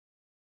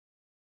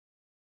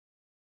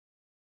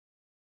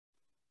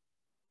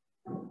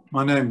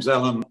My name's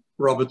Alan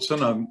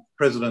Robertson. I'm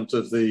president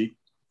of the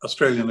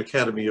Australian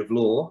Academy of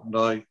Law, and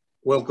I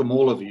welcome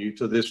all of you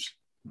to this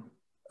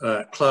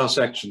class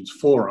actions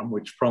forum,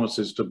 which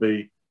promises to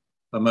be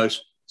a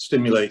most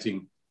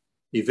stimulating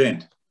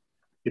event.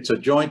 It's a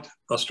joint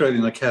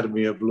Australian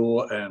Academy of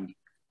Law and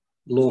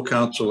Law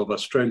Council of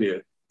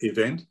Australia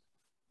event,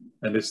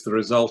 and it's the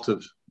result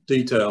of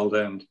detailed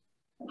and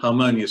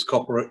harmonious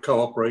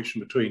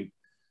cooperation between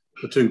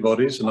the two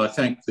bodies. And I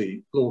thank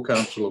the Law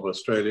Council of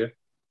Australia,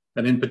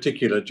 and in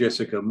particular,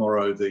 Jessica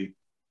Morrow, the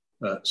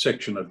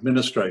section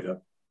administrator.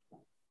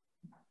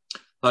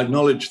 I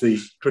acknowledge the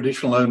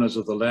traditional owners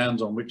of the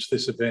lands on which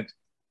this event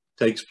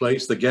takes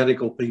place, the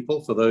Gadigal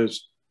people for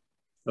those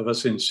of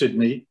us in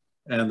Sydney,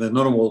 and the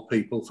Ngunnawal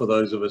people for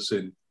those of us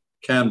in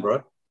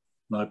Canberra.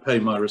 And I pay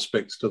my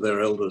respects to their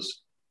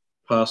elders,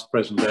 past,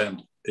 present,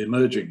 and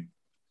emerging.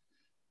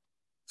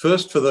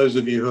 First, for those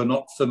of you who are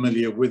not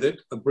familiar with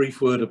it, a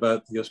brief word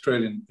about the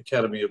Australian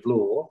Academy of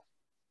Law.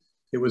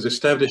 It was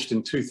established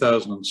in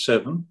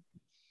 2007.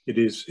 It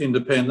is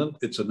independent,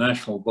 it's a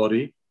national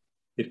body.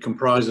 It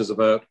comprises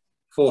about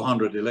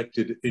 400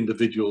 elected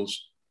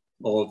individuals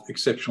of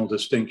exceptional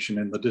distinction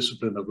in the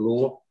discipline of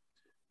law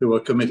who are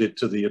committed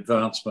to the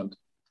advancement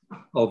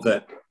of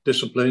that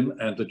discipline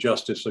and to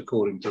justice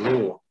according to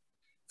law.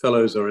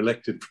 Fellows are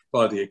elected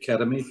by the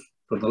Academy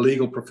from the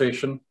legal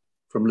profession,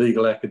 from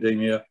legal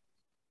academia,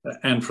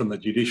 and from the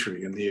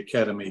judiciary, and the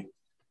Academy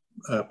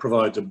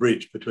provides a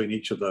bridge between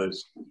each of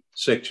those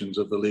sections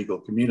of the legal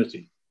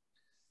community.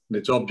 And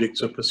its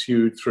objects are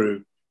pursued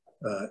through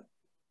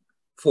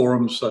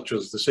forums such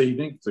as this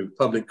evening, through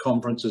public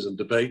conferences and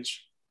debates,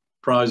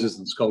 prizes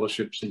and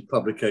scholarships and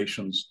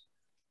publications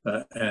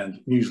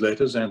and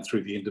newsletters, and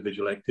through the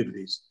individual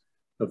activities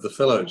of the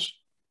fellows.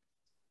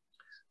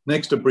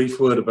 Next, a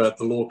brief word about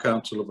the Law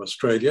Council of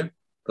Australia,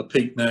 the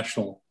peak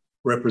national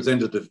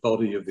representative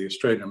body of the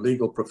Australian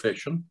legal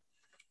profession.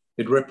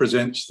 It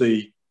represents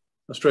the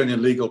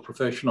Australian legal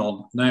profession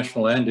on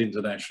national and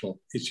international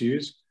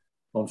issues,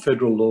 on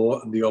federal law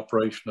and the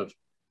operation of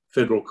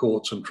federal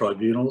courts and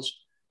tribunals,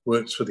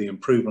 works for the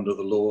improvement of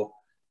the law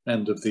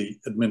and of the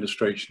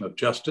administration of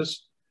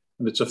justice.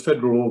 And it's a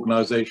federal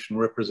organisation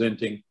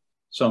representing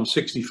some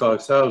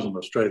 65,000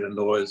 Australian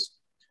lawyers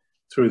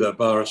through their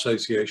bar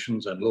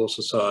associations and law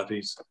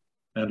societies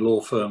and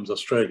Law Firms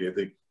Australia,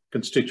 the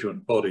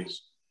constituent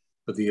bodies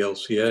of the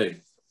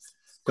LCA.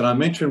 Can I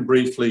mention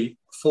briefly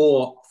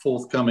 4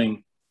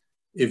 forthcoming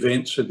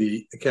events of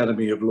the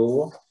Academy of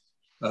Law?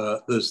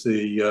 There's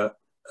the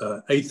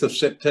 8th of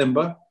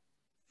September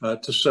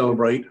to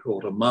celebrate,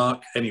 or to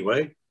mark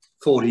anyway,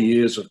 40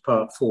 years of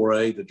Part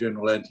 4A, the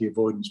General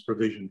Anti-Avoidance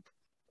Provision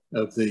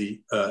of the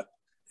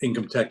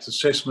Income Tax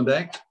Assessment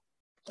Act.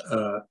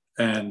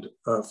 And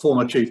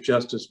former Chief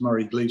Justice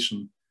Murray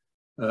Gleeson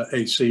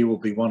AC will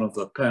be one of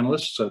the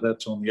panellists, so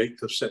that's on the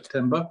 8th of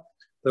September.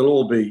 They'll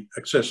all be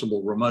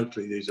accessible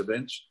remotely, these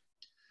events.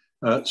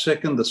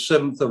 Second, the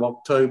 7th of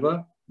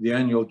October, the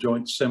annual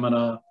joint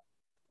seminar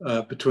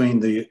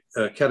between the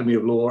Academy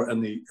of Law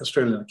and the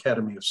Australian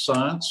Academy of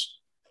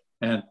Science,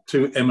 and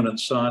 2 eminent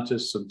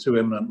scientists and 2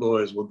 eminent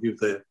lawyers will give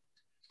their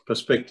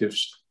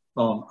perspectives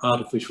on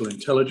artificial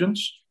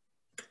intelligence.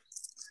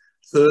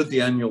 Third,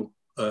 the annual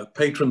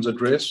Patrons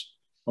Address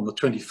on the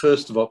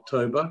 21st of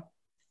October,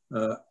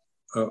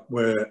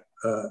 where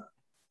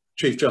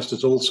Chief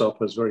Justice Alsop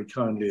has very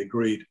kindly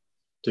agreed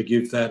to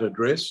give that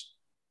address.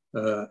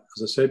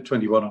 As I said,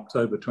 21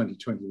 October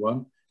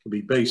 2021. It'll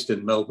be based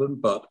in Melbourne,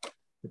 but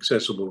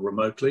accessible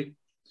remotely.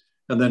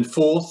 And then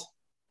fourth,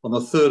 on the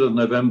 3rd of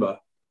November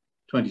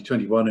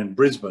 2021 in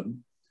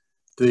Brisbane,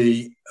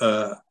 the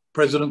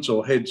presidents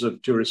or heads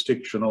of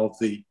jurisdiction of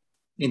the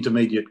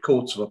intermediate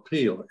courts of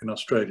appeal in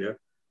Australia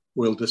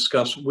will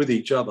discuss with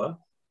each other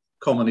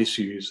common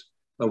issues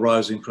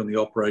arising from the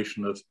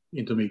operation of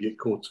intermediate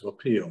courts of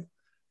appeal.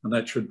 And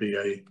that should be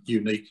a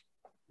unique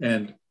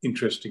and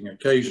interesting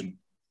occasion.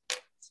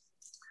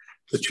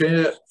 The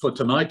chair for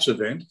tonight's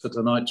event, for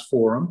tonight's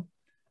forum,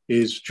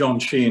 is John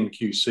Sheahan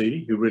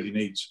QC, who really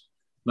needs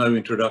no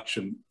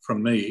introduction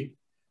from me.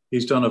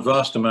 He's done a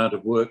vast amount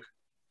of work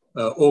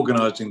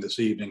organising this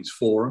evening's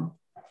forum,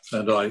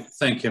 and I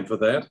thank him for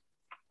that.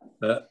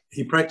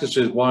 He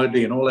practices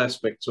widely in all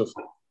aspects of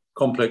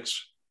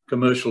complex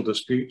commercial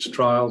disputes,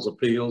 trials,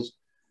 appeals,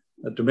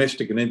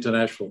 domestic and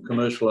international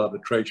commercial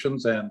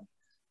arbitrations, and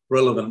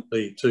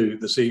relevantly to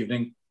this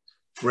evening,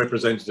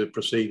 representative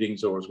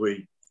proceedings, or as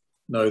we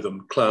know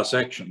them, class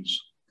actions.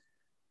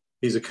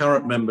 He's a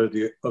current member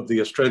of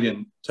the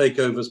Australian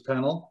Takeovers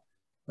Panel,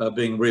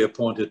 being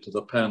reappointed to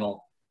the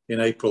panel in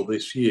April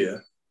this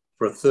year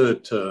for a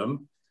 3rd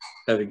term,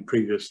 having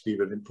previously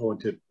been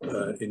appointed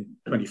in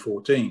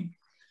 2014.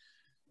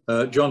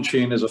 John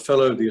Sheahan is a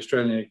fellow of the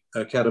Australian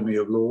Academy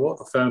of Law,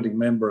 a founding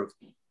member of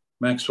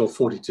Maxwell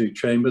 42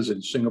 Chambers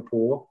in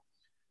Singapore,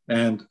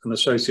 and an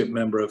associate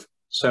member of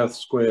South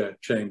Square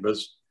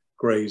Chambers,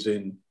 Grays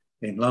in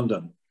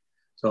London.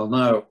 So I'll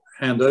now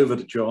hand over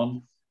to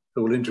John,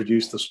 who will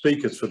introduce the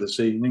speakers for this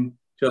evening: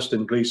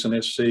 Justin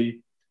Gleeson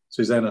SC,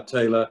 Susanna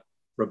Taylor,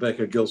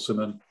 Rebecca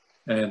Gilsenan,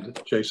 and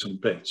Jason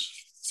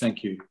Betts.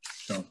 Thank you,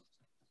 John.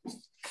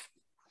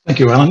 Thank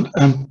you, Alan.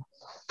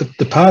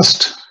 The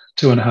past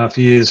 2.5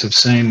 years have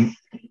seen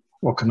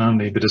what can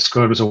only be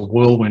described as a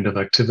whirlwind of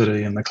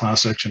activity in the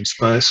class action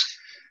space.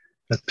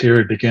 That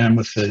period began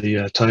with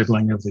the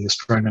tabling of the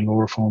Australian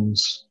Law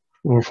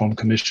Reform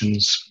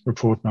Commission's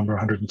report number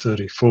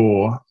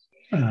 134,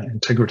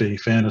 Integrity,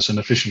 Fairness and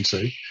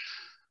Efficiency,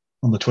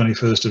 on the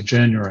 21st of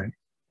January.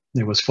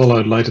 It was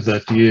followed later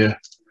that year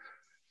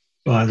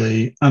by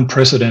the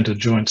unprecedented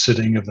joint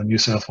sitting of the New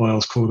South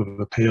Wales Court of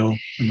Appeal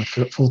and the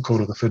full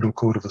court of the Federal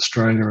Court of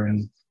Australia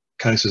in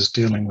cases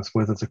dealing with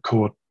whether the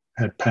court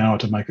had power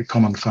to make a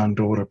common fund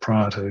order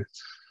prior to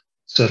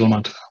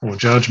settlement or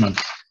judgment.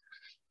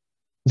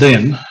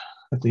 Then,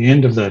 at the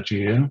end of that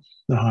year,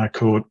 the High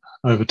Court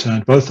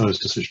overturned both those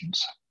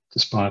decisions,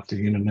 despite the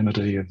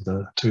unanimity of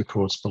the two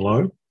courts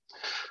below.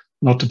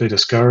 Not to be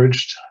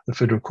discouraged, the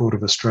Federal Court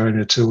of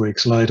Australia 2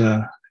 weeks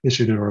later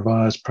issued a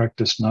revised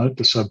practice note,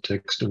 the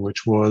subtext of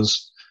which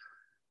was,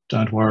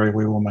 "Don't worry,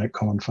 we will make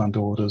common fund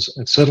orders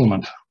at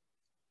settlement."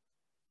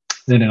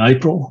 Then in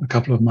April, a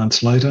couple of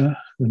months later,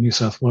 the New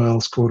South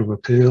Wales Court of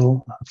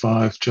Appeal, a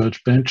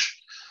 5-judge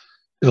bench,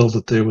 held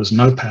that there was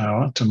no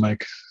power to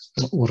make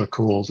what are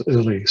called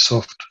early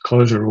soft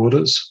closure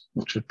orders,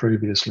 which had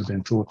previously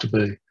been thought to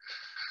be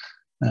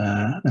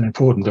an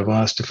important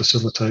device to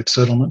facilitate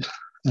settlement.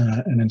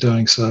 And in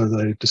doing so,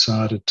 they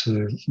decided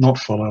to not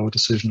follow a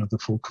decision of the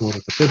full court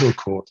of the Federal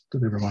Court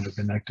that everyone had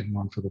been acting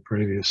on for the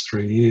previous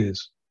 3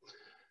 years.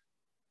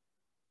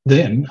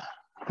 Then,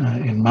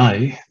 in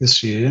May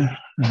this year,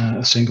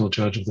 a single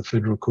judge of the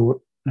Federal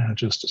Court,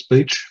 Justice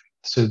Beach,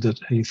 said that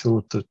he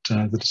thought that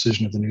the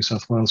decision of the New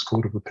South Wales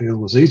Court of Appeal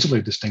was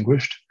easily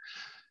distinguished.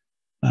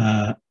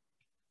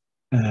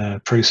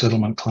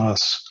 Pre-settlement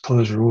class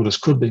closure orders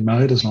could be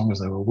made as long as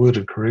they were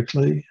worded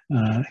correctly.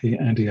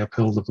 He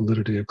upheld the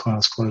validity of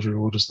class closure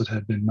orders that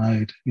had been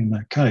made in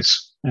that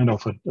case, and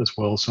offered as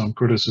well some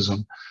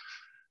criticism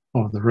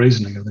of the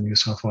reasoning of the New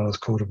South Wales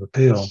Court of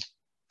Appeal.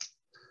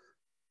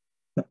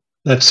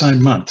 That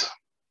same month,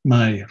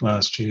 May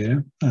last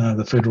year,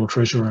 the Federal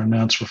Treasurer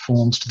announced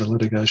reforms to the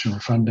litigation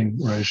refunding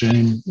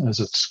regime as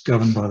it's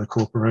governed by the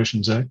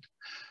Corporations Act.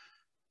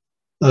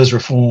 Those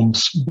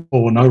reforms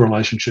bore no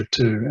relationship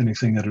to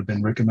anything that had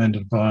been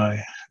recommended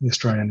by the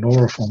Australian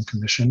Law Reform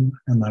Commission,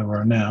 and they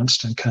were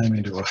announced and came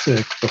into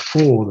effect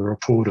before the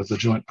report of the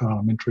Joint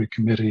Parliamentary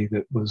Committee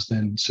that was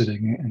then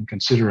sitting and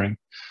considering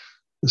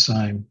the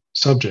same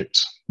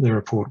subjects. Their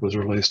report was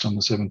released on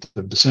the 7th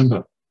of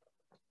December.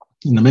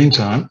 In the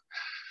meantime,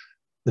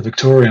 the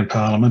Victorian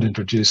Parliament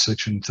introduced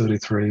Section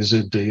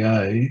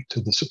 33ZDA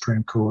to the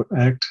Supreme Court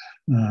Act,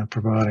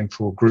 providing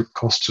for group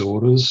costs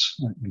orders,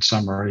 in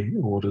summary,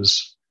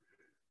 orders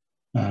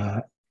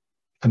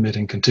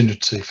permitting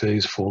contingency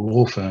fees for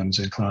law firms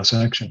in class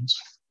actions.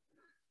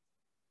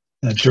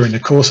 During the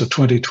course of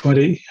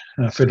 2020,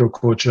 Federal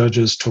Court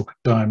judges took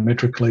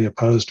diametrically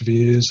opposed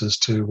views as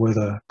to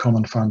whether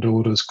common fund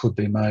orders could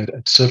be made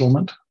at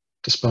settlement,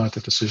 despite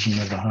the decision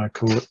of the High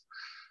Court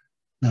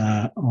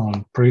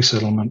on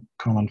pre-settlement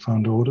common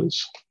fund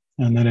orders.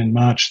 And then in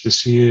March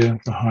this year,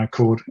 the High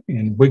Court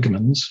in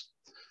Wigmans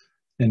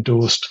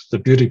endorsed the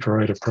beauty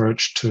parade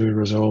approach to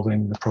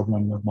resolving the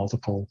problem of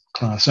multiple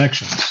class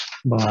actions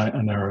by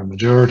a narrow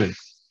majority.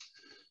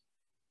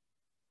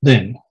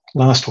 Then,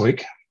 last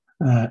week,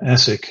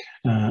 ASIC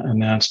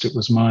announced it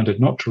was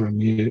minded not to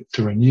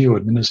renew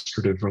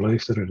administrative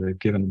relief that it had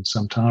given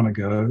some time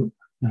ago,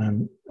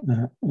 and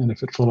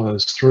if it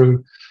follows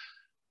through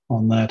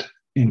on that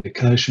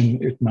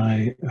indication, it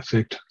may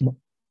affect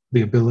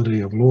the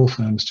ability of law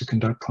firms to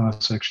conduct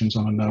class actions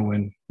on a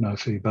no-win,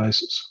 no-fee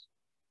basis.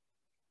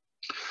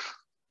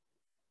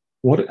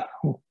 What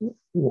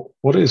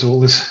is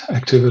all this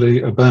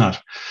activity about?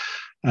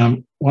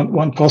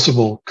 One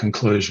possible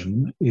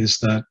conclusion is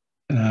that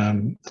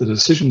the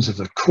decisions of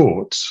the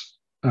courts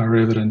are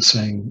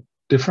evidencing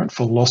different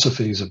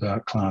philosophies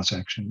about class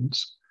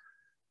actions,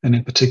 and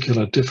in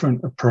particular,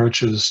 different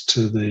approaches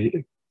to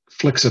the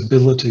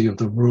flexibility of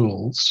the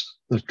rules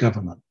that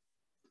govern them.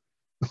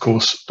 Of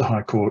course, the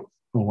High Court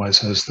always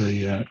has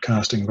the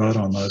casting vote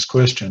on those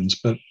questions,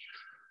 but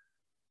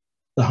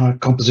the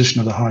composition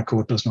of the High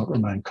Court does not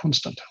remain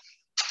constant.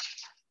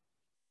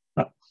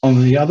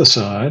 On the other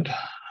side,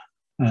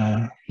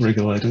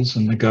 regulators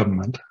and the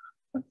government,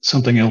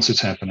 something else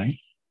is happening.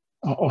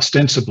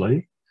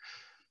 Ostensibly,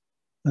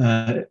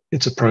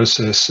 it's a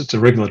process, it's a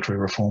regulatory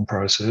reform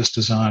process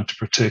designed to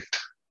protect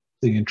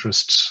the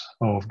interests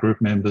of group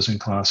members in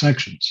class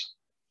actions.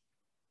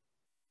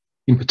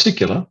 In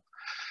particular,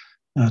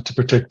 to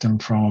protect them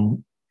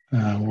from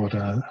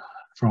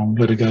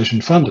litigation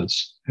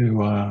funders,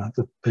 who are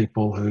the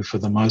people who, for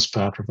the most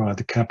part, provide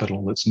the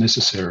capital that's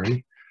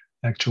necessary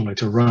actually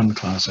to run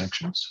class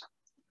actions.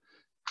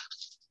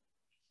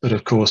 But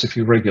of course, if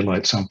you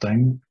regulate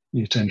something,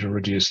 you tend to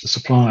reduce the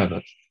supply of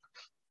it.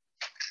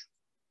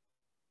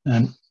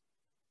 And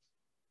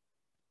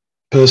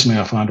personally,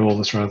 I find all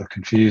this rather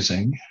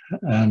confusing.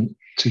 And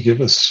to give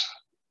us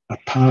a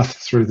path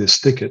through this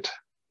thicket,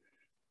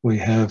 we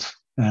have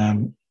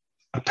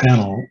a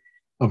panel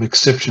of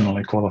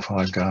exceptionally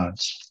qualified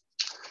guards.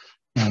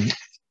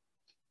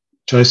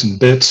 Jason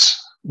Betts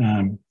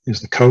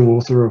is the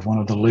co-author of one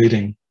of the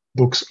leading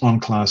books on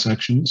class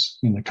actions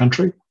in the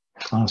country,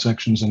 Class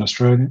Actions in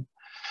Australia.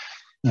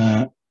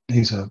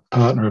 He's a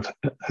partner of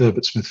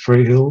Herbert Smith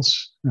Freehills,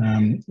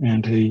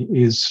 and he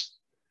is,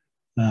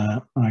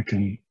 I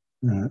can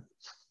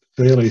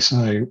fairly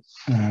say,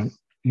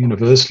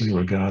 universally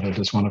regarded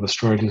as one of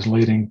Australia's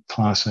leading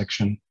class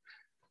action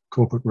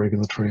corporate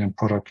regulatory and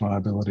product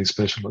liability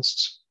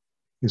specialists.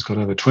 He's got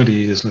over 20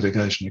 years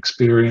litigation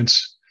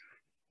experience.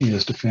 He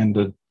has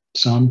defended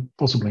some,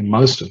 possibly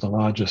most, of the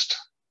largest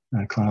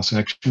class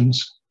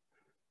actions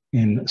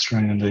in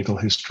Australian legal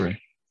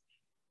history.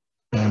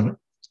 Then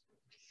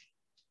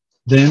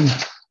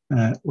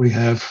we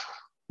have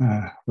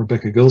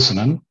Rebecca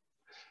Gilsenan,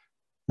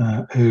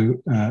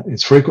 who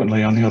is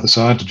frequently on the other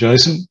side to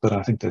Jason, but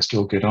I think they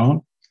still get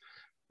on.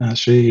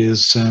 She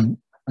is a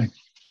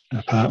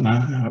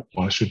partner,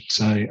 well, I should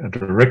say a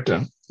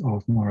director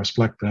of Maurice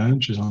Blackburn.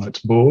 She's on its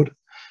board.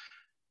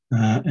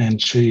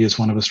 And she is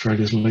one of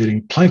Australia's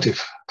leading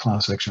plaintiff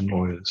class action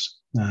lawyers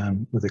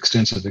with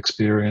extensive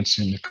experience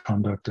in the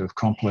conduct of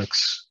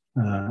complex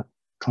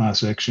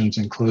class actions,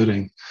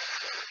 including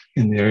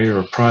in the area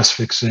of price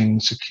fixing,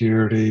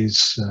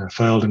 securities,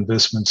 failed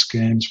investment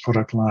schemes,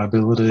 product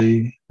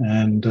liability,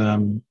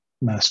 and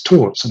mass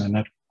torts. And in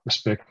that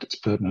respect, it's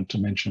pertinent to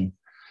mention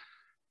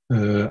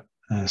her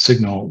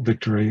signal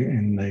victory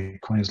in the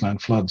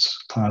Queensland floods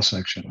class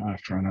action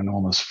after an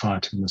enormous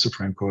fight in the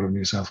Supreme Court of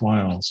New South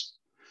Wales.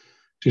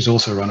 She's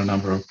also run a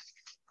number of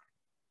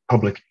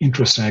public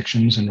interest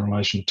actions in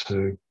relation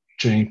to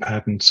gene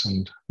patents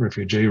and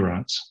refugee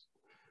rights.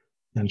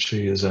 And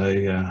she is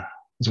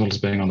as well as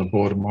being on the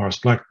board of Maurice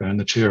Blackburn,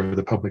 the chair of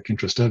the Public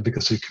Interest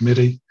Advocacy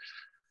Committee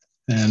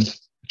and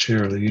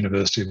chair of the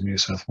University of New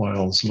South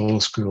Wales Law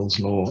School's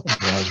Law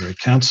Advisory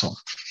Council.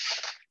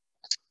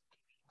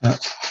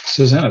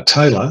 Susanna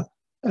Taylor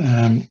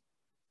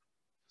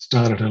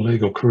started her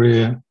legal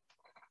career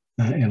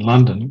in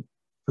London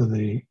for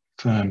the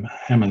firm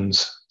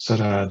Hammonds,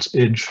 Saddard's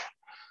Edge,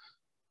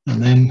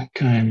 and then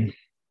came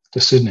to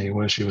Sydney,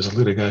 where she was a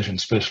litigation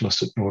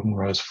specialist at Norton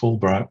Rose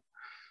Fulbright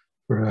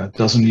for a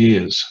dozen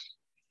years.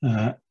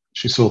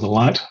 She saw the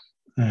light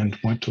and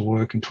went to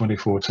work in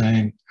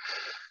 2014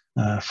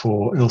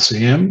 for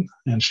LCM,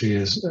 and she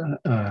is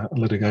a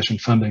litigation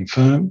funding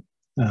firm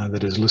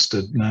that is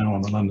listed now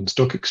on the London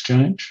Stock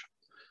Exchange,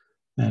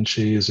 and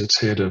she is its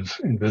head of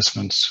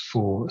investments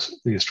for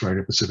the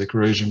Australia Pacific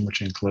region,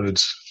 which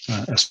includes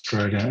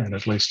Australia and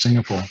at least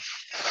Singapore.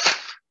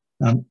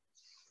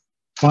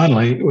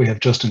 Finally, we have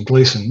Justin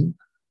Gleeson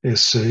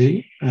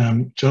SC.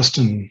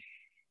 Justin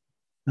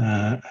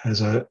has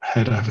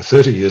had over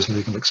 30 years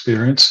legal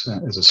experience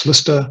as a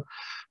solicitor,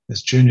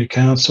 as junior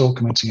counsel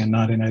commencing in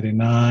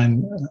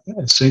 1989,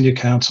 as senior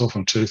counsel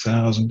from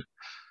 2000.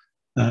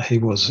 He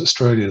was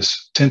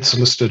Australia's 10th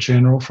Solicitor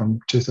General from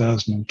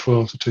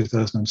 2012 to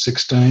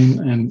 2016.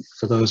 And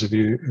for those of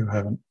you who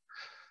haven't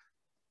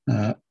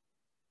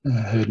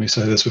heard me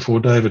say this before,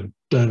 David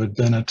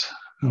Bennett,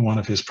 one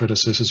of his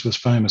predecessors, was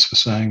famous for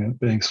saying that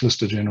being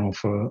Solicitor General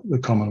for the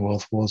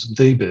Commonwealth was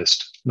the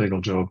best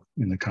legal job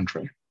in the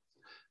country,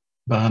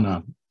 bar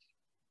none.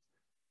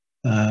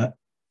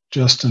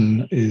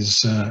 Justin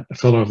is a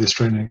Fellow of the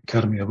Australian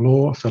Academy of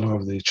Law, a Fellow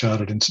of the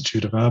Chartered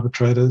Institute of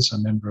Arbitrators, a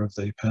member of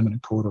the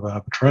Permanent Court of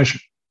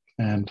Arbitration,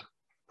 and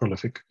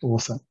prolific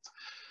author.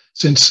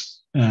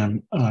 Since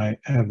I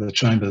have the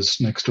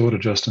chambers next door to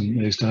Justin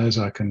these days,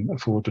 I can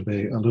afford to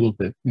be a little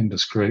bit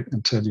indiscreet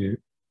and tell you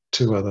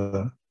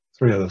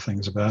three other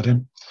things about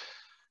him.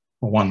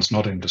 Well, one's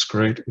not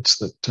indiscreet. It's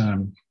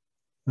that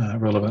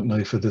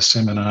relevantly for this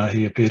seminar,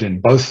 he appeared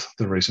in both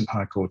the recent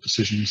High Court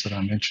decisions that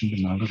I mentioned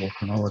in my little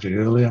chronology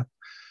earlier.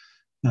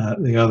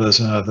 The others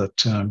are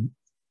that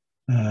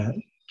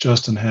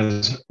Justin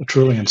has a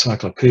truly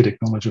encyclopedic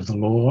knowledge of the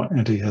law,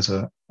 and he has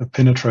a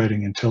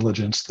penetrating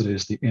intelligence that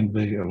is the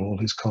envy of all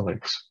his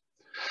colleagues.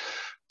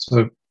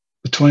 So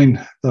between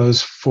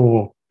those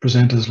four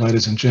presenters,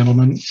 ladies and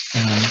gentlemen,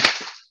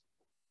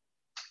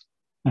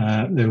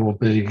 there will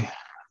be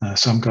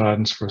some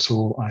guidance for us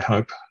all, I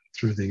hope,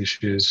 through the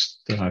issues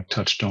that I've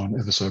touched on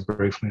ever so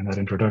briefly in that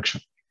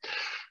introduction.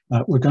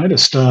 We're going to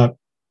start,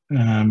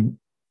 we're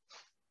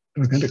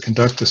going to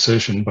conduct the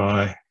session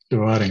by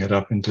dividing it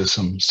up into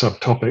some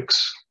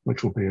subtopics,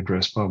 which will be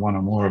addressed by one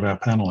or more of our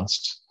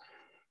panelists.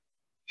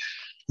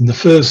 In the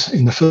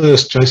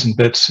first, Jason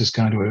Betts is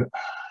going to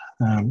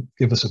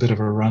give us a bit of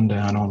a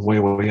rundown on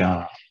where we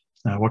are,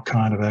 what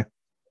kind of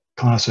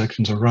class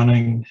actions are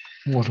running,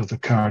 what are the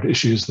current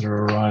issues that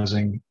are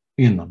arising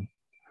in them,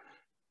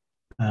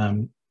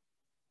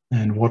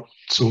 and what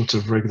sorts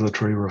of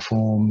regulatory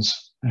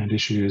reforms and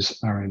issues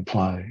are in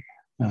play.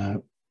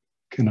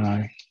 Can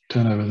I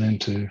turn over then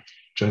to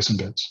Jason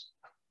Betts?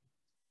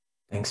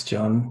 Thanks,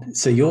 John.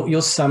 So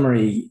your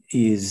summary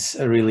is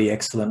really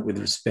excellent with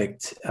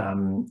respect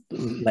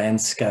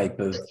landscape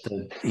of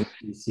the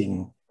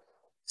increasing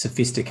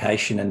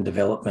sophistication and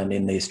development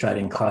in the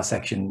Australian class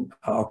action,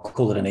 I'll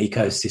call it an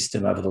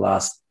ecosystem, over the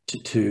last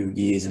 2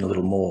 years and a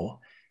little more.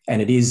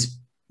 And it is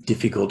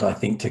difficult, I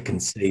think, to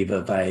conceive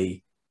of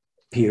a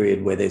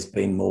period where there's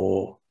been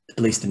more, at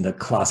least in the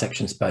class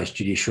action space,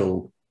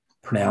 judicial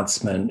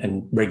pronouncement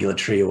and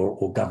regulatory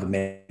or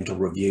governmental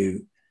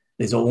review.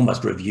 There's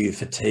almost review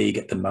fatigue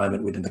at the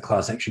moment within the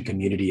class action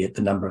community at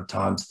the number of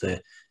times the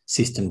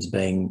system's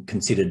being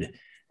considered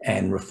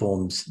and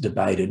reforms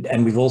debated.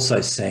 And we've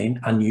also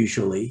seen,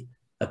 unusually,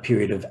 a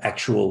period of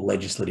actual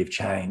legislative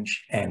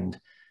change and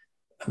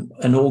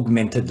an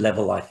augmented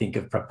level, I think,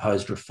 of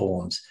proposed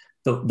reforms.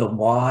 The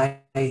why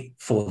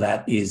for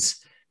that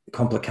is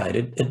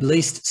complicated. At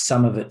least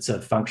some of it's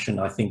a function,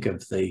 I think,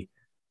 of the,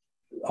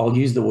 I'll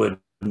use the word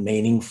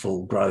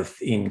meaningful growth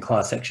in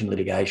class action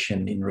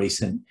litigation in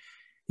recent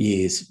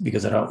years,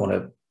 because I don't want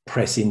to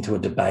press into a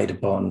debate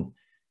upon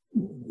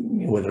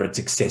whether it's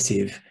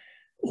excessive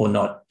or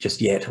not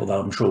just yet, although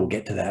I'm sure we'll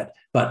get to that.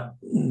 But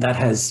that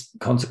has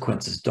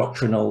consequences,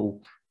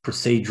 doctrinal,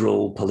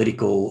 procedural,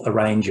 political, a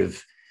range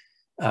of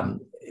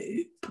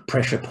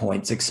pressure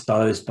points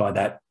exposed by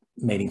that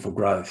meaningful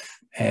growth.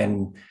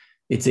 And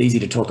it's easy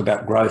to talk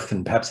about growth,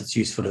 and perhaps it's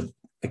useful to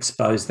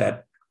expose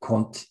that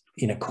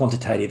in a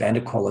quantitative and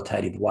a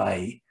qualitative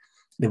way.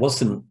 There was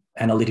some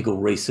analytical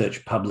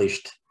research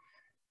published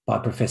by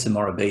Professor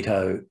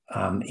Morabito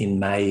in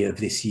May of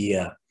this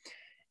year,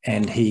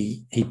 and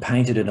he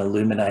painted an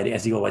illuminating,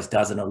 as he always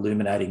does, an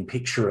illuminating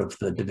picture of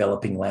the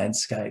developing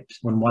landscape.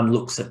 When one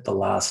looks at the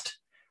last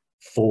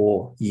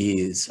 4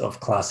 years of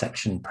class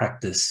action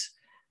practice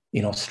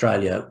in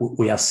Australia,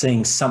 we are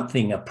seeing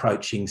something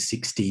approaching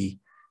 60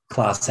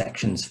 class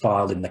actions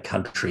filed in the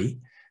country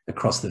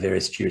across the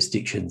various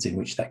jurisdictions in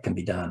which that can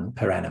be done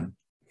per annum.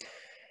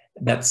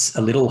 That's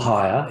a little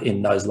higher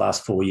in those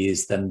last 4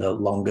 years than the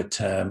longer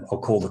term, I'll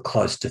call the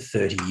close to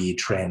 30-year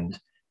trend,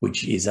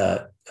 which is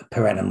a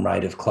per annum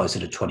rate of closer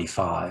to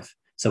 25.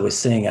 So we're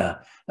seeing a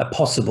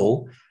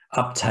possible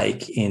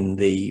uptake in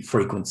the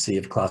frequency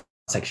of class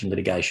action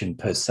litigation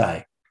per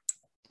se.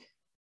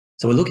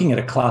 So we're looking at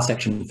a class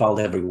action filed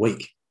every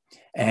week,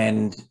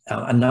 and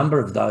a number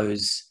of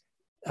those,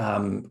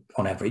 on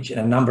average, and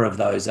a number of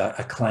those are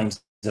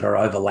claims that are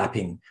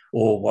overlapping,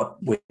 or what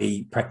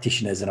we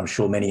practitioners, and I'm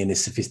sure many in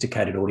this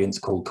sophisticated audience,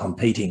 call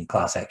competing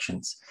class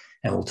actions.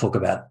 And we'll talk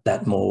about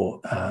that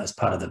more as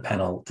part of the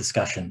panel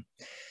discussion.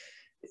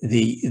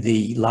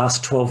 The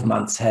last 12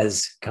 months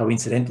has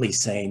coincidentally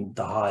seen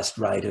the highest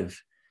rate of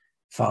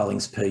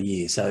filings per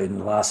year. So in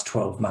the last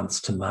 12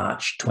 months to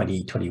March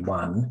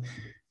 2021,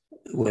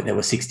 where there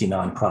were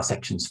 69 class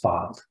actions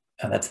filed.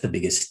 And that's the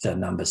biggest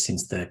number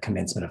since the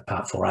commencement of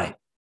Part 4A.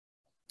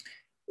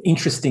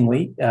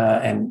 Interestingly,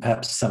 and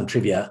perhaps some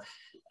trivia,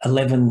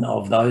 11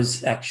 of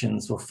those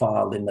actions were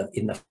filed in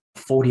the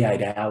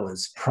 48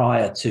 hours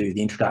prior to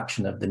the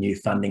introduction of the new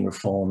funding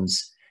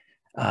reforms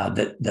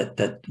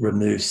that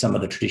remove some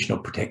of the traditional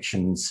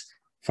protections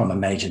from a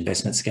managed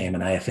investment scheme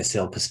and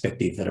AFSL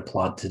perspective that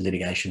applied to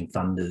litigation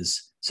funders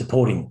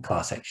supporting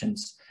class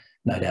actions,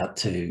 no doubt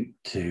to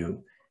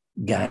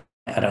gain,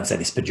 I don't say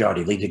this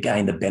pejoratively, to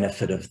gain the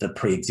benefit of the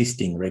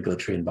pre-existing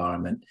regulatory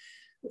environment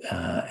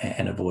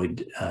and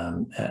avoid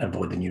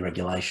the new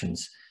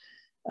regulations.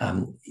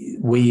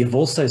 We have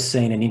also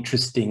seen an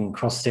interesting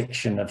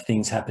cross-section of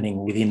things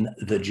happening within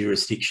the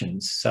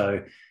jurisdictions.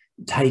 So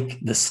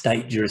take the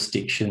state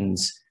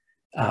jurisdictions,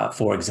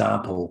 for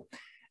example.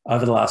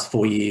 Over the last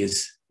 4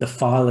 years, the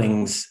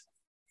filings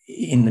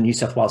in the New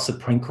South Wales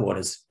Supreme Court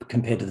as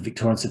compared to the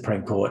Victorian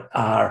Supreme Court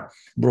are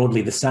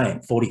broadly the same.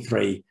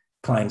 43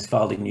 claims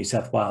filed in New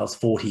South Wales,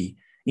 40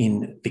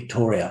 in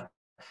Victoria.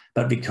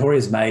 But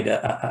Victoria's made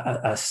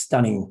a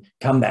stunning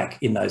comeback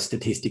in those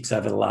statistics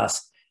over the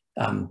last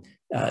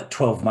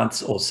 12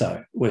 months or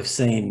so. We've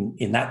seen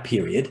in that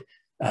period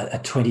a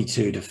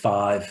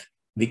 22-5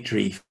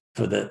 victory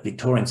for the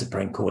Victorian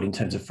Supreme Court in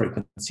terms of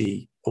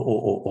frequency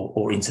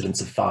or incidence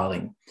of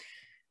filing.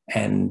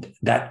 And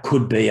that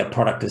could be a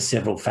product of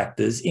several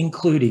factors,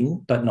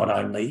 including, but not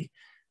only,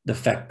 the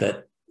fact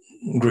that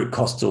group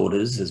costs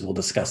orders, as we'll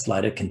discuss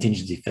later,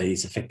 contingency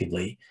fees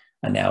effectively,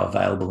 are now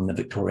available in the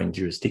Victorian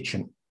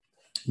jurisdiction.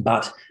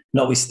 But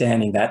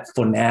notwithstanding that,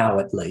 for now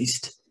at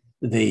least,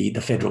 the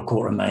federal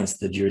court remains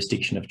the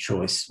jurisdiction of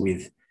choice,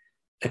 with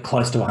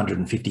close to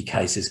 150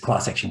 cases,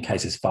 class action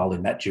cases, filed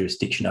in that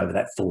jurisdiction over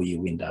that 4-year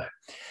window.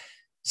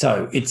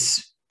 So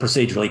it's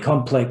procedurally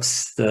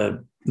complex.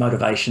 The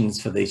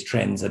motivations for these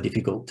trends are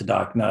difficult to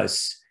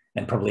diagnose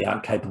and probably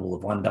aren't capable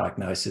of one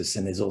diagnosis.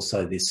 And there's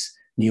also this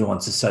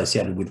nuance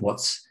associated with what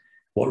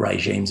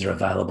regimes are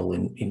available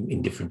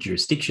in different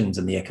jurisdictions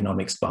and the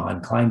economics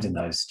behind claims in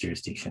those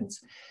jurisdictions.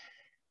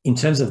 In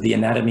terms of the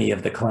anatomy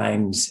of the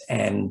claims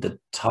and the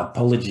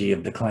typology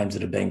of the claims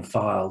that are being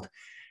filed,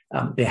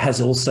 there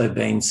has also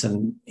been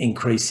some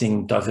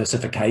increasing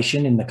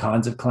diversification in the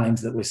kinds of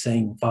claims that we're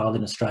seeing filed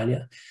in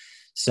Australia.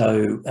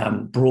 So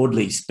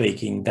broadly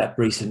speaking, that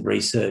recent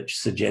research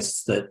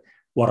suggests that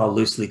what I'll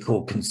loosely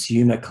call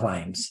consumer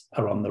claims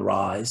are on the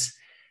rise.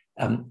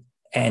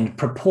 And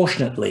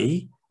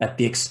proportionately, at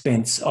the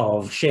expense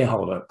of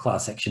shareholder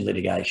class action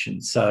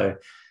litigation. So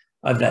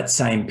over that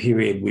same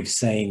period, we've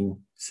seen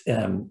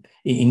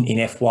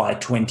in FY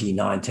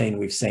 2019,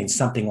 we've seen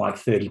something like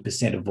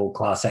 30% of all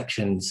class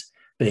actions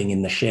being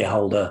in the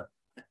shareholder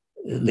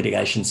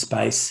litigation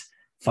space.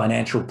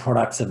 Financial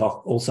products have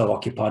also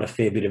occupied a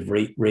fair bit of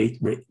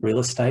real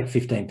estate.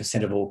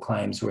 15% of all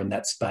claims were in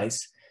that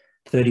space.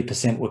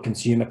 30% were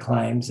consumer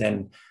claims,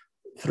 and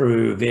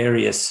through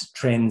various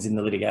trends in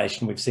the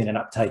litigation, we've seen an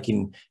uptake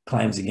in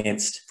claims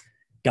against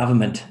the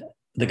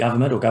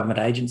government or government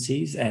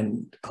agencies,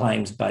 and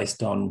claims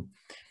based on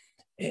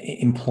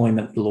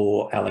employment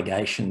law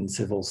allegations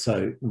have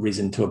also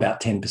risen to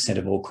about 10%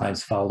 of all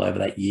claims filed over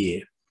that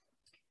year.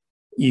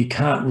 You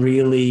can't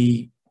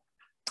really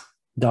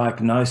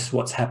diagnose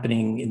what's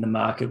happening in the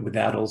market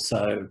without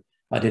also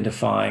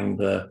identifying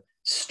the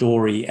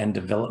story and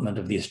development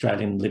of the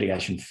Australian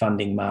litigation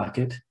funding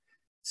market.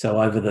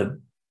 So over the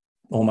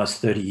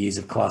almost 30 years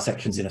of class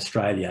actions in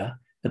Australia,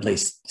 at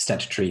least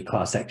statutory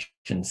class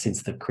actions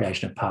since the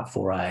creation of Part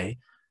 4A,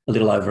 a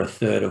little over a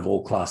third of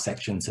all class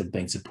actions have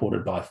been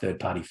supported by a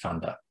third-party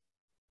funder.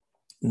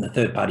 And the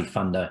third-party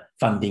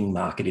funding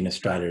market in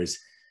Australia is,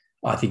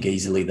 I think,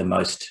 easily the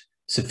most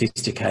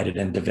sophisticated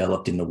and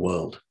developed in the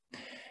world.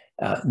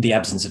 The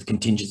absence of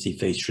contingency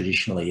fees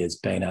traditionally has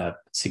been a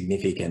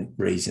significant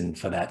reason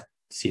for that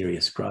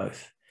serious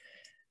growth.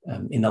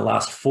 In the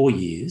last 4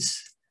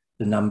 years,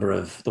 the number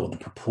of, or the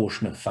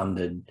proportion of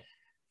funded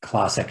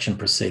class action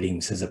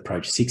proceedings has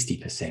approached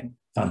 60%.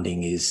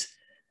 Funding is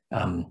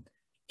an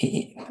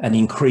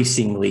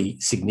increasingly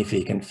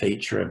significant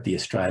feature of the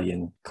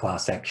Australian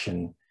class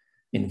action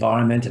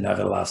environment, and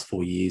over the last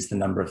 4 years, the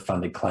number of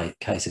funded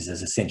cases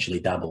has essentially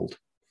doubled.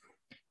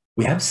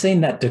 We have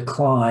seen that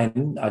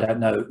decline. I don't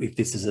know if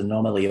this is an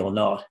anomaly or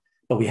not,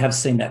 but we have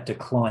seen that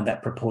decline,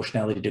 that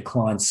proportionality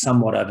decline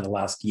somewhat over the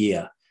last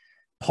year,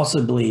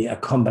 possibly a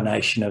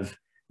combination of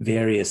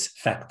various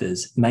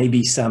factors,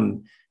 maybe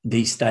some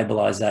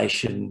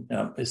destabilisation.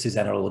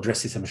 Susanna will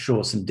address this, I'm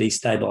sure, some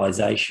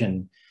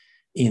destabilisation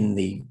in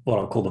the, what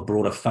I'll call the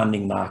broader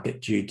funding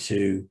market due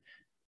to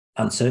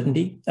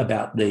uncertainty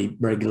about the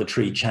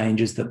regulatory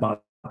changes that might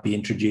be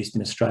introduced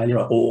in Australia,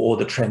 or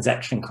the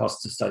transaction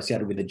costs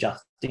associated with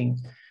adjusting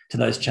to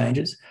those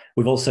changes.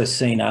 We've also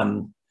seen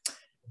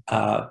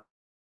of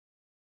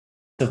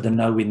the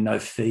no-win,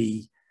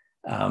 no-fee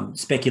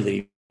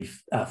speculative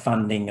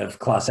funding of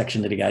class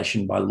action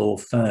litigation by law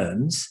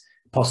firms,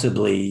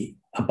 possibly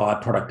a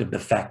byproduct of the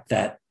fact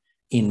that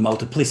in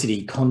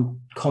multiplicity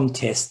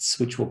contests,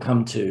 which we'll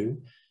come to,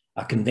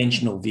 a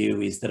conventional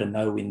view is that a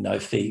no-win,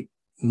 no-fee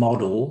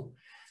model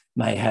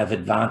may have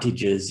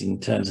advantages in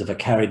terms of a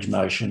carriage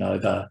motion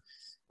over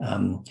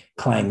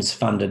claims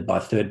funded by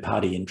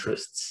third-party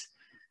interests.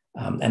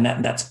 And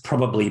that's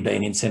probably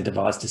been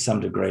incentivised to some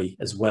degree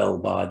as well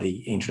by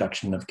the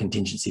introduction of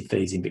contingency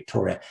fees in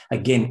Victoria.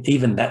 Again,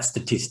 even that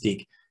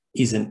statistic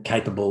isn't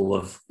capable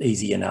of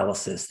easy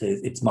analysis.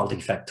 It's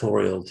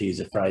multifactorial, to use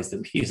a phrase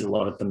that we use a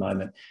lot at the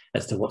moment,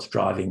 as to what's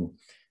driving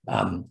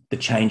the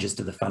changes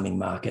to the funding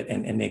market.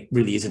 And there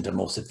really isn't a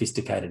more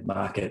sophisticated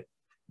market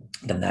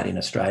than that in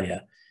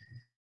Australia.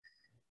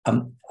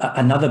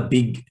 Another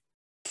big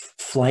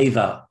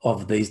flavour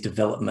of these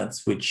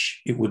developments,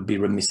 which it would be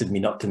remiss of me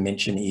not to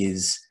mention,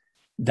 is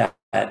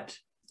that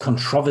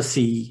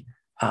controversy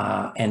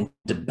and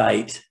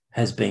debate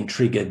has been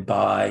triggered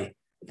by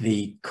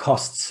the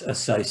costs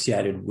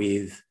associated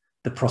with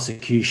the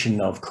prosecution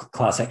of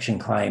class action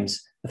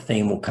claims, a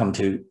theme we'll come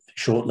to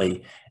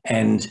shortly,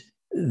 and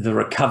the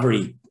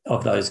recovery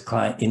of those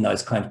in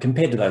those claims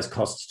compared to those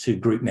costs to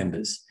group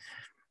members.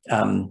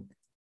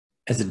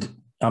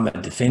 I'm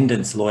a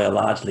defendant's lawyer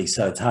largely,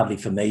 so it's hardly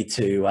for me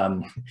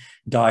to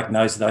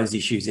diagnose those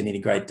issues in any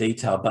great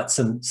detail, but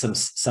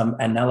some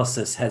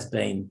analysis has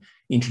been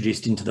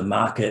introduced into the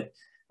market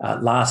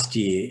last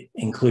year,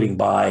 including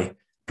by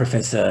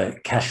Professor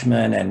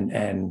Cashman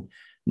and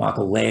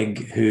Michael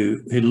Legg,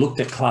 who looked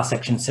at class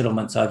action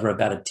settlements over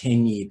about a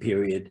 10-year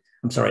period,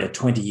 a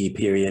 20-year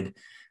period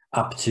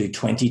up to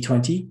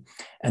 2020.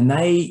 And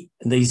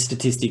these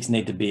statistics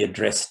need to be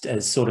addressed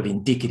as sort of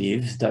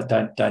indicative.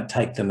 Don't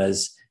take them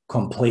as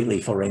completely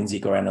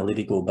forensic or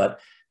analytical, but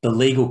the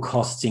legal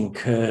costs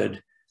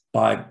incurred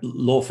by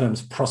law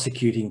firms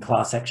prosecuting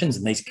class actions,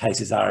 and these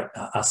cases are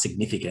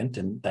significant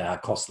and they are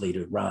costly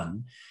to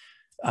run,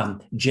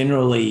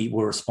 generally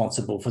were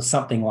responsible for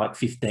something like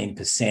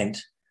 15%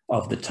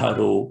 of the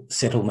total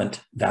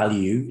settlement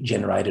value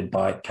generated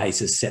by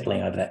cases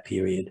settling over that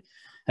period,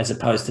 as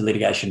opposed to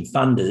litigation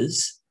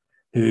funders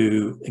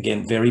who,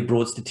 again, very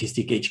broad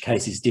statistic, each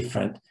case is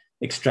different,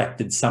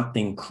 extracted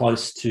something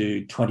close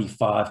to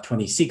 25,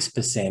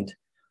 26%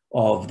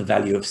 of the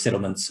value of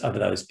settlements over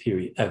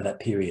that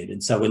period.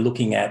 And so we're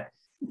looking at,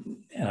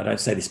 and I don't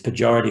say this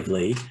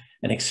pejoratively,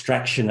 an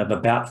extraction of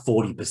about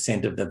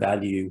 40% of the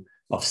value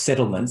of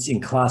settlements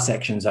in class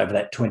actions over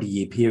that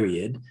 20-year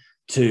period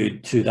to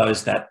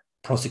those that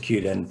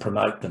prosecute and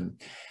promote them.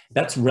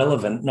 That's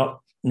relevant,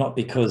 not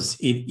because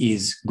it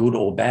is good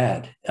or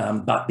bad,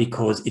 but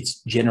because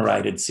it's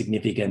generated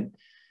significant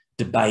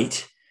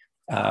debate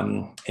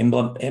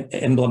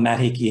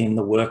emblematic in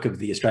the work of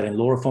the Australian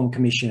Law Reform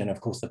Commission and,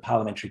 of course, the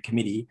Parliamentary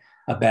Committee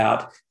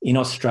about, in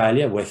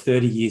Australia, we're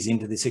 30 years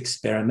into this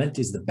experiment,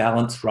 is the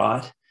balance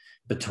right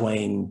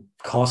between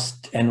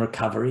cost and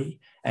recovery,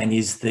 and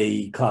is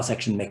the class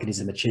action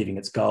mechanism achieving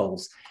its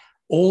goals?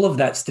 All of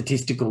that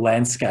statistical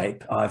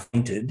landscape I've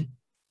painted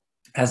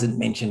hasn't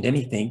mentioned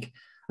anything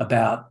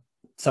about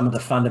some of the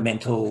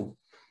fundamental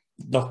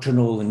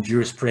doctrinal and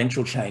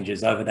jurisprudential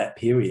changes over that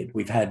period.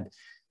 We've had,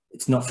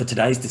 it's not for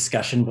today's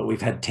discussion, but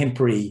we've had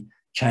temporary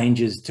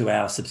changes to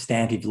our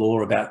substantive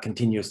law about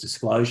continuous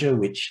disclosure,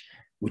 which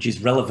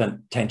is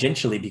relevant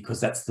tangentially because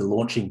that's the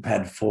launching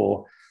pad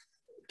for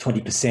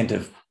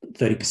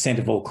 30%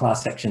 of all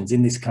class actions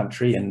in this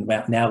country. And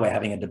now we're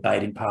having a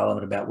debate in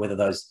Parliament about whether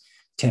those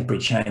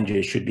temporary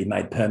changes should be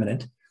made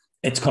permanent.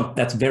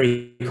 That's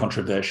very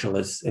controversial,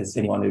 as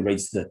anyone who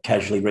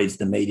casually reads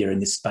the media in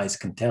this space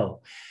can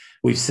tell.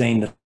 We've seen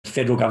the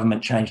federal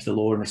government change the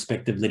law in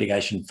respect of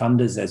litigation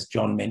funders, as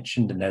John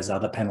mentioned, and as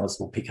other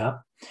panellists will pick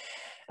up,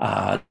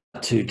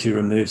 to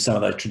remove some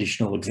of those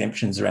traditional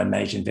exemptions around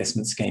managed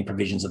investment scheme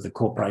provisions of the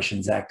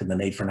Corporations Act and the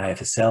need for an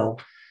AFSL.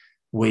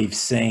 We've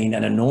seen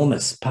an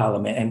enormous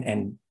parliament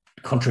and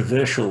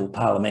controversial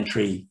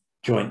parliamentary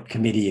joint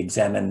committee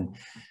examine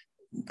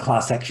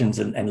class actions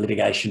and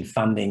litigation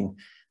funding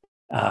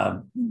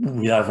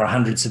with over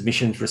 100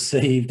 submissions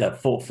received,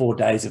 4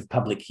 days of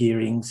public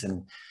hearings,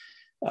 and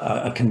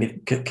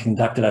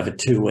conducted over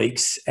 2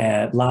 weeks,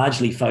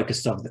 largely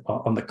focused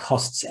on the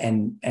costs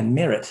and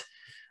merit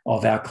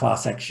of our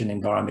class action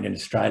environment in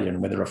Australia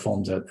and whether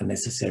reforms are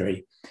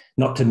necessary.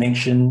 Not to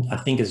mention, I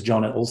think, as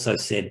John also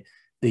said,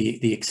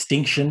 the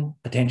extinction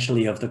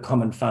potentially of the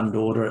common fund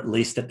order, at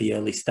least at the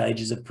early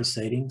stages of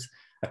proceedings,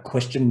 a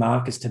question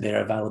mark as to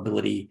their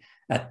availability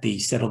at the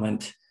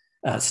settlement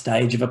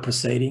stage of a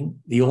proceeding,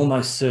 the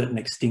almost certain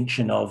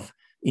extinction of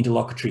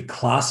interlocutory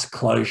class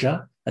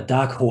closure, a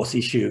dark horse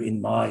issue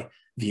in my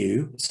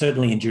view,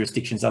 certainly in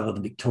jurisdictions other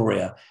than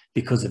Victoria,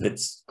 because of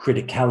its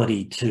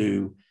criticality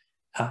to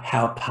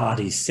how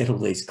parties settle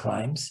these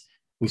claims.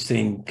 We've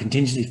seen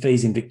contingency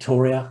fees in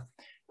Victoria,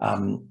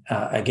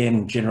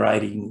 again,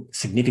 generating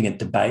significant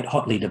debate,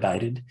 hotly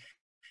debated,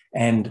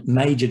 and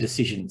major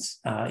decisions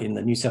in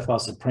the New South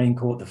Wales Supreme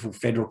Court, the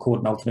Federal Court,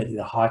 and ultimately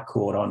the High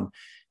Court on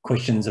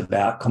questions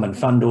about common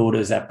fund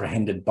orders,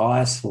 apprehended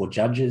bias for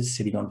judges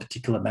sitting on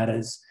particular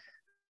matters,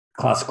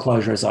 class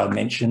closure, as I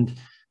mentioned,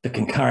 the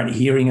concurrent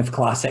hearing of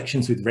class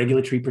actions with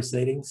regulatory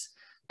proceedings,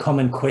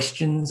 common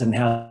questions and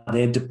how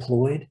they're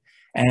deployed,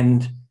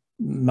 and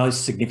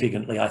most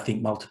significantly, I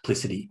think,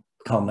 multiplicity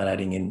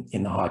culminating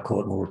in the High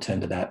Court, and we'll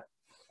return to that.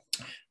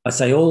 I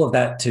say all of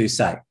that to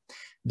say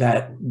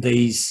that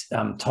these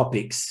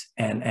topics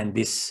and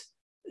this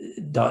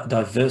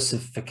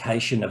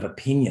diversification of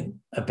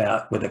opinion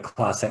about whether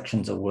class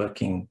actions are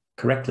working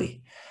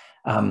correctly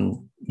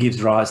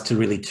gives rise to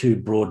really 2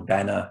 broad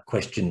banner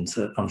questions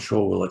that I'm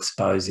sure we'll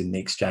expose in the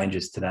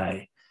exchanges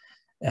today.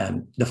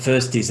 The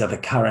first is, are the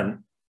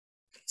current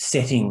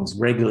settings,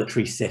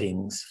 regulatory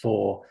settings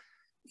for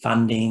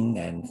funding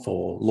and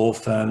for law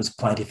firms,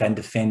 plaintiff and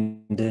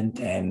defendant,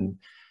 and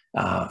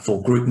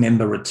for group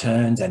member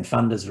returns and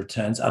funders'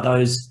 returns, are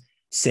those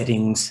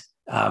settings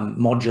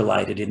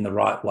modulated in the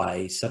right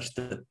way such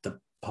that the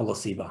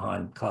policy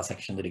behind class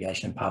action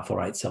litigation and Part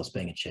 4A itself is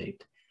being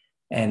achieved?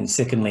 And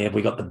secondly, have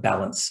we got the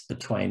balance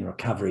between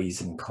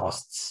recoveries and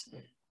costs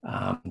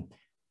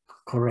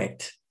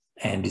correct?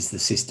 And is the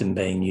system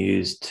being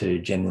used to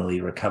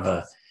generally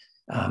recover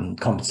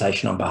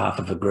compensation on behalf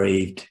of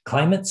aggrieved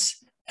claimants?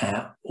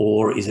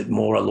 Or is it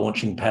more a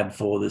launching pad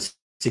for the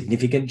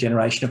significant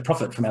generation of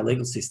profit from our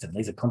legal system?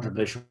 These are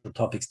controversial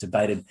topics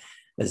debated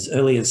as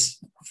early as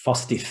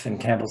Fostiff and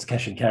Campbell's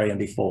Cash and Carry and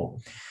before.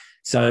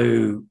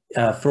 So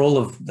for all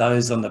of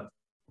those on the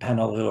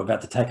panel who are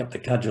about to take up the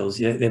cudgels,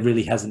 yeah, there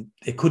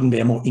couldn't be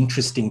a more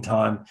interesting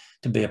time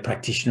to be a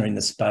practitioner in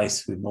the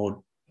space with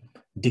more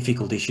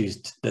difficult issues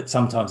that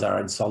sometimes are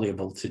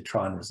insoluble to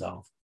try and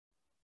resolve.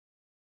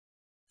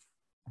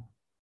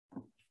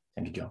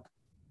 Thank you, John.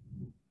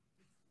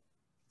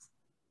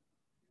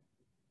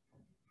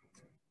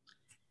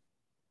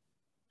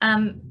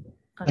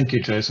 Thank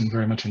you, Jason,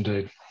 very much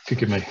indeed.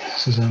 Forgive me,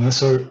 Susanna.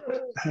 So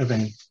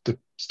having the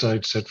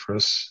stage set for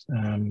us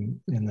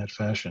in that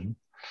fashion,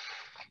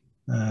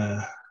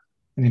 an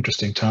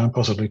interesting time,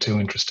 possibly too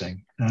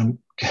interesting. The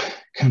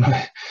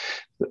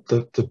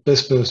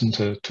best person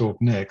to talk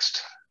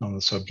next on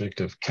the subject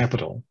of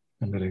capital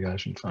and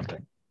litigation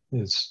funding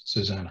is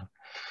Susanna.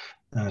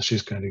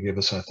 She's going to give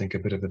us, I think, a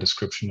bit of a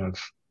description of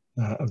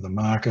the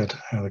market,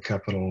 how the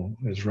capital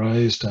is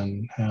raised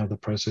and how the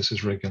process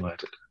is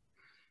regulated.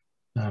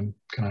 Can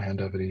I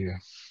hand over to you?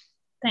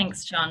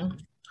 Thanks, John.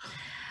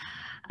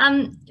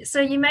 So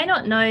you may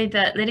not know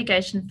that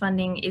litigation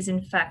funding is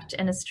in fact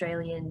an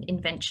Australian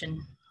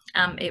invention.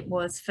 It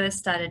was first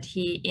started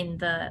here in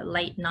the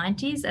late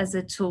 90s as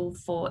a tool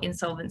for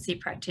insolvency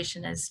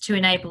practitioners to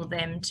enable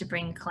them to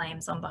bring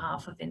claims on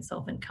behalf of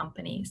insolvent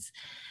companies.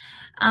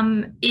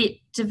 It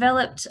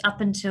developed up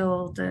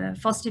until the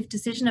Fostiff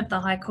decision of the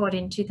High Court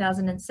in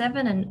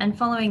 2007, and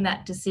following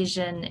that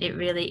decision, it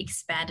really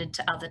expanded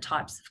to other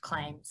types of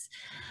claims.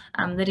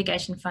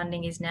 Litigation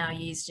funding is now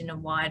used in a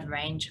wide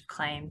range of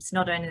claims,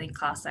 not only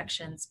class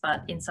actions,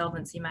 but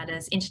insolvency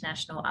matters,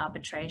 international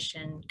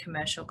arbitration,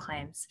 commercial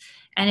claims,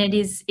 and it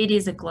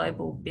is a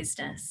global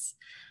business.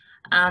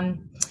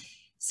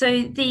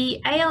 So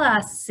the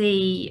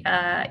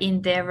ALRC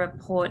in their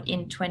report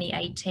in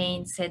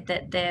 2018 said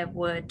that there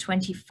were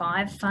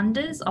 25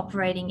 funders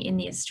operating in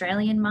the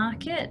Australian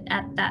market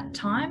at that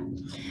time.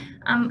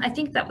 I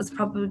think that's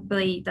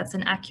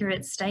an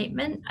accurate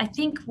statement. I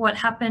think what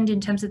happened in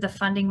terms of the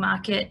funding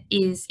market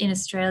in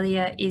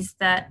Australia is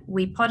that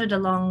we potted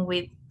along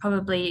with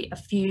probably a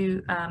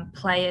few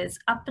players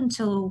up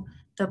until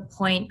the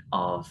point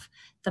of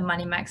the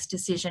Moneymax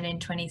decision in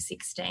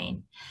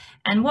 2016.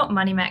 And what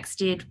Moneymax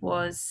did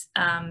was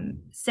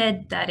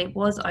said that it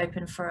was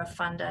open for a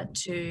funder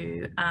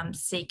to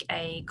seek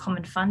a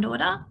common fund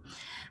order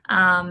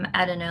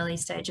at an early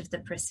stage of the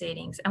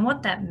proceedings. And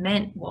what that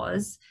meant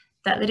was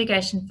that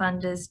litigation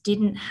funders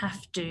didn't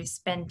have to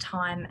spend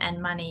time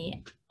and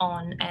money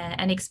on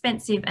an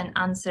expensive and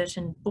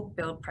uncertain book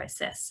build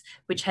process,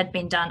 which had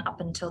been done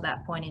up until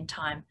that point in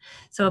time.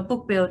 So a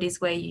book build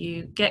is where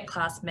you get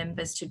class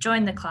members to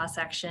join the class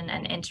action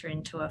and enter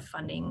into a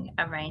funding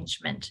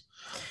arrangement.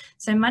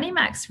 So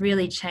Moneymax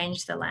really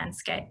changed the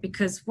landscape,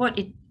 because what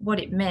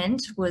it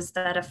meant was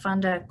that a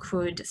funder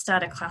could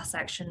start a class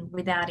action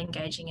without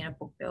engaging in a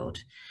book build.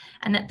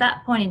 And at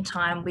that point in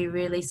time, we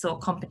really saw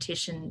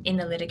competition in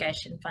the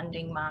litigation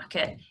funding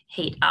market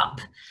heat up.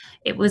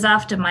 It was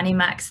after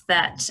Moneymax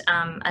that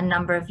a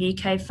number of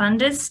UK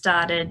funders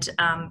started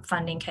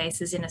funding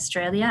cases in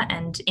Australia,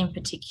 and in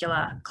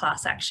particular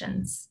class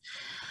actions.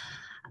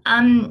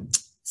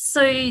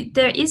 So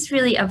there is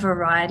really a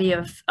variety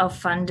of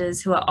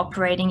funders who are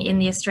operating in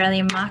the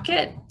Australian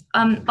market.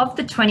 Of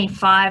the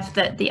 25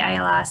 that the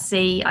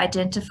ALRC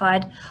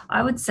identified,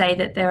 I would say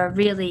that there are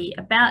really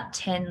about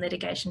 10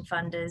 litigation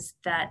funders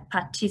that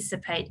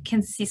participate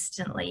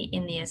consistently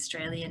in the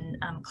Australian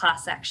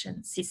class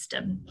action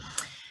system.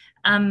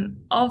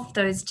 Of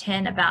those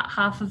 10, about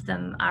half of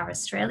them are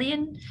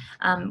Australian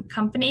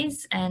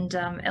companies, and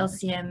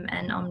LCM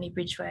and Omni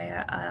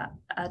Bridgeway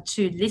are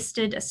two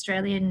listed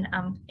Australian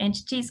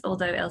entities,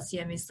 although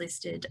LCM is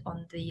listed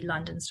on the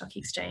London Stock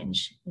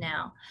Exchange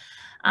now.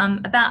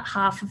 About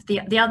half of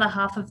the other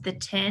half of the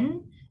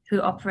 10 who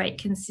operate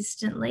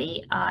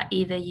consistently are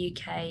either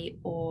UK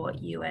or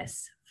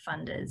US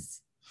funders.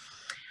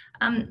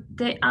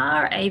 There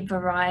are a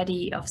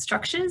variety of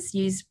structures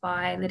used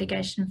by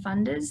litigation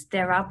funders.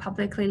 There are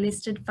publicly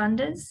listed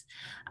funders,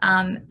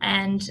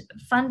 and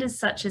funders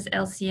such as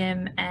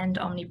LCM and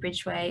Omni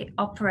Bridgeway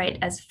operate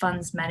as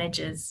funds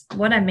managers.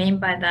 What I mean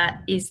by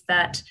that is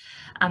that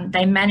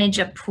they manage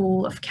a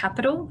pool of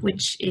capital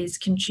which is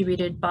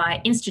contributed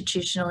by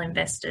institutional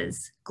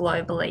investors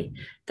globally.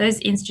 Those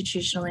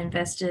institutional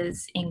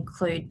investors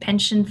include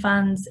pension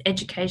funds,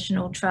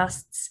 educational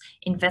trusts,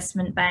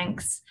 investment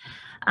banks,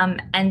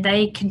 and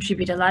they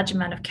contribute a large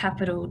amount of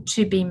capital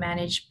to be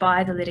managed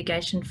by the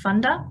litigation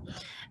funder,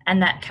 and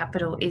that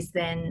capital is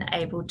then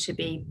able to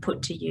be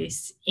put to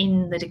use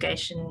in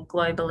litigation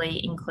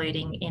globally,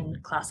 including in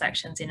class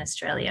actions in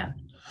Australia.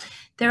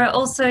 There are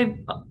also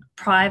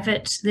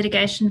private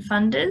litigation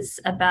funders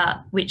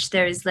about which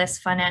there is less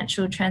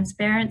financial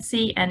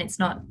transparency, and it's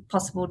not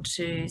possible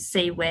to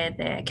see where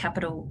their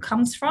capital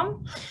comes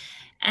from.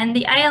 And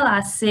the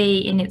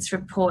ALRC in its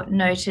report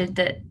noted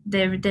that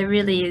there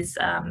really is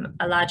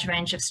a large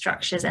range of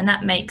structures, and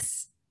that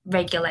makes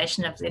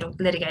regulation of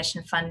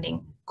litigation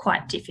funding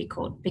quite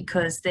difficult,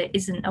 because there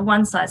isn't a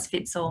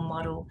one-size-fits-all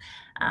model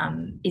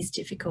is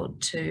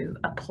difficult to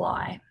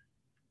apply.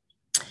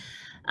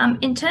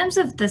 In terms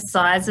of the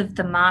size of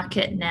the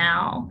market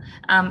now,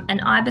 an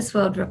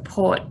IBISWorld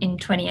report in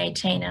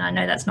 2018, and I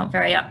know that's not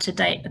very up to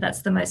date, but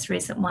that's the most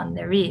recent one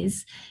there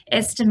is,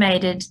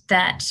 estimated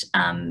that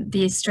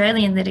the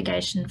Australian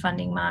litigation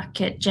funding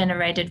market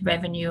generated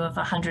revenue of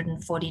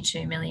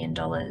 $142 million.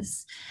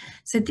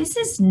 So this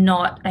is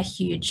not a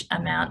huge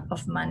amount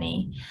of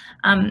money.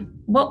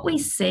 What we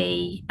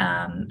see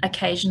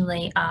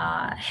occasionally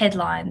are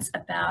headlines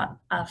about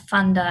a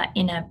funder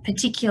in a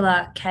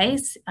particular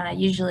case,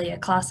 usually a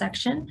class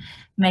action,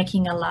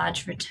 making a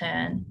large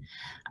return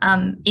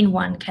in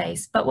one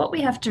case. But what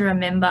we have to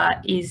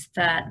remember is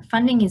that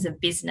funding is a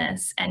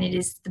business, and it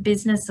is the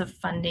business of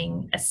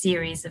funding a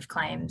series of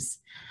claims.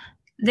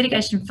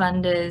 Litigation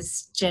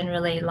funders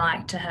generally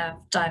like to have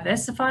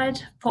diversified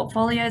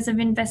portfolios of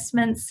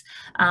investments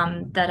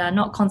that are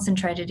not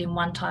concentrated in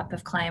one type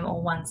of claim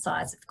or one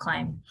size of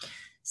claim.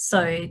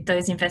 So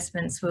those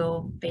investments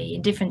will be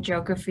in different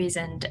geographies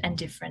and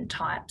different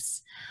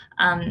types.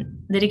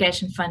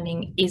 Litigation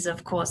funding is,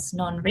 of course,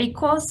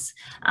 non-recourse.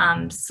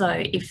 So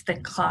if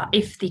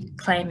the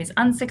claim is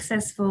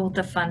unsuccessful,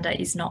 the funder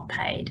is not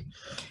paid.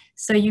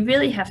 So you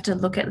really have to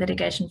look at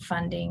litigation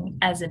funding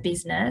as a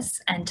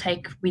business and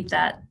take with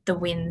that the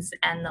wins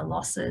and the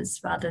losses,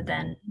 rather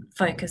than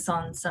focus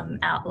on some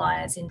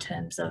outliers in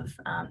terms of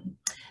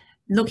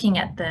looking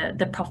at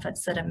the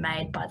profits that are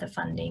made by the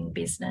funding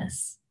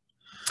business.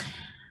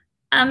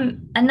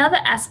 Another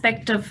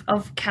aspect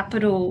of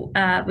capital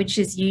which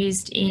is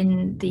used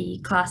in the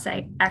class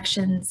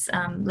actions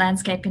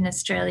landscape in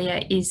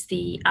Australia is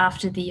the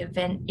after the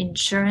event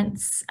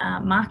insurance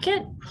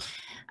market.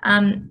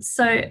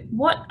 So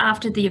what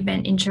after the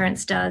event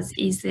insurance does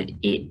is that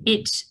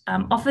it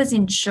offers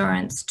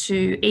insurance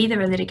to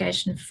either a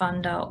litigation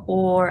funder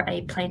or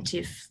a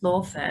plaintiff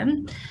law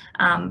firm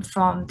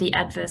from the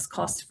adverse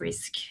cost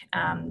risk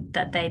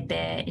that they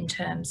bear in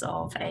terms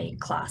of a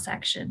class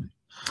action.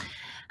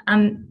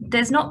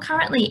 There's not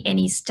currently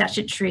any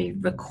statutory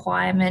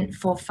requirement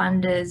for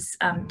funders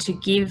to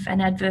give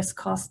an adverse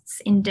costs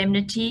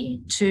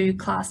indemnity to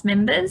class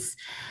members,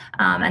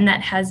 and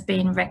that has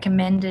been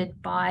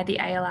recommended by the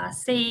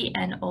ALRC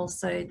and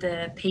also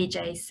the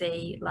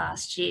PJC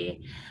last year.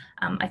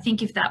 I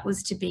think if that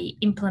was to be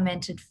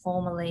implemented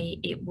formally,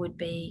 it would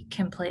be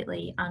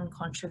completely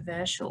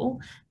uncontroversial,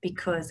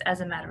 because as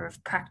a matter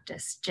of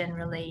practice,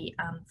 generally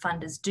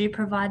funders do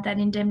provide that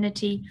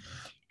indemnity,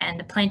 and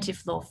the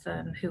plaintiff law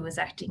firm who was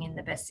acting in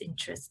the best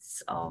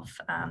interests of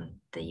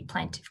the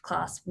plaintiff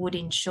class would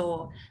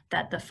ensure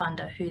that the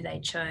funder who they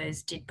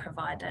chose did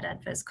provide that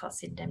adverse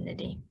cost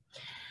indemnity.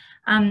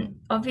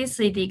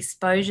 Obviously, the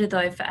exposure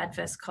though for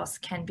adverse costs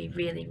can be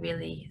really,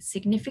 really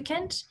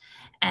significant.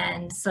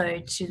 And so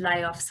to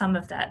lay off some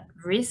of that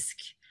risk,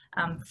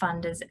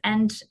 funders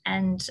and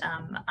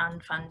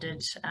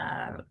unfunded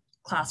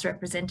class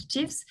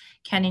representatives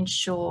can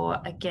insure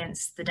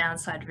against the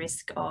downside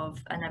risk of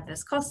an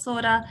adverse costs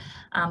order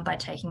by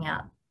taking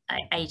out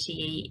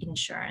ATE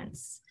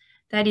insurance.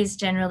 That is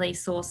generally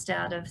sourced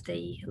out of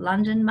the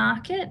London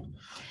market.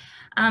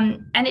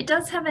 And it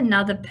does have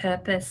another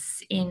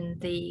purpose in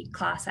the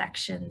class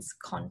actions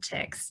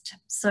context.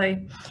 So,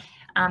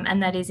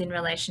 and that is in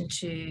relation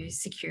to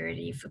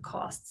security for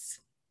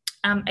costs.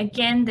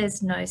 Again,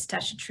 there's no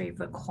statutory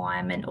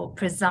requirement or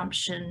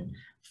presumption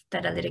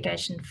that a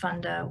litigation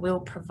funder will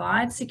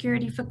provide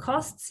security for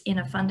costs in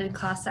a funded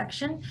class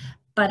action,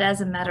 but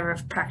as a matter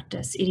of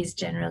practice, it is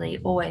generally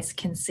always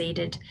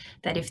conceded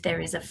that if there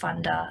is a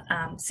funder,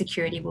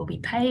 security will be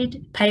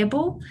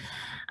payable,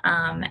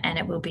 and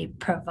it will be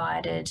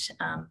provided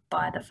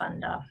by the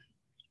funder.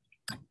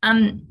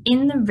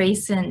 In the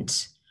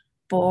recent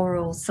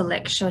Boral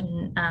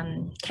selection,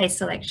 case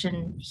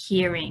selection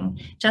hearing,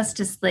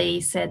 Justice Lee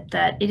said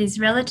that it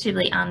is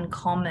relatively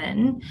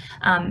uncommon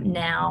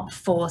now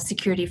for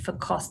security for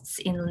costs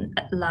in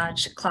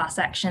large class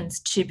actions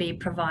to be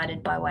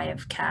provided by way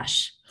of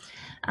cash.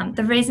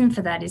 The reason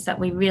for that is that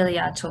we really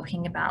are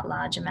talking about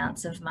large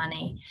amounts of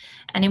money.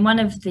 And in one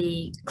of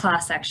the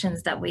class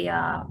actions that we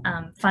are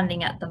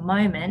funding at the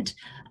moment,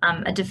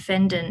 a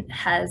defendant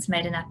has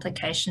made an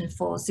application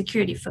for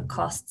security for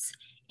costs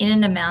in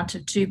an amount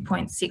of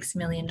 $2.6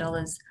 million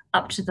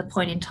up to the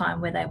point in time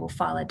where they will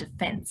file a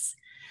defence.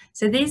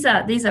 So these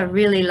are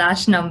really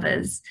large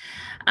numbers.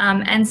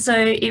 And so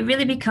it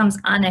really becomes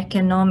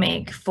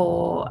uneconomic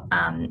for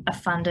a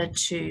funder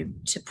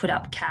to put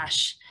up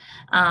cash,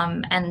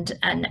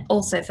 and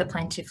also for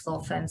plaintiff law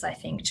firms, I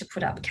think, to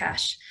put up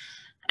cash.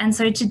 And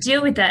so to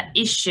deal with that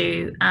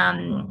issue,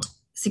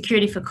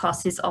 security for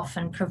costs is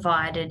often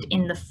provided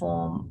in the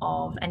form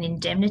of an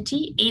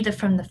indemnity, either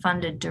from the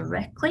funder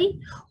directly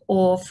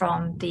or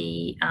from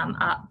the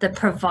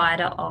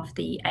provider of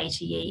the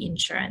ATE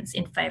insurance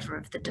in favour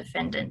of the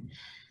defendant.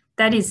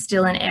 That is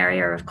still an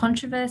area of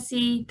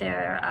controversy.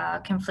 There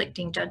are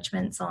conflicting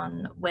judgments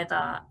on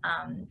whether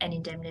an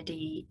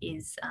indemnity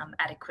is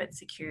adequate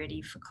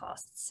security for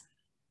costs.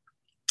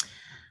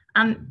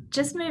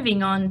 Just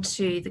moving on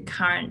to the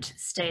current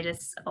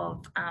status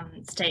of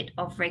state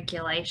of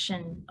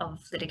regulation of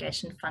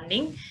litigation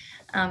funding.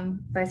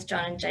 Both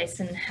John and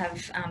Jason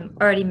have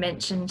already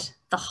mentioned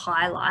the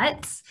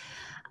highlights,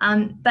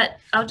 but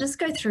I'll just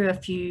go through a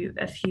few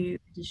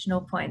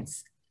additional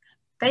points.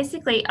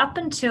 Basically, up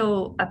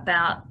until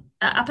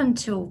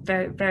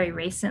very, very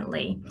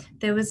recently,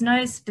 there was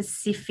no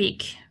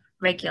specific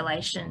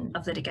regulation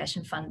of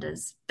litigation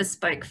funders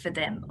bespoke for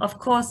them. Of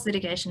course,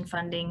 litigation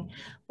funding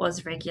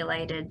was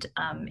regulated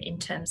in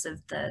terms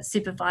of the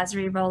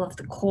supervisory role of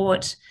the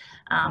court,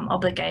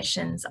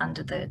 obligations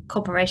under the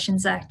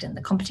Corporations Act and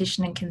the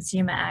Competition and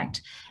Consumer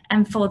Act,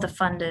 and for the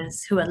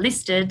funders who are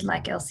listed,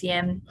 like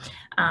LCM,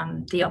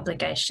 the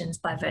obligations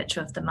by virtue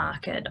of the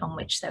market on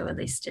which they were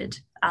listed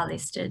are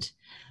listed.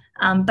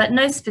 But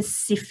no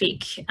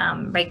specific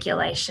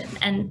regulation.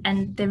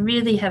 And there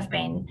really have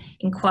been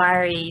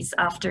inquiries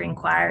after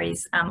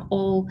inquiries,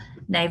 all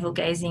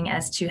navel-gazing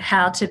as to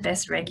how to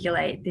best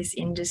regulate this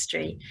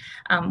industry,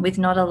 with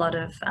not a lot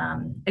of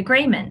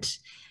agreement.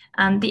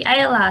 The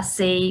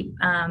ALRC,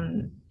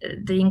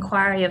 the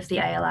inquiry of the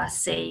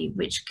ALRC,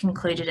 which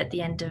concluded at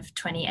the end of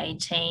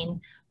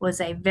 2018, was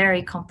a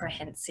very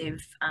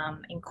comprehensive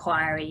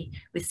inquiry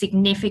with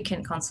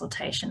significant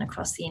consultation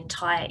across the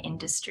entire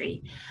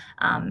industry,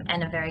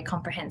 and a very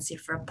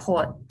comprehensive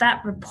report.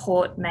 That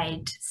report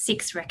made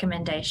 6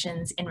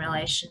 recommendations in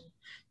relation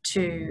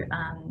to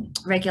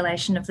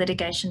regulation of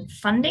litigation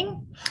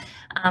funding,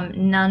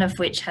 none of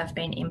which have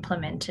been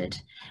implemented,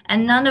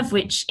 and none of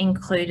which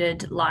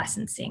included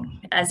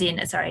licensing, as in,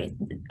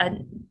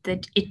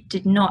 that it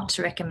did not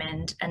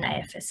recommend an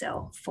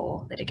AFSL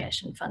for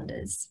litigation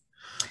funders.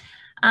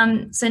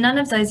 So none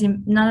of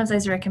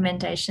those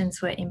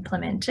recommendations were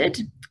implemented,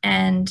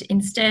 and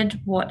instead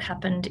what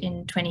happened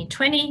in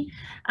 2020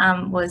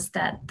 was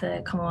that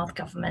the Commonwealth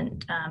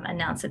Government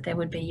announced that there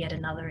would be yet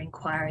another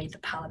inquiry, the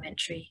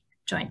Parliamentary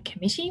Joint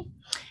Committee,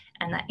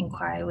 and that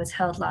inquiry was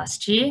held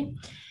last year.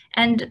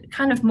 And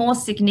kind of more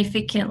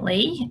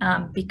significantly,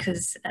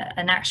 because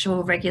an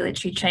actual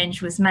regulatory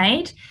change was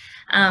made,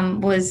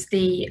 was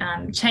the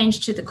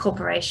change to the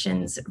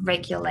corporation's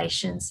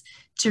regulations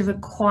to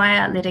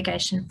require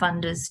litigation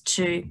funders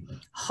to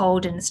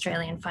hold an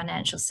Australian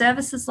financial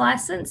services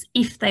licence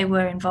if they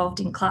were involved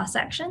in class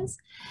actions,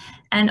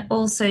 and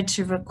also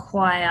to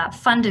require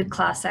funded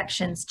class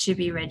actions to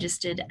be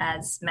registered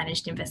as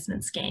managed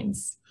investment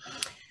schemes.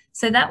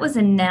 So that was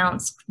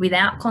announced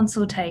without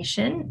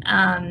consultation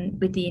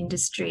with the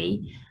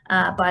industry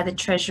by the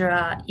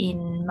Treasurer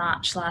in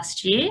March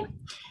last year.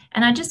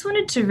 And I just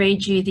wanted to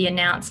read you the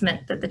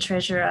announcement that the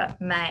Treasurer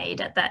made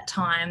at that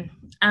time.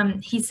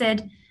 He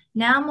said,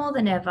 "Now more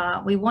than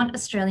ever, we want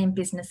Australian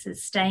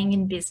businesses staying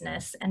in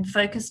business and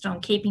focused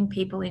on keeping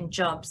people in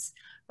jobs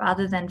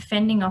rather than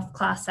fending off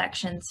class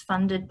actions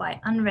funded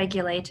by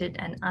unregulated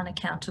and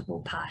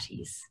unaccountable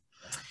parties."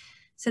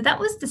 So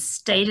that was the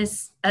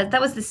status. That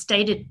was the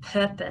stated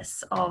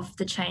purpose of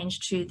the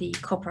change to the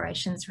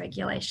corporations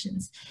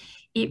regulations.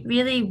 It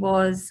really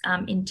was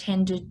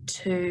intended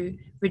to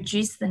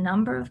reduce the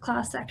number of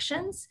class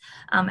actions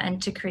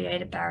and to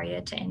create a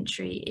barrier to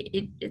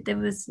entry. There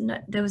was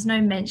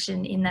no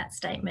mention in that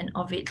statement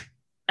of it,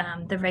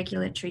 the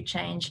regulatory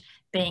change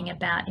being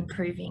about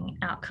improving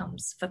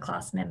outcomes for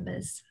class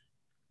members.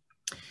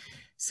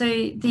 So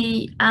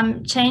the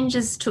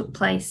changes took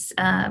place,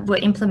 were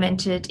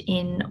implemented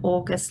in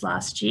August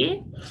last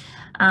year.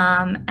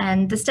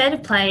 And the state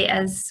of play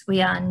as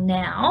we are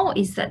now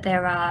is that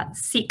there are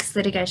 6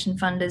 litigation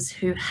funders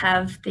who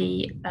have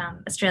the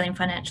Australian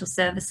Financial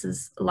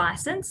Services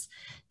licence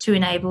to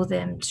enable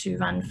them to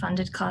run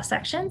funded class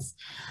actions.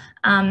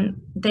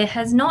 There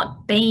has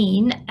not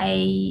been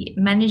a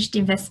managed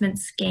investment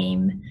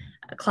scheme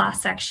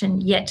class action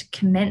yet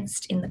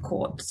commenced in the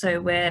court. So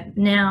we're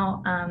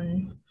now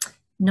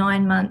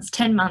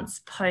 10 months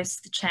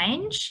post the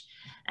change,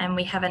 and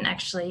we haven't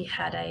actually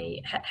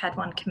had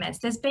one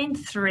commenced. There's been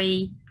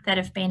 3 that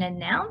have been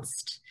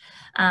announced,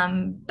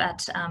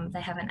 but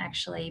they haven't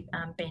actually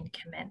been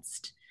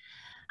commenced.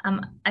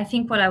 I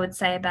think what I would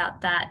say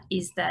about that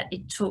is that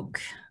it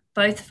took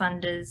both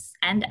funders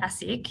and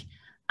ASIC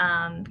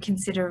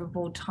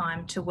considerable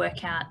time to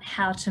work out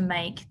how to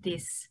make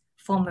this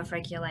form of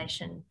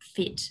regulation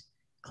fit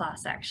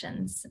class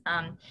actions.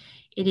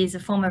 It is a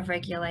form of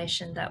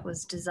regulation that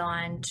was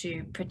designed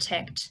to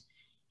protect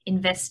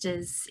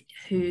investors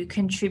who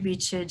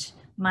contributed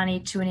money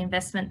to an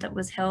investment that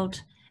was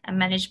held and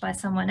managed by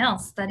someone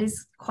else. That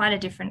is quite a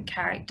different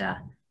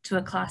character to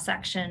a class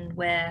action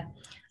where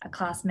a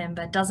class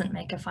member doesn't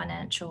make a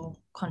financial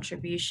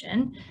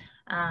contribution,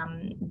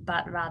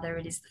 but rather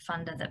it is the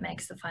funder that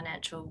makes the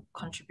financial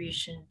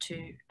contribution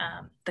to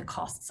the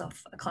costs of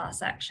a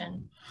class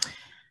action.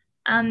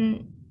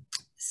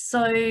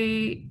 So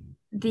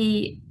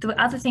the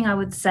other thing I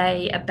would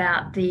say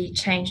about the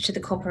change to the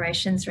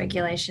corporations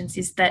regulations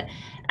is that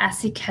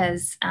ASIC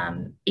has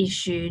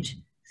issued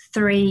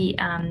 3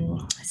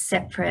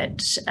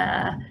 separate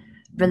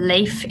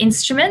relief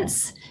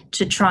instruments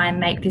to try and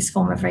make this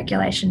form of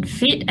regulation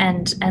fit,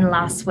 and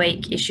last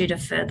week issued a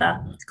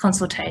further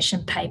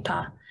consultation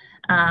paper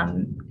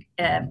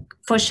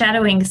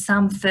foreshadowing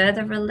some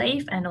further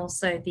relief and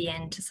also the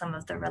end to some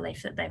of the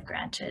relief that they've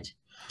granted.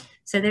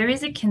 So there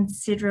is a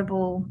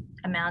considerable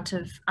amount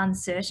of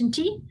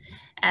uncertainty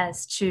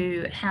as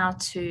to how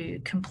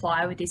to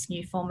comply with this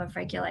new form of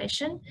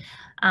regulation.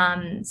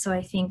 So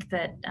I think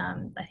that,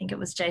 I think it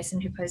was Jason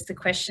who posed the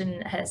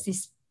question, has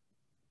this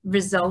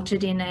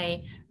resulted in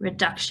a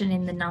reduction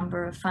in the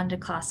number of funded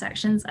class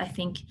actions? I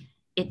think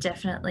it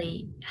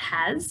definitely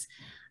has.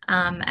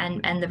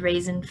 And the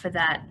reason for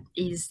that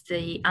is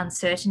the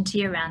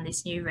uncertainty around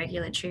this new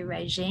regulatory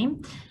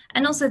regime,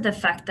 and also the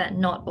fact that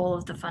not all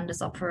of the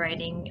funders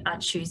operating are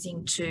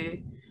choosing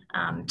to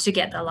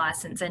get the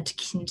license and to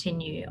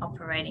continue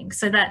operating.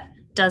 So that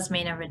does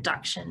mean a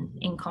reduction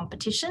in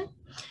competition,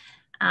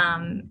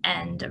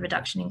 and a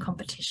reduction in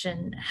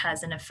competition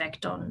has an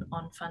effect on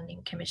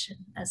funding commission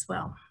as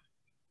well.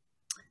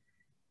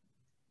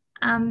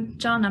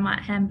 John, I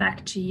might hand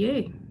back to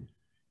you.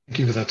 Thank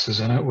you for that,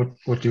 Susanna.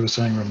 What you were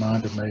saying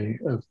reminded me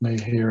of me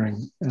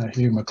hearing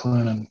Hugh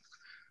McLennan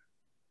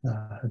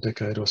a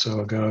decade or so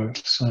ago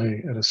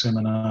say at a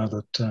seminar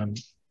that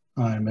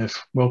IMF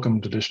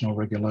welcomed additional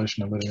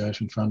regulation of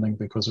litigation funding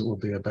because it would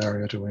be a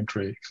barrier to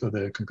entry for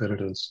their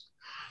competitors.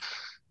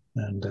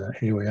 And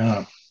here we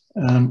are.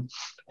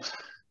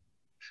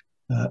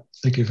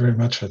 Thank you very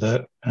much for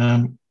that.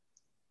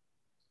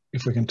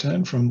 If we can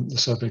turn from the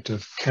subject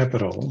of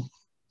capital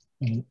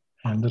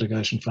and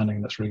litigation funding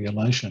and its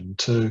regulation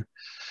to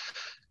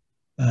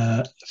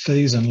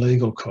fees and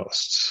legal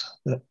costs,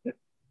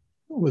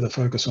 with a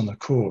focus on the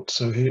court.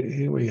 So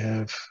here we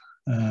have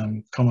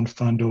common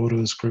fund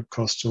orders, group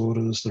costs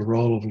orders, the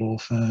role of law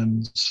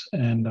firms,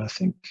 and I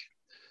think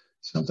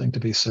something to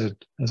be said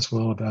as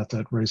well about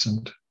that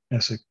recent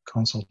ASIC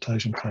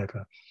consultation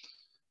paper.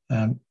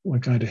 We're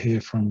going to hear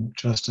from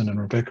Justin and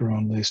Rebecca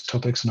on these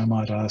topics, and I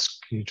might ask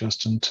you,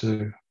 Justin,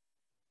 to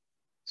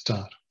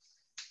start.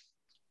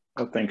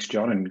 Well, thanks,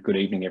 John, and good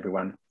evening,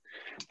 everyone.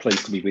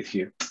 Pleased to be with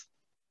you.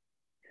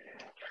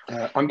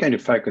 I'm going to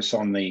focus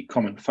on the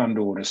common fund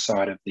order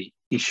side of the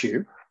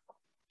issue,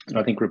 and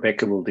I think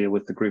Rebecca will deal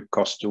with the group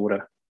cost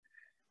order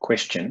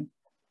question.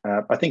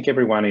 I think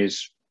everyone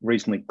is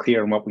reasonably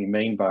clear on what we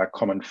mean by a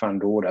common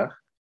fund order,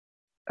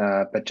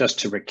 but just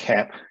to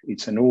recap,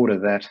 it's an order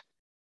that,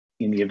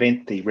 in the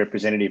event the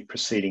representative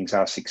proceedings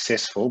are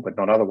successful, but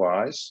not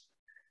otherwise,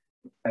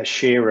 a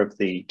share of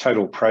the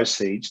total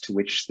proceeds to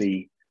which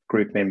the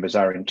group members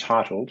are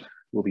entitled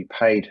will be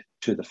paid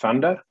to the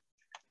funder,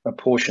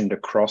 apportioned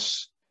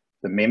across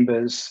the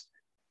members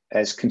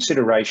as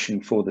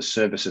consideration for the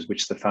services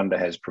which the funder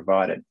has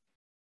provided.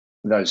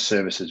 Those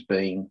services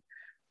being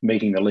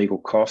meeting the legal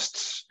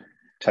costs,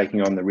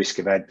 taking on the risk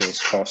of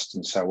adverse costs,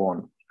 and so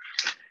on.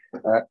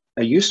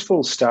 A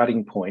useful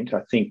starting point,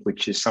 I think,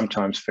 which is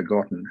sometimes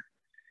forgotten,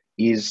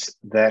 is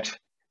that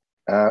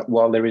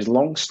while there is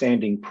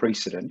long-standing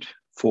precedent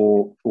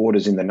for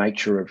orders in the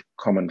nature of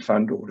common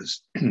fund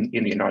orders in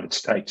the United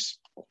States,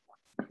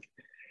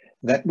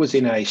 that was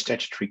in a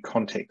statutory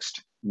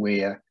context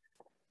where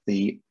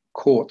the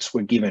courts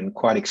were given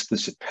quite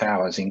explicit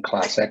powers in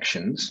class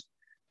actions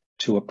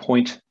to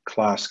appoint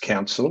class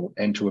counsel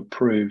and to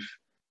approve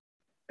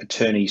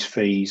attorneys'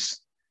 fees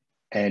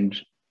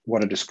and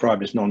what are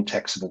described as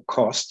non-taxable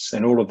costs,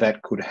 and all of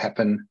that could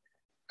happen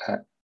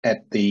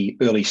at the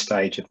early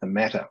stage of the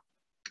matter.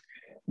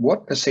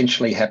 What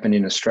essentially happened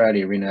in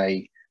Australia in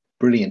a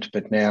brilliant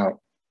but now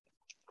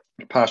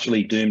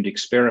partially doomed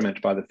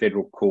experiment by the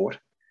federal court,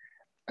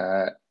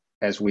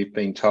 as we've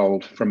been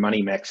told from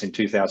Moneymax in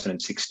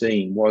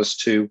 2016, was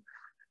to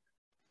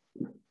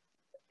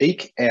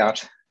eke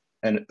out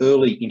an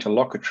early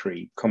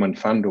interlocutory common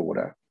fund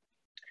order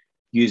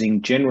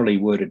using generally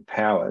worded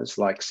powers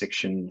like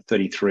Section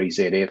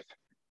 33ZF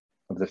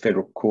of the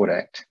Federal Court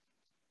Act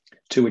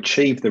to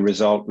achieve the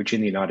result which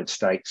in the United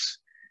States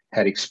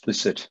had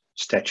explicit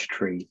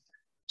statutory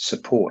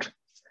support.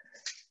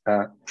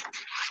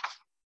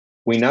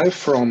 We know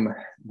from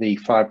the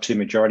 5-2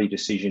 majority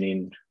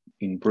decision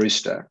in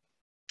Brewster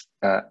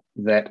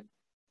that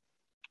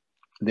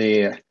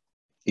there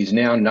is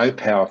now no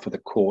power for the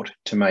court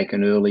to make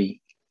an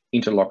early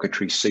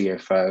interlocutory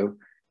CFO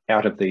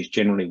out of these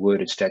generally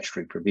worded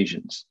statutory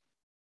provisions.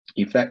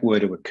 If that were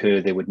to occur,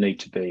 there would need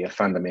to be a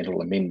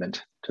fundamental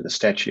amendment to the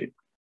statute.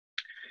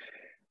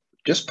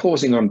 Just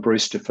pausing on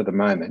Brewster for the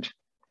moment,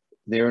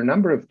 there are a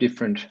number of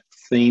different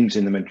themes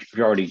in the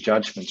majority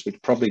judgments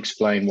which probably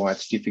explain why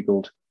it's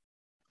difficult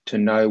to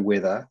know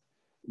whether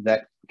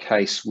that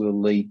case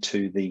will lead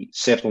to the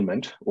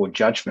settlement or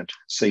judgment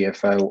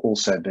CFO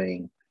also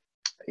being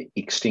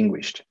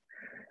extinguished.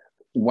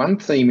 One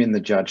theme in the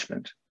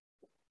judgment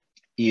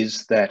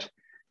is that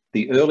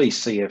the early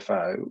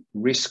CFO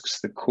risks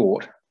the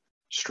court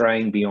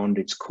straying beyond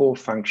its core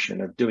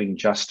function of doing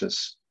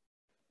justice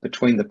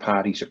between the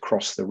parties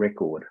across the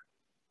record.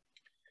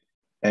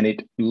 And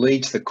it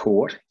leads the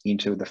court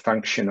into the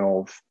function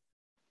of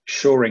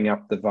shoring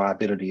up the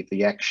viability of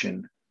the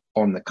action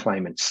on the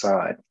claimant's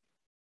side.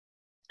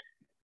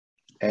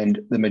 And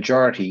the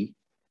majority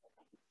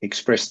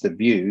expressed the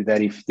view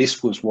that if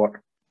this was what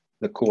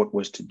the court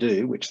was to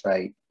do, which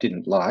they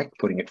didn't like,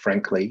 putting it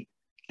frankly,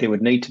 there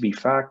would need to be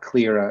far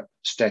clearer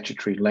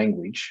statutory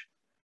language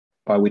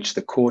by which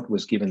the court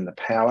was given the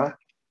power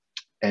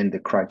and the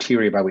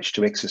criteria by which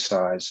to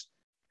exercise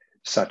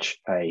such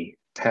a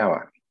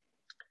power.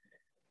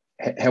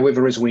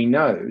 However, as we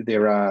know,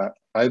 there are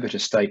obiter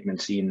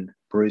statements in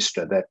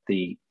Brewster that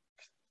the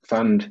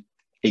Fund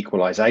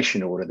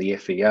Equalisation Order, the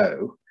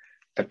FEO,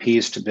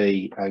 appears to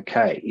be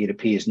okay. It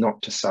appears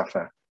not to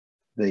suffer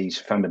these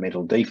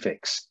fundamental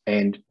defects.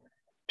 And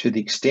to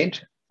the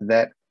extent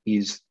that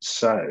is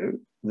so,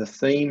 the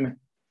theme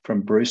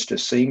from Brewster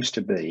seems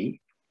to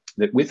be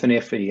that with an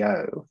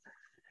FEO,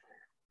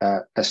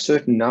 a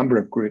certain number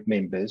of group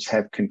members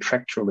have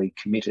contractually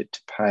committed to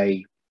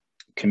pay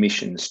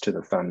commissions to the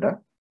funder.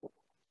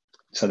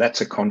 So that's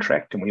a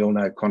contract, and we all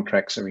know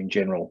contracts are in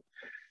general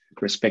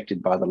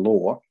respected by the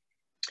law.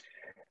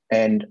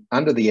 And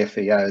under the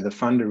FEO, the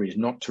funder is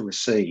not to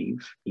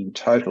receive in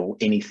total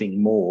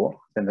anything more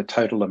than the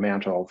total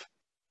amount of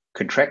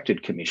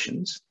contracted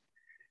commissions.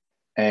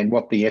 And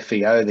what the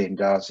FEO then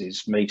does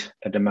is meet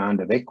a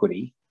demand of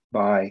equity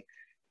by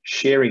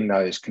sharing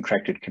those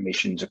contracted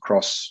commissions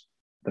across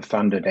the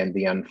funded and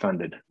the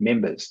unfunded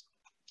members.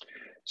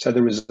 So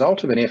the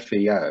result of an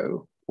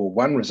FVO, or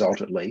one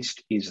result at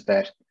least, is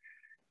that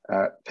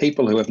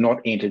people who have not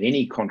entered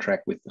any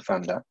contract with the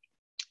funder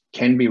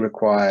can be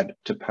required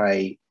to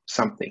pay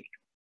something.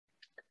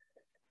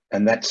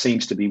 And that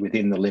seems to be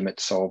within the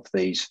limits of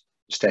these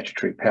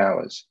statutory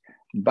powers.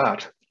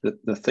 But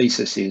the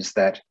thesis is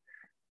that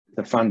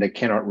the funder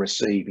cannot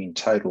receive in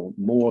total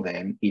more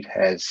than it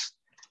has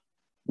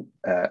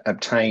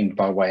obtained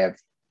by way of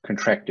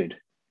contracted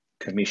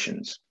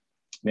commissions.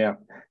 Now,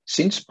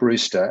 since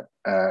Brewster,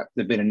 there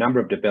have been a number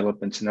of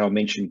developments, and they were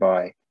mentioned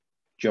by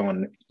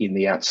John in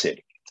the outset.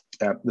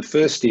 The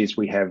first is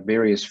we have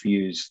various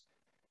views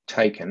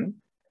taken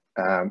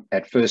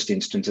at first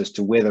instance as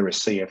to whether a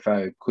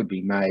CFO could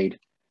be made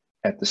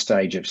at the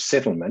stage of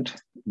settlement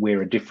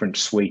where a different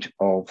suite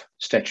of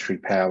statutory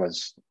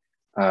powers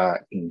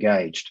are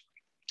engaged.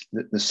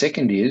 The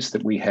second is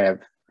that we have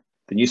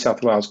the New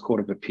South Wales Court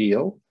of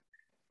Appeal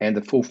and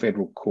the full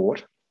federal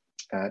court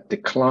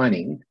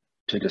declining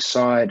to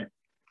decide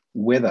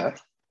whether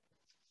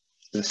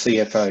the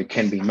CFO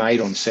can be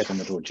made on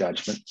settlement or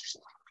judgment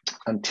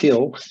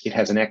until it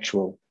has an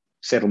actual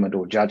settlement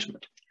or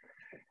judgment.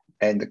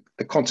 And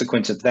the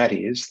consequence of that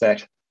is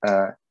that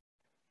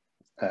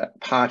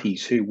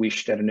parties who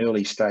wished at an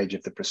early stage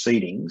of the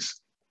proceedings,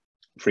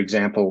 for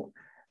example,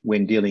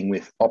 when dealing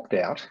with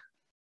opt-out,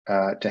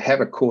 to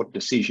have a court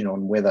decision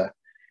on whether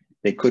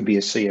there could be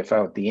a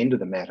CFO at the end of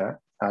the matter,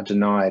 are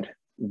denied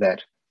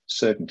that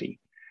certainty.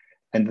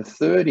 And the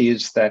third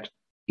is that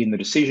in the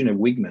decision of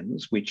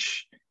Wigmans,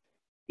 which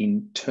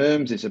in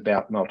terms is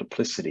about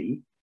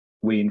multiplicity,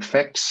 we in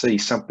fact see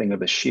something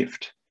of a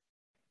shift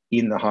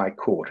in the High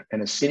Court.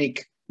 And a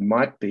cynic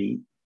might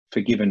be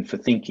forgiven for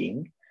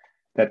thinking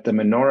that the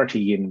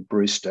minority in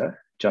Brewster,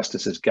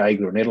 Justices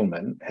Gageler and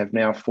Edelman, have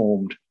now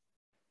formed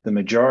the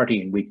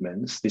majority in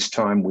Wigmans, this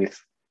time with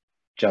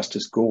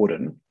Justice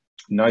Gordon,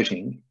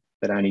 noting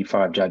that only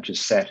 5 judges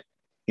sat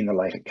in the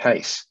later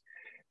case.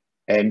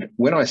 And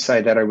when I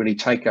say that, I really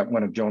take up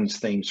one of John's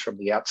themes from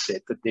the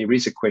outset, that there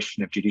is a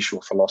question of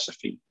judicial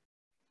philosophy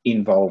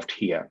involved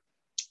here.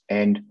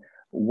 And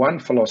one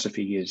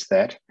philosophy is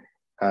that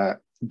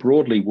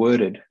broadly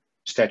worded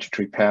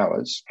statutory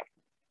powers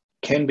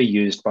can be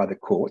used by the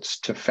courts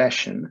to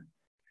fashion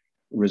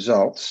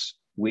results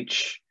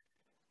which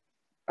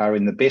are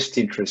in the best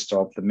interest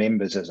of the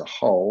members as a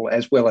whole,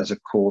 as well as, of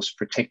course,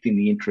 protecting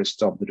the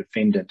interests of the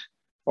defendant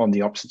on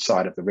the opposite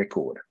side of the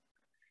record.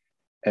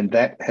 And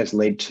that has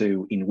led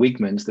to, in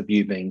Wigmans, the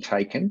view being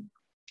taken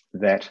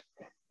that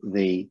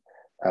the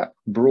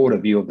broader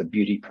view of the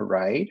beauty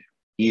parade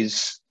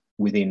is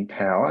within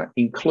power,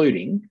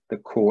 including the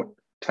court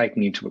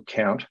taking into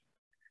account,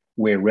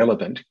 where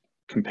relevant,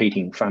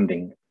 competing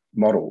funding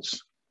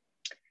models.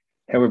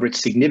 However,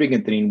 it's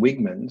significant that in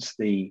Wigmans,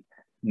 the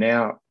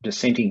now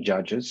dissenting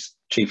judges,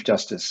 Chief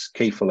Justice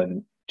Kiefel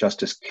and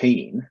Justice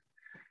Keane,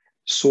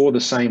 saw the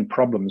same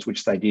problems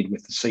which they did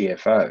with the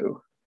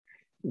CFO,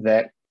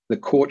 that the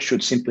court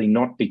should simply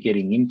not be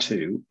getting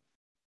into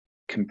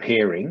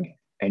comparing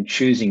and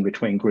choosing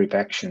between group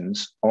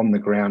actions on the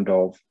ground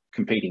of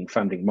competing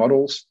funding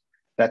models.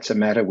 That's a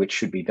matter which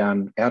should be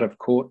done out of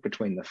court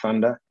between the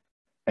funder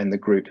and the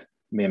group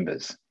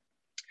members.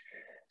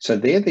 So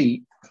they're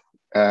the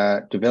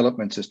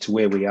developments as to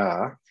where we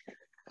are.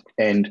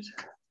 And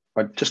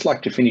I'd just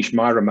like to finish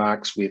my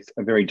remarks with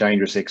a very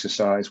dangerous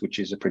exercise, which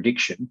is a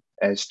prediction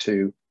as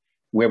to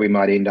where we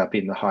might end up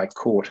in the High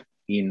Court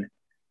in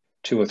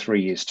 2 or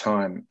 3 years'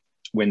 time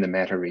when the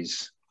matter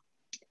is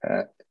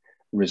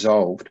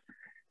resolved.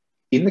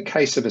 In the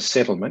case of a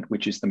settlement,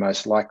 which is the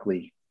most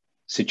likely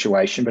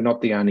situation, but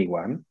not the only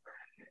one,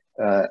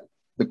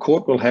 the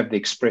court will have the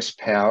express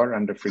power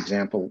under, for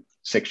example,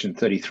 Section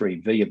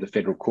 33V of the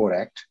Federal Court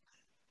Act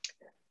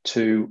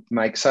to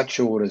make such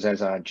orders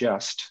as are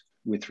just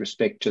with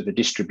respect to the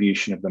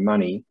distribution of the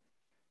money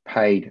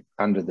paid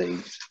under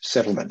the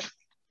settlement.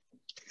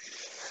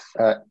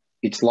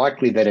 It's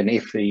likely that an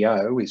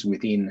FVO is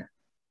within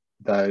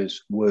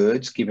those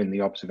words, given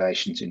the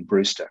observations in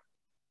Brewster.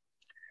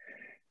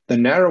 The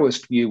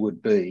narrowest view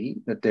would be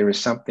that there is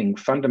something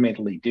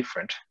fundamentally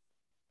different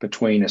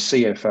between a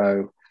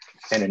CFO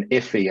and an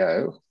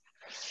FVO,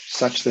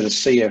 such that a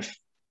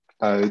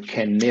CFO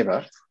can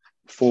never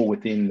fall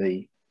within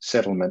the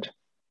settlement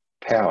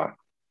power.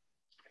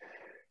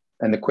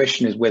 And the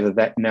question is whether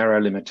that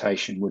narrow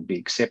limitation would be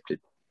accepted.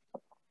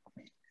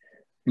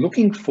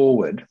 Looking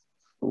forward,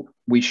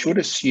 we should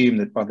assume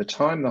that by the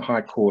time the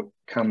High Court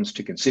comes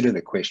to consider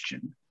the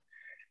question,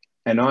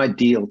 an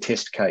ideal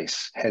test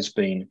case has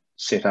been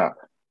set up.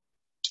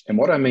 And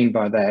what I mean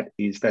by that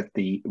is that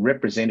the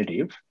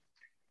representative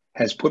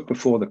has put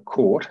before the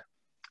court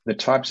the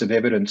types of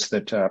evidence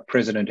that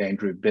President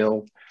Andrew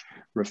Bell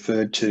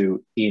referred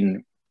to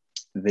in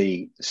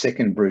the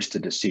second Brewster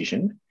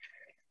decision,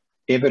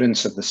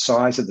 evidence of the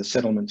size of the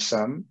settlement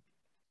sum,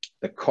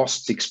 the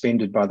costs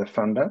expended by the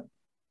funder,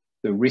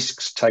 the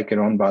risks taken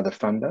on by the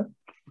funder,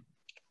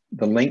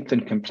 the length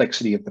and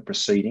complexity of the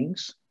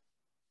proceedings,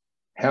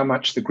 how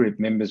much the group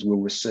members will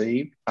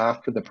receive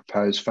after the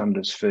proposed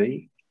funder's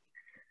fee,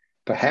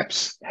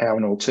 perhaps how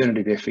an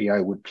alternative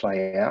FEO would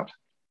play out,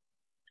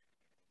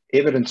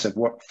 evidence of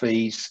what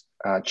fees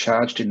are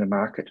charged in the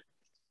market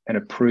and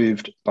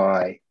approved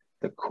by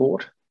the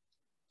court.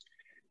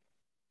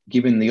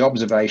 Given the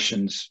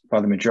observations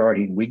by the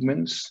majority in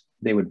Wigmans,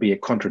 there would be a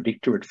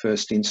contradictor at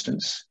first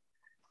instance,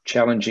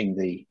 challenging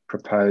the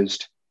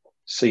proposed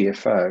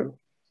CFO,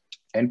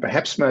 and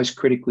perhaps most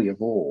critically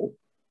of all,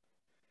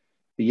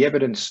 the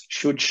evidence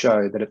should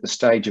show that at the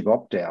stage of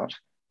opt-out,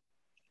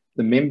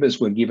 the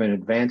members were given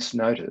advance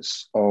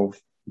notice of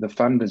the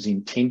funder's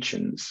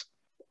intentions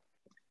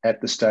at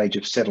the stage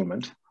of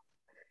settlement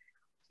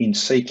in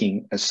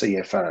seeking a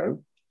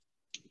CFO,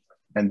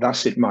 and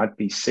thus it might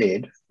be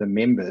said the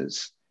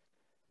members,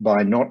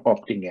 by not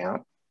opting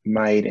out,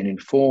 made an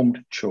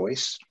informed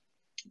choice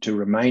to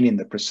remain in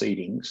the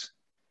proceedings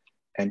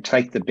and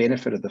take the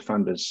benefit of the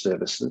funder's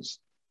services,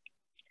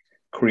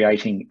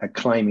 creating a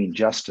claim in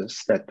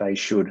justice that they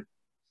should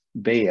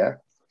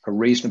bear a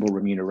reasonable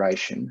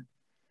remuneration,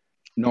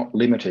 not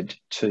limited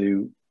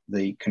to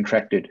the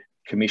contracted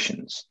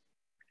commissions.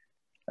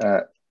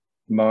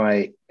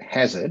 My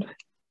hazard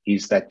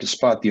is that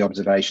despite the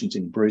observations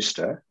in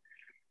Brewster,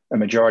 a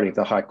majority of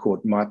the High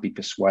Court might be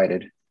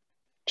persuaded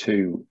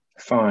to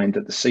find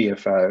that the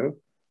CFO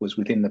was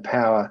within the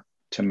power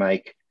to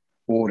make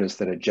orders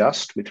that are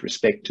just with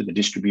respect to the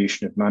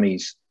distribution of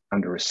monies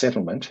under a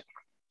settlement,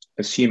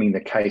 assuming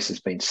the case has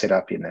been set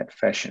up in that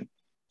fashion.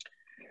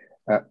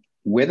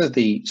 Whether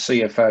the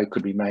CFO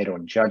could be made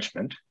on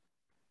judgment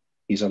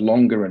is a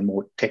longer and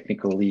more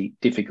technically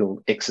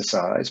difficult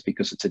exercise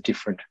because it's a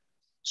different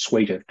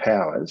suite of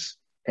powers,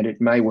 and it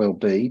may well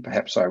be,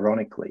 perhaps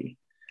ironically,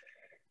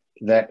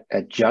 that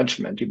at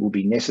judgment it will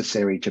be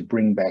necessary to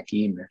bring back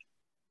in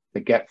the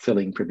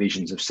gap-filling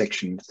provisions of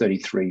Section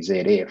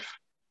 33ZF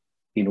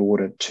in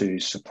order to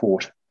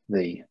support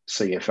the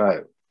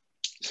CFO.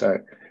 So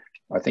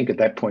I think at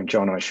that point,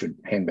 John, I should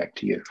hand back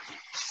to you.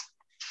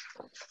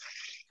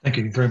 Thank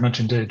you very much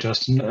indeed,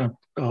 Justin.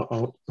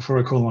 Before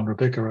I call on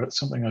Rebecca,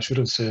 something I should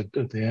have said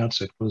at the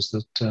outset was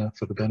that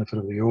for the benefit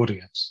of the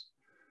audience,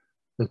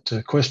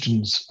 that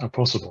questions are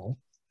possible.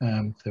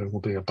 There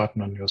will be a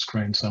button on your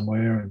screen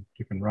somewhere and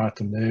you can write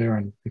them there,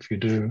 and if you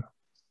do,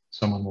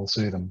 someone will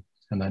see them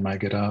and they may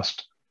get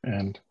asked,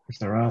 and if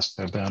they're asked,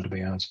 they're bound to be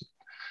answered.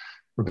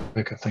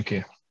 Rebecca, thank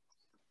you.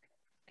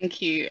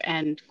 Thank you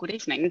and good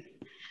evening.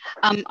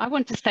 I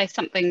want to say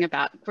something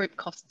about group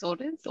costs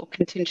orders or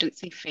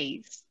contingency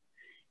fees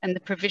and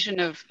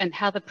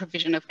how the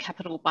provision of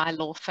capital by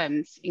law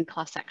firms in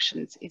class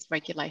actions is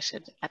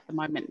regulated at the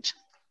moment.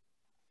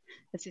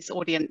 As this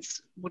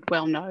audience would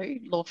well know,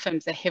 law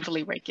firms are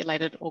heavily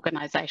regulated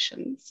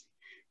organisations,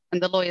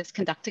 and the lawyers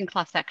conducting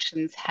class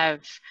actions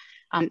have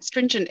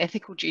stringent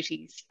ethical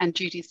duties and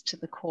duties to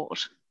the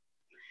court.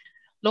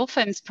 Law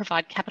firms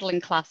provide capital in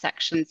class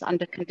actions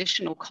under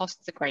conditional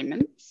costs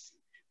agreements,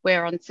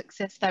 where on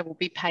success they will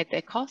be paid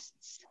their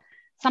costs,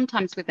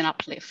 sometimes with an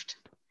uplift.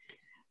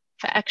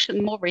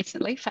 More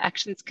recently, for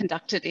actions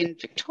conducted in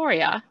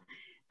Victoria,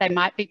 they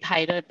might be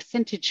paid a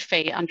percentage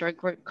fee under a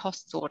group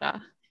costs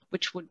order,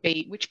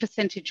 which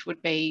percentage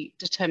would be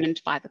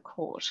determined by the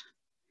court.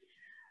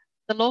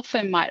 The law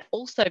firm might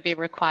also be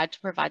required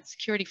to provide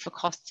security for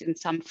costs in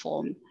some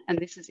form, and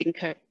this is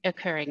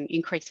occurring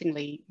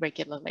increasingly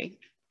regularly.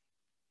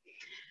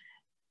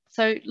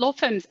 So law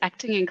firms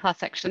acting in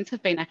class actions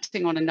have been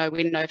acting on a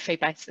no-win, no-fee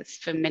basis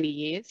for many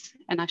years.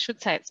 And I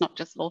should say it's not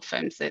just law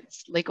firms,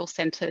 it's legal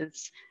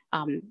centres,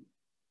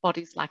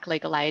 bodies like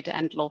Legal Aid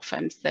and law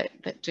firms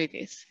that do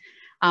this,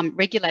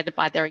 regulated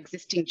by their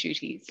existing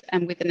duties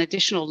and with an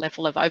additional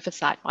level of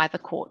oversight by the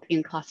court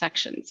in class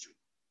actions.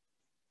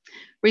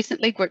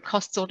 Recently, group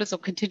costs orders or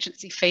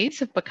contingency fees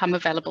have become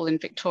available in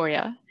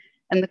Victoria,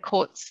 and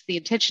the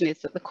intention is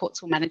that the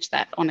courts will manage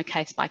that on a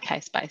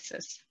case-by-case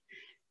basis.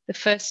 The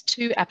first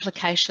two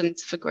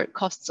applications for group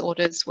costs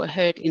orders were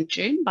heard in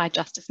June by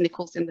Justice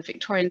Nichols in the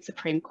Victorian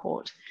Supreme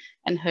Court,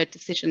 and her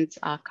decisions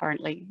are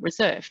currently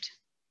reserved.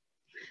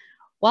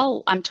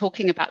 While I'm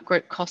talking about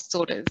group costs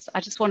orders,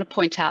 I just want to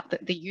point out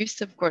that the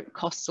use of group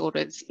costs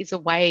orders is a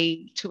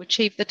way to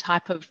achieve the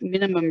type of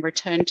minimum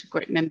return to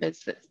group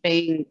members that's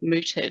being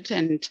mooted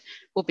and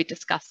will be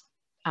discussed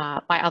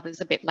by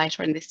others a bit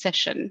later in this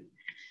session,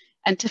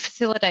 and to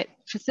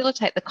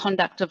facilitate the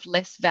conduct of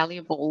less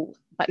valuable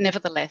but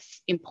nevertheless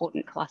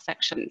important class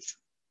actions.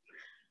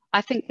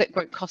 I think that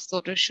group costs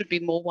orders should be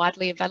more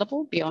widely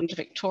available beyond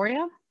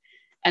Victoria.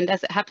 And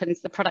as it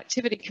happens, the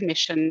Productivity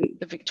Commission,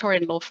 the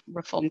Victorian Law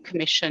Reform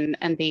Commission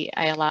and the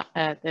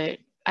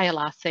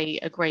ALRC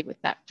agree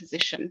with that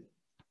position,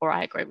 or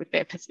I agree with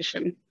their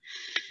position.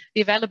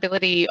 The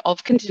availability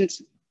of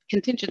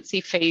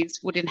contingency fees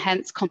would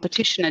enhance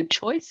competition and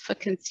choice for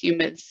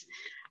consumers,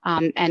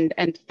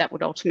 and that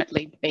would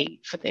ultimately be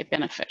for their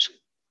benefit.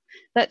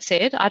 That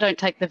said, I don't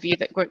take the view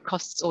that group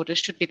costs orders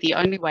should be the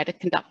only way to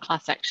conduct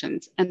class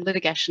actions, and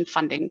litigation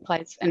funding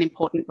plays an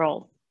important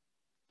role.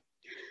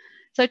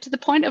 So to the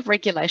point of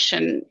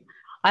regulation,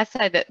 I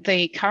say that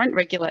the current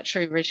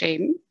regulatory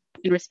regime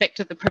in respect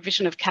of the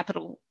provision of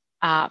capital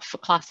for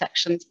class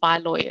actions by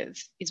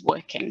lawyers is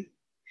working.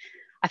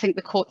 I think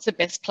the courts are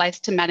best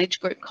placed to manage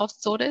group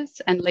costs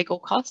orders and legal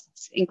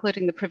costs,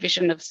 including the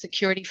provision of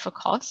security for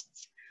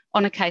costs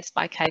on a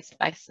case-by-case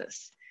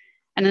basis.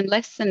 And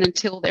unless and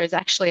until there is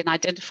actually an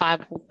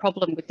identifiable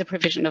problem with the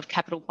provision of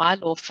capital by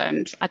law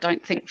firms, I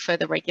don't think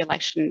further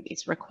regulation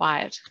is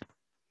required.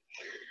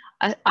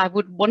 I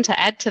would want to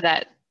add to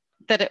that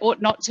it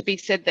ought not to be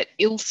said that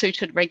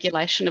ill-suited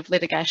regulation of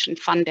litigation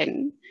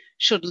funding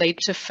should lead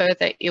to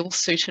further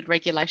ill-suited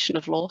regulation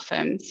of law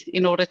firms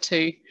in order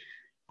to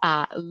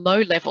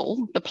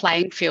low-level the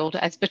playing field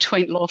as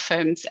between law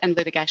firms and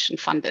litigation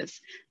funders.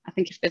 I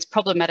think if there's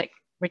problematic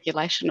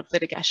regulation of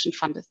litigation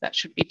funders, that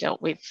should be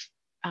dealt with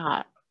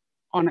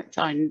on its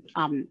own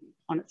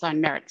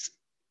merits.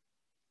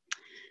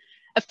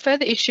 A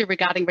further issue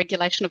regarding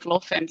regulation of law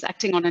firms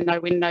acting on a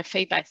no-win,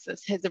 no-fee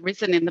basis has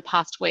arisen in the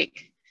past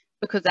week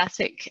because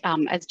ASIC,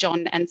 as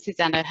John and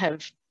Susanna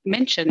have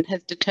mentioned,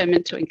 has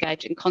determined to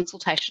engage in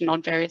consultation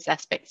on various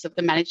aspects of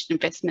the managed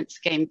investment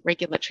scheme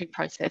regulatory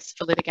process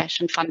for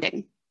litigation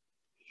funding.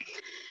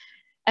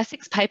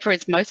 ASIC's paper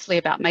is mostly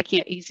about making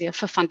it easier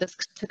for funders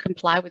to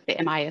comply with the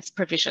MIS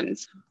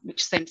provisions,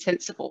 which seem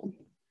sensible.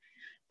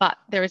 But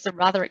there is a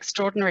rather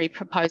extraordinary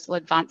proposal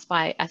advanced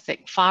by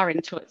ASIC far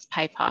into its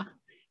paper,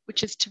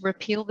 which is to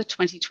repeal the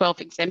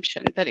 2012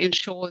 exemption that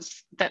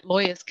ensures that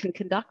lawyers can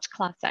conduct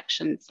class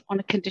actions on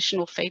a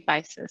conditional fee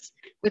basis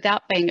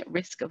without being at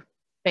risk of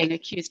being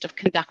accused of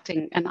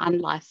conducting an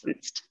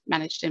unlicensed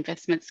managed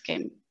investment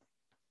scheme.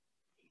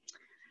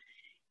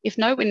 If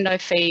no-win,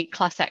 no-fee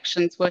class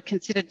actions were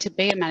considered to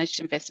be a managed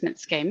investment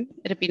scheme,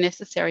 it would be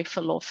necessary for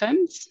law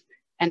firms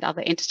and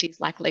other entities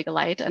like legal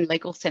aid and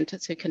legal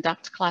centres who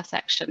conduct class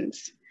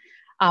actions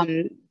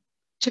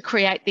to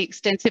create the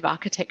extensive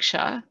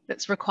architecture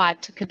that's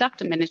required to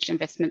conduct a managed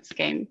investment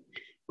scheme,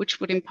 which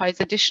would impose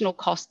additional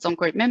costs on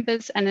group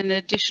members and an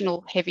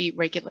additional heavy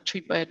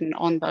regulatory burden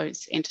on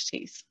those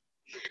entities.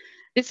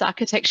 This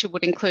architecture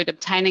would include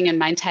obtaining and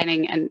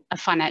maintaining a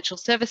financial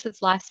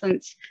services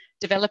licence,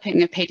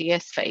 developing a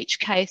PDS for each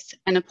case,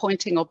 and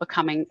appointing or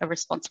becoming a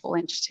responsible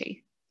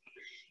entity.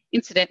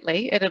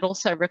 Incidentally, it would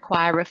also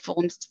require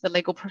reforms to the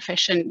legal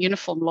profession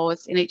uniform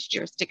laws in each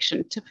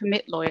jurisdiction to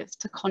permit lawyers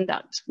to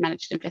conduct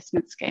managed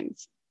investment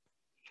schemes.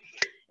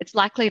 It's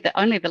likely that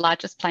only the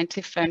largest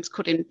plaintiff firms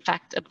could in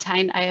fact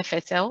obtain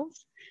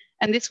AFSLs,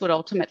 and this would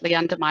ultimately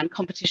undermine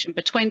competition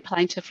between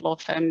plaintiff law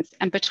firms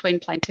and between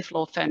plaintiff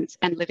law firms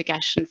and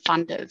litigation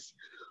funders,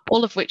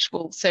 all of which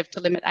will serve to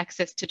limit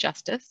access to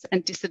justice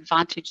and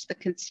disadvantage the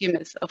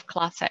consumers of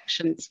class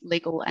actions,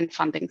 legal and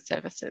funding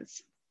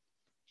services.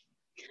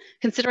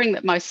 Considering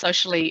that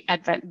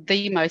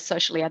the most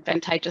socially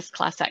advantageous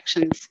class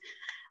actions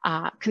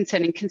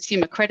concerning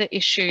consumer credit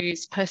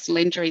issues,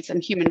 personal injuries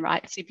and human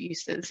rights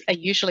abuses are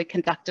usually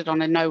conducted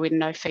on a no-win,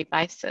 no-fee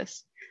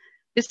basis,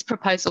 this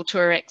proposal to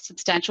erect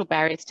substantial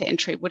barriers to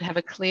entry would have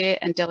a clear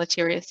and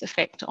deleterious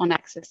effect on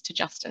access to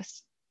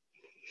justice.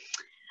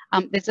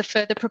 There's a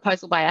further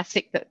proposal by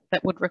ASIC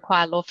that would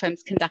require law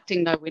firms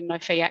conducting no-win,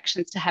 no-fee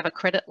actions to have a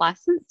credit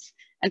licence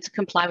and to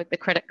comply with the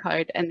credit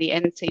code and the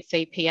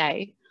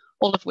NCCPA,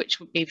 all of which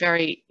would be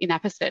very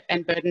inapposite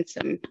and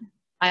burdensome.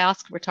 I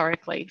ask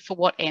rhetorically, for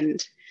what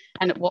end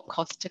and at what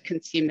cost to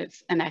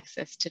consumers and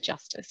access to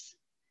justice?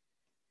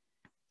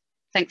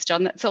 Thanks,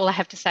 John. That's all I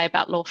have to say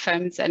about law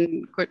firms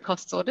and group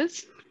costs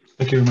orders.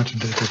 Thank you very much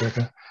indeed,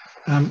 Rebecca.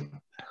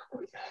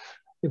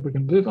 If we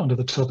can move on to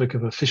the topic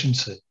of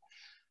efficiency.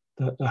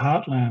 The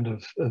heartland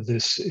of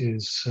this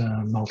is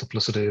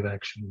multiplicity of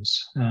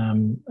actions.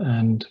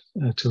 And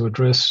to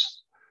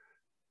address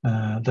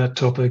that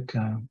topic,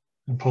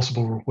 and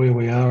possible where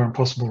we are and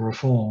possible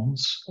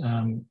reforms,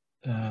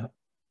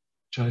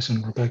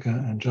 Jason, Rebecca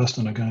and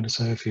Justin are going to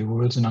say a few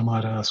words, and I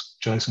might ask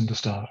Jason to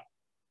start.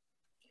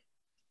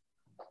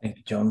 Thank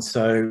you, John.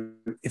 So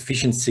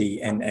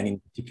efficiency and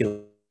in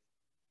particular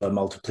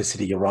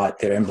multiplicity, you're right,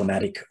 they're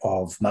emblematic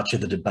of much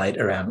of the debate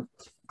around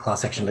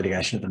class action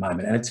litigation at the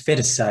moment. And it's fair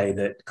to say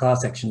that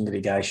class action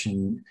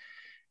litigation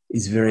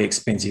is very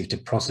expensive to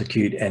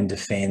prosecute and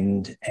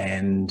defend,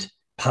 and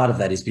part of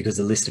that is because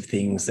the list of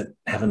things that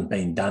haven't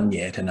been done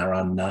yet and are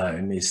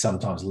unknown is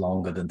sometimes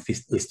longer than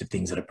the list of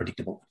things that are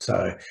predictable.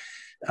 So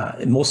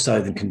more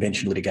so than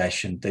conventional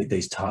litigation,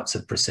 these types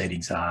of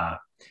proceedings are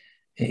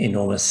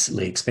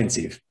enormously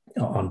expensive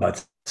on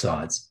both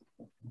sides.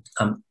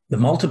 The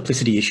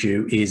multiplicity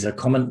issue is a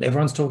common,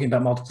 everyone's talking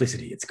about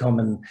multiplicity. It's a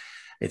common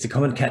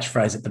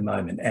catchphrase at the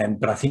moment.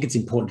 But I think it's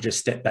important to just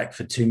step back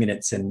for 2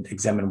 minutes and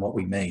examine what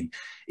we mean.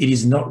 It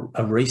is not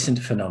a recent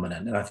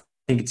phenomenon. And I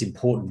think it's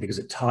important because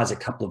it ties a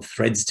couple of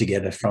threads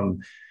together from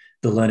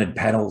the learned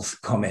panel's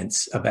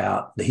comments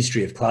about the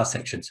history of class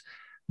actions.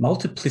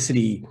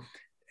 Multiplicity,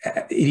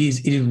 it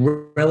is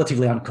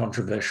relatively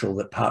uncontroversial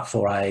that Part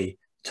 4A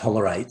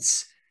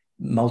tolerates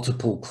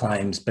multiple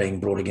claims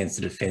being brought against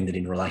the defendant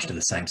in relation to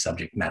the same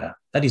subject matter.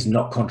 That is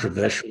not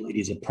controversial. It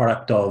is a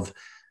product of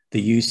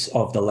the use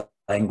of the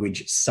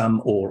language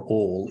some or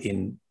all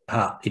in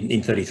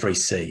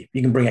 33C.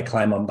 You can bring a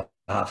claim on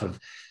behalf of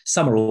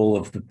some or all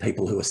of the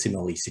people who are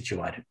similarly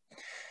situated.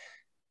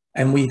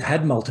 And we've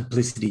had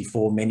multiplicity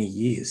for many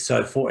years.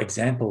 So, for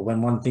example,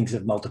 when one thinks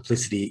of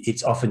multiplicity,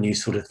 it's often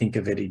useful to think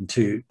of it in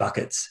two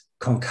buckets: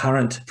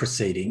 concurrent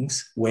proceedings,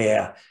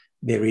 where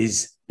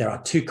there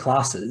are two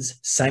classes,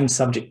 same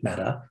subject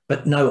matter,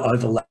 but no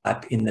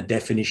overlap in the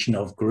definition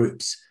of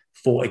groups.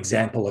 For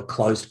example, a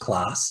closed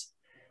class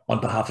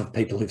on behalf of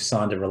people who've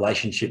signed a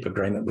relationship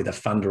agreement with a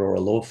funder or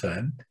a law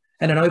firm,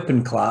 and an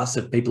open class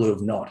of people who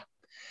have not.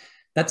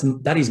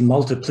 That is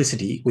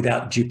multiplicity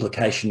without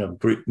duplication of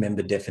group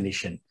member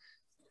definition.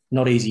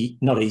 Not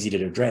easy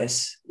to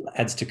address,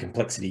 adds to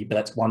complexity, but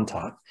that's one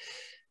type.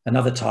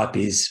 Another type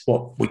is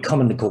what we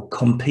commonly call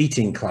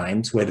competing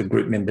claims, where the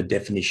group member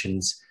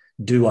definitions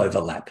do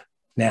overlap.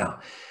 Now,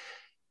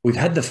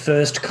 we've had the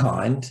first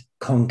kind,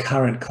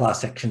 concurrent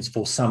class actions,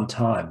 for some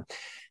time.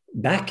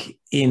 Back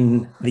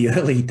in the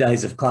early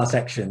days of class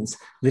actions,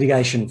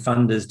 litigation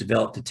funders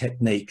developed a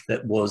technique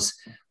that was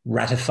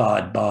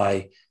ratified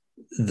by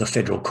the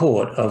federal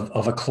court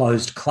of a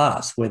closed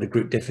class, where the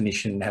group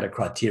definition had a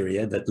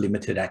criteria that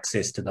limited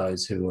access to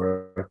those who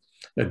were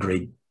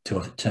agreed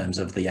to terms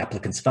of the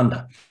applicant's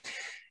funder.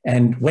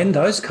 And when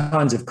those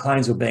kinds of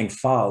claims were being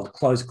filed,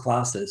 closed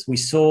classes, we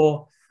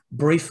saw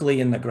briefly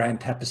in the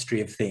grand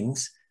tapestry of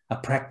things a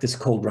practice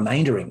called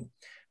remaindering,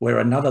 where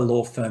another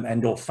law firm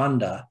and or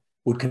funder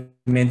would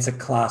commence a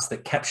class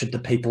that captured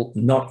the people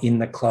not in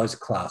the closed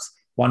class.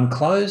 One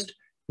closed,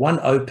 one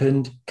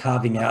opened,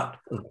 carving out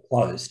the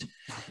closed.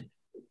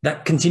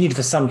 That continued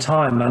for some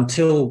time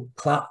until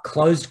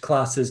closed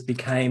classes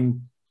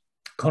became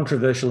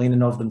controversial in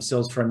and of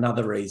themselves for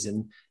another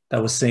reason. They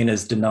were seen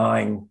as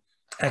denying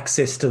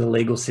access to the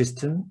legal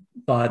system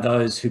by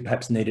those who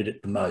perhaps needed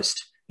it the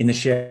most. In the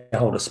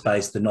shareholder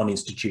space, the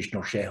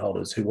non-institutional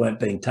shareholders who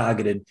weren't being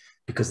targeted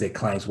because their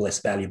claims were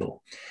less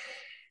valuable.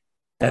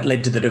 That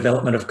led to the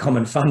development of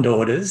common fund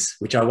orders,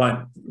 which I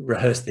won't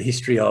rehearse the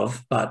history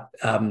of, but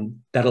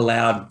that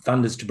allowed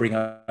funders to bring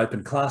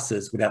open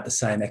classes without the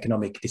same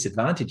economic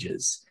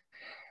disadvantages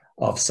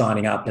of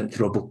signing up and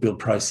through a book build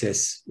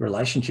process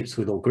relationships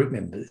with all group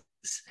members.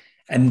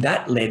 And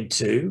that led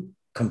to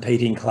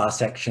competing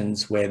class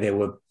actions where there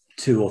were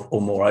two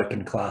or more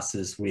open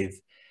classes with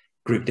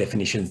group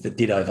definitions that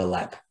did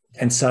overlap.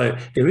 And so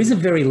there is a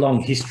very long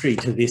history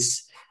to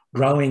this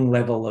growing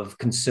level of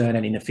concern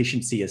and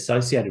inefficiency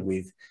associated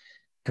with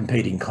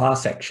competing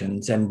class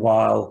actions. And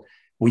while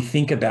we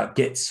think about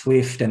Get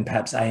Swift and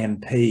perhaps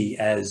AMP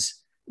as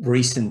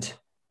recent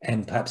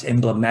and perhaps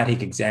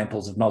emblematic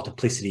examples of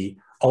multiplicity,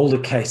 older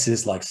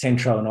cases like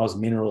Centro and Oz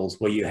Minerals,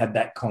 where you had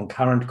that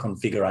concurrent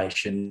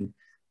configuration,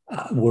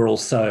 were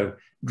also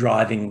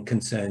driving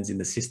concerns in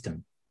the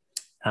system.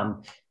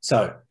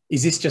 So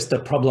is this just a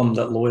problem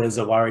that lawyers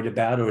are worried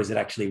about, or is it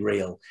actually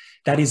real?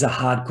 That is a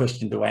hard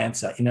question to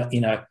answer.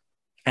 In a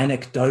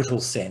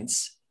anecdotal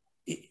sense,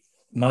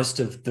 most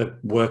of the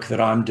work that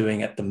I'm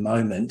doing at the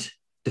moment,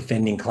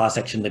 defending class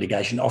action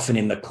litigation, often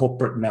in the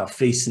corporate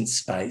malfeasance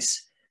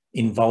space,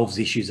 involves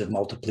issues of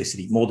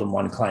multiplicity, more than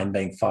one claim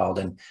being filed,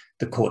 and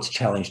the court's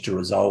challenge to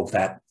resolve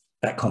that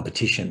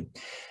competition.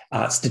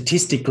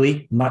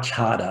 Statistically, much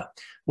harder.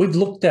 We've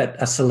looked at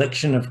a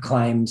selection of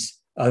claims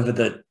over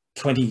the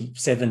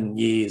 27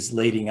 years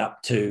leading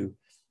up to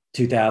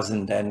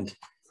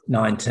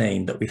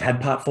 2019 that we've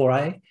had Part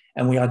 4A,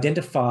 and we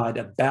identified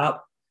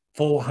about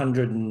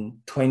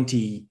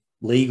 420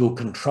 legal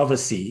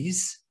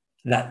controversies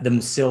that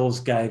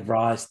themselves gave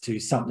rise to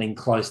something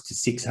close to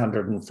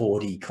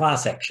 640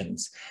 class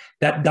actions.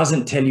 That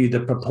doesn't tell you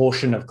the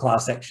proportion of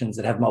class actions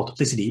that have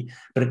multiplicity,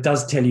 but it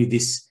does tell you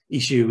this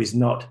issue is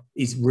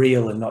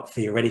real and not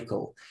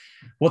theoretical.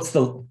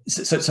 So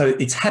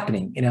it's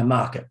happening in our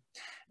market.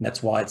 And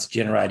that's why it's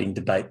generating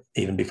debate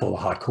even before the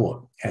High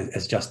Court,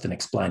 as Justin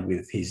explained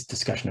with his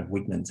discussion of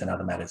Wigmans and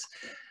other matters.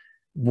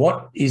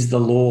 What is the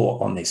law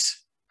on this?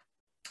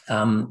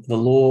 The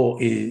law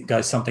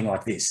goes something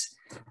like this.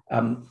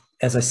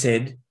 As I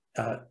said,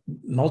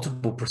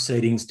 multiple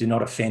proceedings do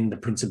not offend the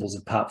principles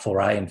of Part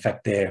 4A. In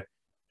fact, they're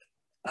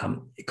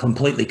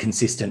completely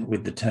consistent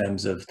with the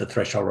terms of the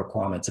threshold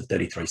requirements of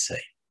 33C.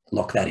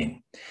 Lock that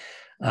in.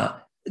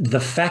 The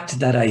fact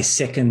that a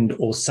second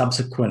or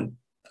subsequent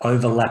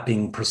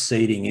overlapping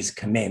proceeding is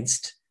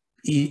commenced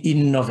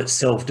in and of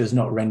itself does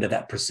not render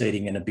that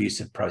proceeding an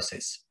abusive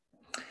process.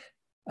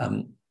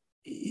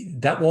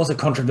 That was a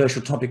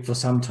controversial topic for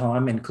some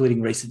time,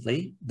 including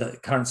recently. The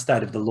current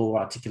state of the law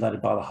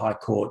articulated by the High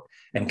Court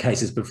and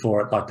cases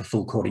before it, like the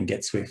full court in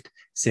Get Swift,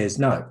 says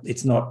no,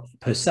 it's not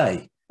per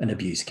se an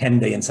abuse. Can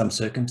be in some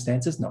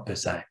circumstances, not per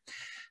se.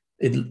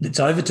 It's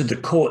over to the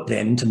court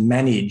then to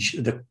manage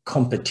the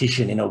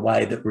competition in a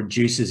way that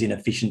reduces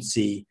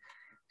inefficiency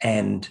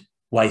and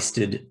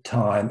wasted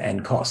time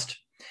and cost.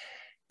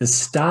 The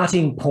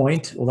starting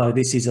point, although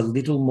this is a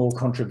little more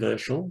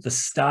controversial, the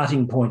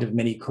starting point of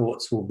many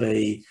courts will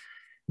be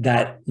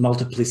that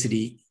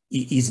multiplicity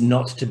is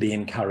not to be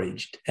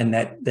encouraged, and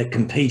that the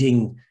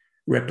competing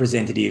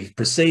representative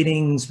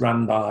proceedings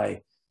run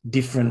by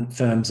different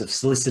firms of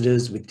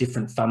solicitors with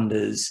different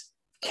funders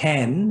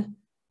can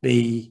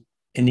be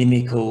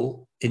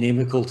inimical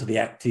to the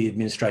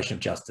administration of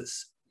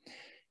justice.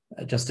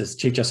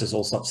 Chief Justice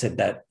Alsop said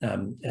that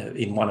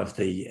in one of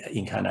the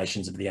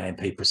incarnations of the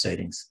AMP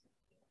proceedings.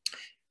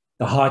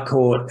 The High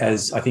Court,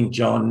 as I think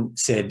John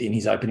said in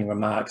his opening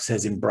remarks,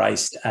 has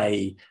embraced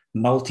a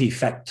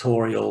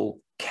multifactorial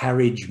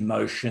carriage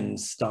motion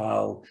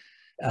style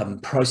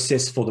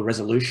process for the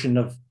resolution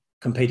of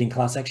competing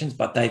class actions,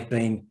 but they've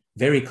been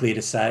very clear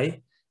to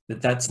say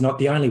that that's not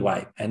the only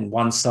way. And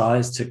one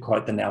size, to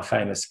quote the now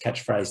famous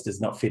catchphrase,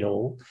 does not fit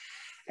all.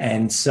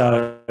 And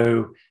so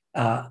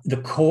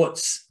the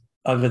courts,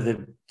 over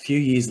the few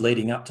years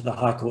leading up to the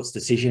High Court's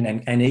decision,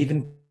 and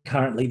even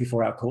currently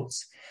before our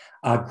courts,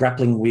 are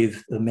grappling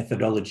with the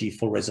methodology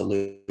for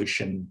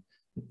resolution.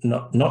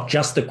 Not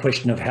just the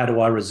question of how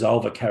do I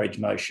resolve a carriage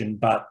motion,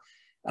 but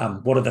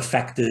what are the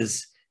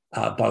factors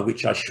by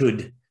which I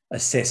should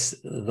assess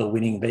the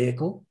winning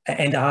vehicle?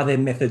 And are there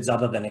methods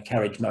other than a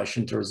carriage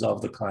motion to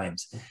resolve the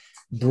claims?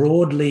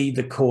 Broadly,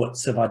 the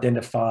courts have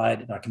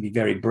identified, and I can be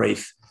very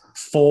brief,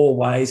 4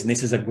 ways, and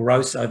this is a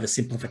gross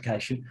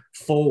oversimplification,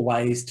 4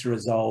 ways to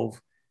resolve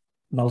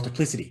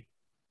multiplicity.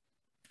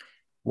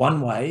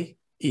 One way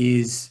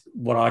is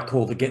what I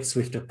call the Get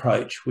Swift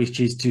approach, which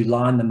is to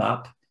line them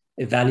up,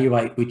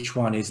 evaluate which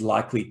one is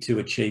likely to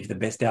achieve the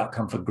best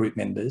outcome for group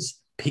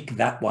members, pick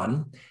that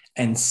one,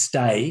 and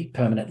stay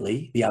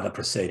permanently the other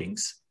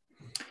proceedings.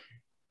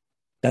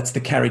 That's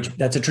the carriage,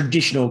 that's a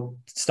traditional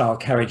style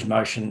carriage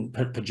motion,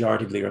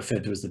 pejoratively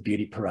referred to as the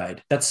beauty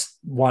parade. That's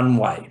one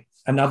way.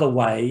 Another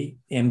way,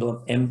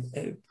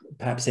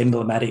 perhaps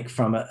emblematic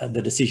from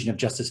the decision of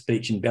Justice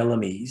Beach and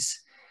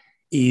Bellamy's,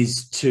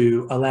 is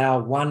to allow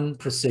one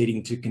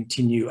proceeding to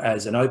continue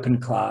as an open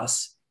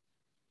class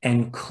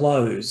and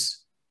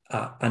close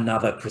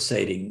another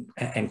proceeding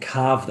and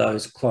carve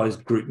those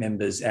closed group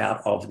members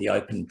out of the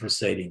open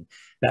proceeding.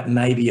 That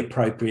may be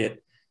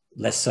appropriate,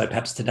 less so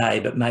perhaps today,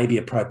 but may be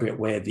appropriate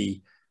where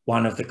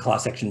one of the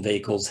class action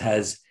vehicles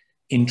has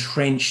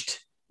entrenched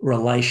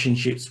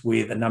relationships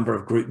with a number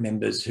of group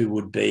members who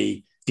would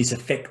be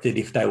disaffected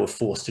if they were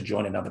forced to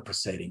join another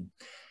proceeding.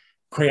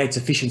 Creates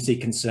efficiency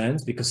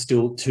concerns because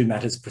still 2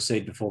 matters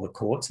proceed before the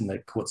courts, and the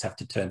courts have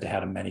to turn to how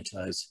to manage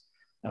those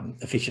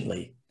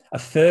efficiently. A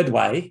third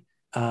way,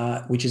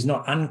 which is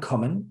not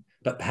uncommon,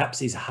 but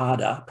perhaps is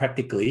harder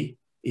practically,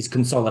 is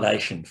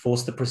consolidation.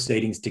 Force the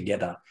proceedings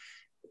together.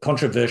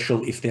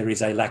 Controversial if there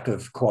is a lack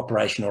of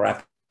cooperation or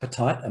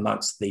appetite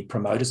amongst the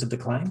promoters of the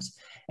claims.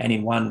 And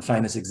in one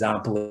famous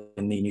example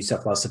in the New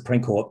South Wales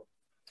Supreme Court,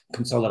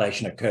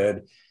 consolidation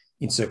occurred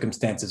in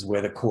circumstances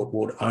where the court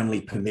would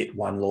only permit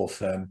one law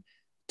firm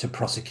to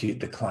prosecute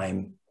the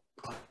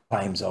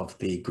claims of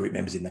the group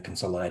members in the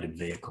consolidated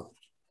vehicle.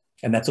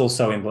 And that's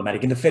also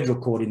emblematic in the federal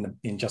court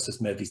in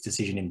Justice Murphy's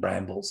decision in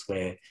Brambles,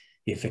 where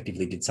he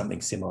effectively did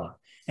something similar.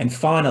 And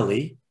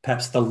finally,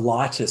 perhaps the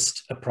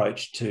lightest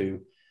approach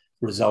to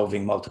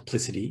resolving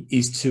multiplicity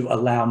is to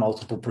allow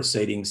multiple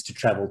proceedings to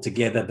travel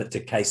together, but to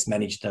case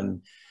manage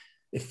them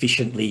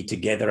efficiently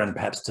together and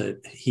perhaps to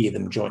hear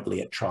them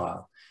jointly at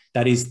trial.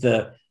 That is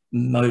the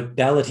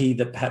modality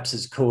that perhaps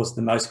has caused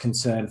the most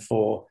concern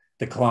for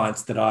the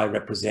clients that I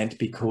represent,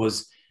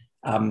 because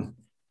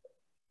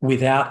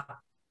without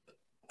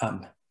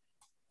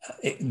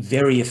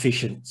very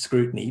efficient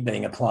scrutiny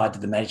being applied to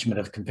the management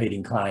of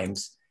competing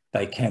claims,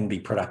 they can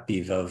be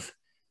productive of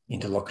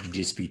interlocutory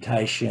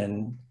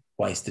disputation,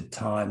 wasted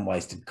time,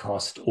 wasted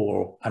cost,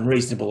 or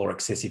unreasonable or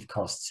excessive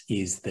costs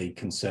is the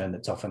concern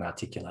that's often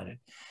articulated.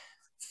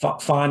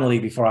 Finally,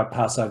 before I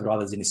pass over to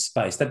others in this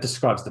space, that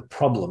describes the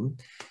problem.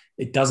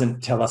 It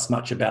doesn't tell us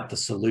much about the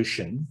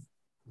solution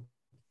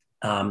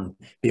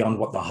beyond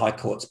what the High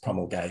Court's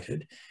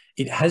promulgated.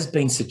 It has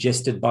been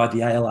suggested by the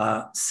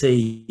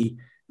ALRC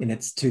in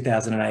its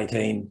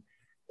 2018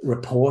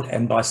 report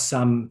and by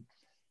some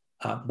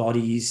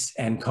bodies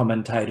and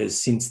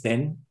commentators since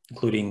then,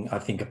 including, I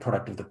think, a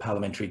product of the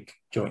Parliamentary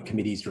Joint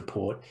Committee's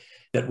report,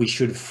 that we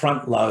should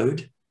front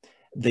load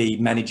the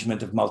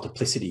management of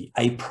multiplicity.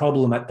 A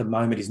problem at the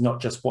moment is not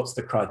just what's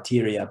the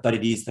criteria, but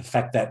it is the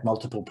fact that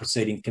multiple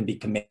proceedings can be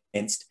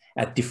commenced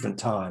at different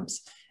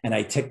times. And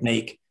a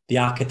technique, the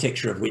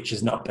architecture of which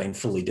has not been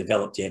fully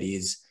developed yet,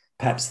 is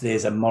perhaps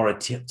there's a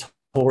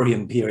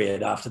moratorium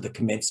period after the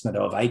commencement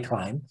of a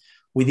claim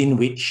within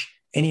which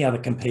any other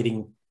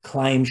competing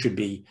claim should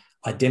be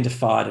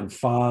identified and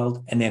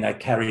filed, and then a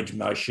carriage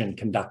motion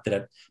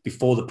conducted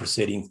before the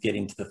proceedings get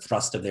into the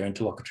thrust of their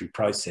interlocutory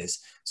process.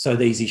 So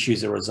these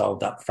issues are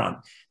resolved up front.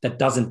 That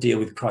doesn't deal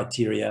with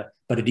criteria,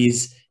 but it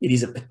is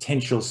a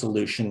potential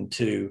solution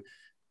to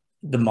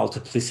the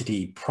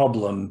multiplicity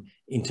problem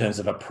in terms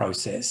of a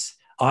process.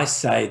 I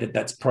say that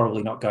that's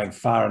probably not going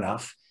far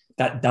enough.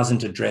 That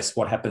doesn't address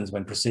what happens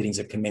when proceedings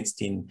are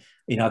commenced in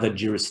other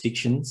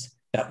jurisdictions.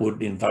 That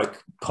would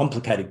invoke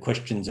complicated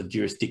questions of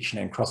jurisdiction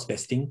and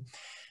cross-vesting.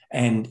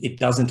 And it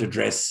doesn't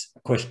address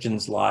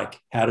questions like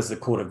how does the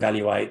court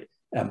evaluate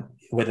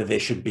whether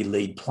there should be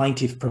lead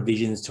plaintiff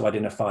provisions to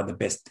identify the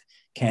best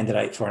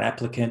candidate for an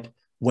applicant?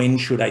 When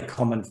should a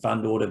common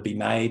fund order be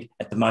made?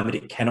 At the moment,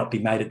 it cannot be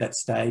made at that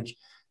stage.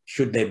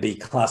 should there be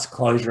class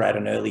closure at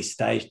an early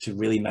stage to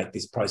really make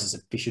this process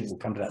efficient? We'll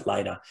come to that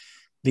later.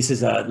 This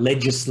is a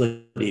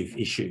legislative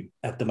issue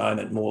at the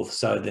moment, more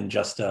so than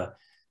just a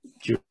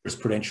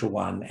jurisprudential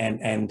one.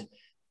 And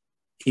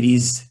it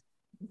is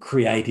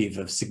creative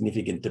of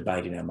significant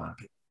debate in our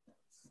market.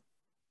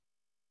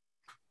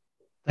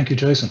 Thank you,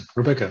 Jason.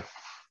 Rebecca.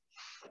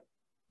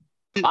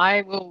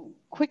 I will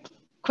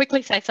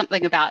quickly say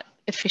something about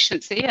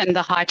efficiency and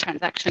the high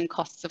transaction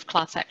costs of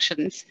class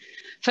actions.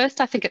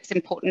 First, I think it's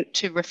important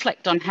to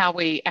reflect on how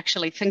we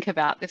actually think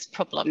about this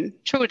problem.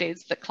 True it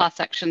is that class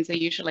actions are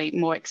usually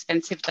more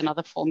expensive than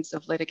other forms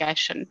of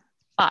litigation,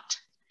 but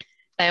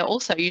they are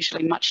also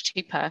usually much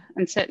cheaper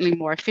and certainly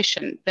more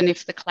efficient than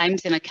if the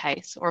claims in a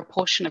case or a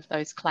portion of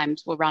those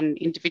claims were run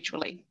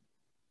individually.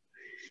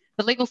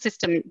 The legal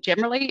system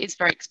generally is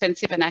very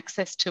expensive and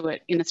access to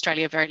it in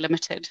Australia very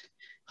limited.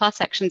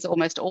 Class actions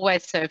almost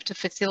always serve to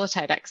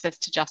facilitate access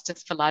to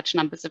justice for large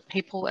numbers of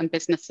people and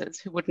businesses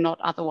who would not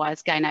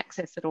otherwise gain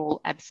access at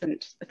all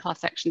absent the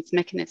class actions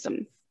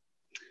mechanism.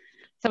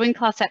 So in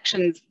class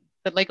actions,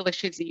 the legal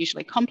issues are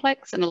usually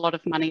complex and a lot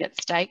of money at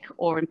stake,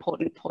 or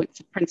important points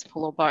of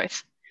principle, or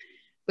both.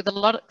 With a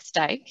lot at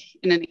stake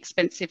in an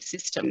expensive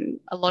system,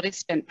 a lot is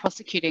spent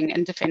prosecuting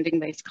and defending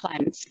these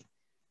claims.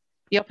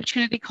 The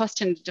opportunity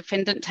cost in a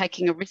defendant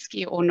taking a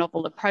risky or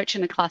novel approach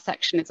in a class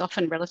action is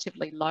often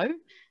relatively low.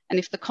 And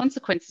if the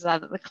consequences are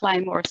that the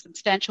claim or a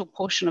substantial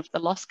portion of the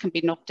loss can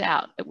be knocked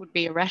out, it would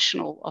be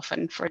irrational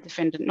often for a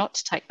defendant not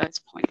to take those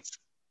points.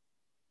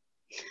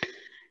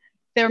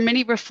 There are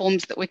many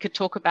reforms that we could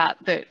talk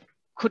about that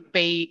could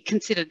be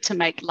considered to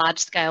make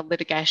large-scale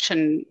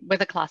litigation,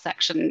 whether class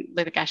action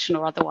litigation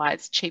or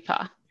otherwise,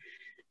 cheaper.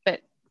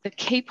 But the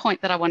key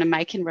point that I want to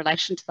make in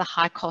relation to the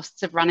high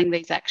costs of running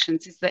these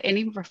actions is that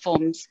any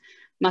reforms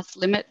must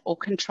limit or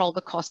control the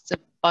costs of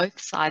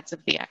both sides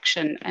of the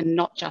action and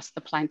not just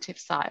the plaintiff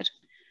side.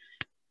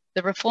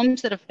 The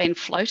reforms that have been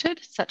floated,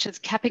 such as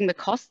capping the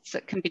costs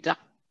that can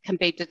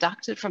be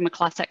deducted from a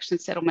class action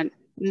settlement,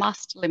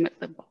 must limit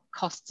the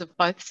costs of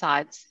both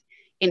sides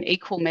in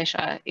equal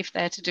measure if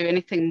they're to do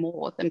anything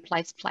more than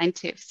place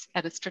plaintiffs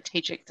at a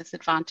strategic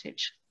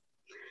disadvantage.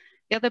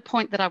 The other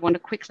point that I want to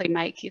quickly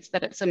make is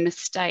that it's a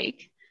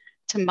mistake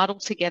to muddle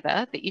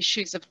together the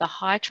issues of the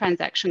high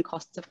transaction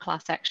costs of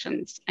class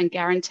actions and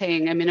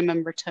guaranteeing a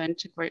minimum return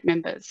to group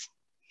members.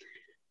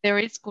 There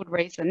is good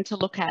reason to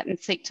look at and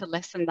seek to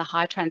lessen the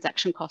high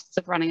transaction costs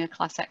of running a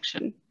class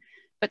action,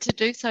 but to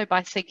do so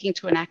by seeking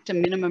to enact a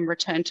minimum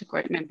return to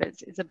group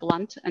members is a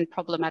blunt and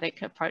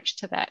problematic approach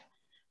to that.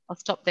 I'll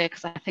stop there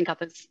because I think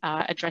others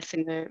are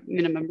addressing the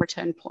minimum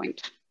return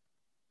point.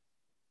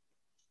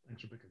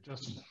 Thanks, Rebecca.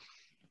 Justin.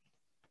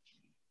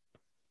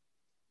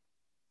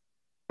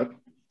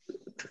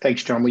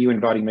 Thanks, John. Were you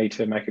inviting me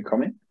to make a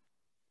comment?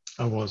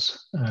 I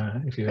was,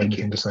 if you have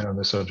anything to say on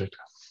this subject.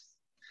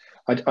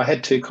 I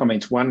had two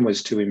comments. One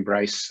was to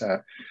embrace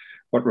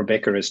what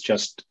Rebecca has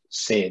just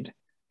said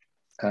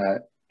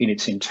in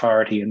its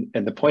entirety.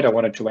 And the point I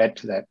wanted to add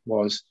to that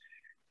was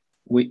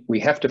we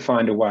have to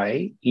find a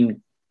way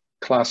in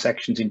class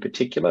actions in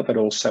particular, but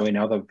also in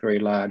other very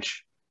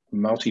large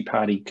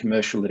multi-party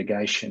commercial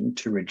litigation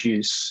to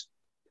reduce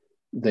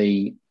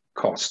the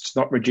costs,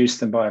 not reduce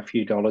them by a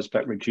few dollars,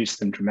 but reduce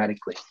them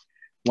dramatically.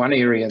 One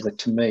area that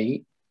to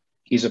me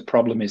is a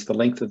problem is the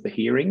length of the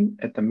hearing.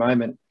 At the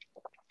moment,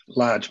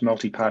 large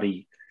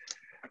multi-party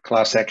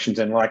class actions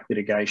and like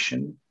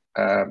litigation,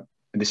 and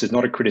this is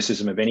not a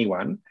criticism of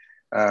anyone,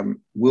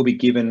 will be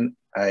given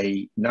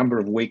a number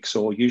of weeks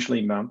or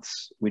usually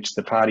months, which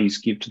the parties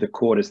give to the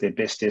court as their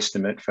best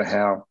estimate for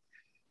how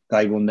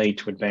they will need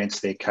to advance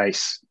their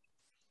case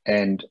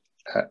and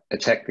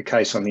attack the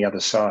case on the other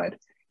side.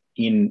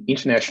 In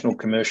international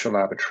commercial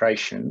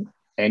arbitration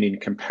and in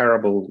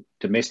comparable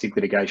domestic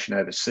litigation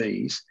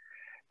overseas,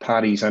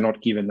 parties are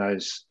not given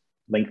those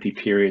lengthy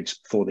periods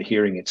for the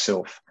hearing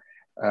itself.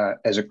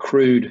 As a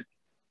crude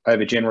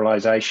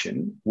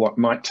overgeneralisation, what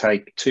might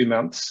take 2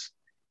 months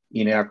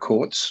in our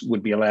courts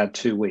would be allowed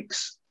 2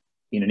 weeks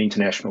in an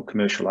international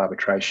commercial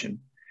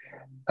arbitration.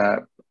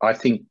 I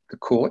think the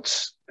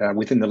courts,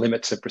 within the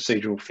limits of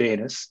procedural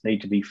fairness,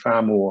 need to be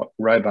far more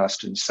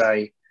robust and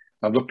say,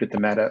 I've looked at the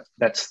matter,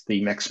 that's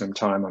the maximum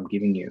time I'm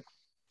giving you.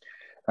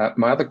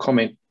 My other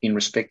comment in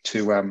respect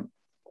to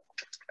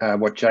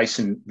what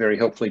Jason very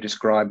helpfully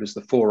described as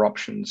the 4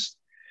 options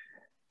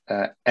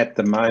at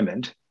the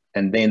moment,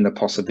 and then the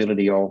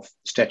possibility of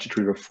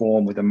statutory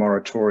reform with a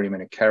moratorium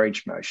and a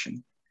carriage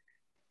motion.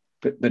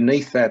 But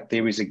beneath that,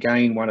 there is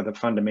again one of the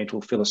fundamental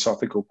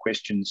philosophical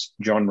questions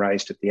John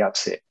raised at the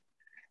outset.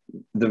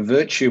 The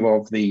virtue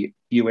of the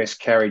US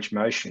carriage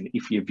motion,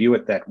 if you view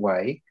it that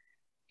way,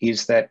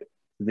 is that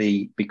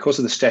because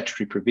of the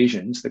statutory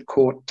provisions, the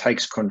court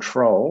takes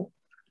control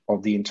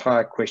of the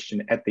entire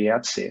question at the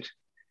outset.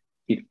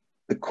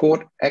 The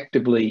court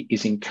actively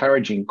is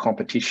encouraging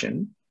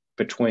competition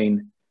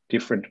between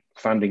different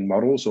funding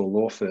models or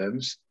law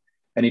firms,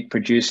 and it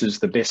produces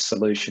the best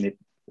solution it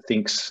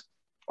thinks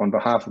on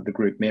behalf of the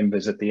group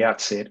members at the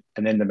outset,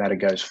 and then the matter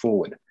goes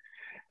forward.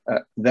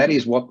 That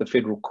is what the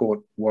federal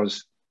court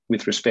was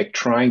with respect,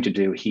 trying to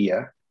do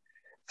here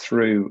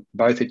through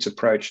both its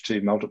approach to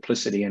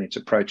multiplicity and its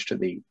approach to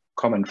the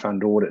common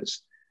fund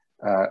orders.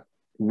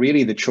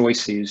 Really the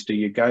choice is, do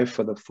you go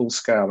for the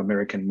full-scale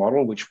American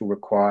model, which will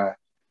require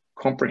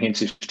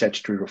comprehensive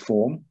statutory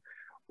reform,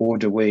 or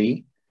do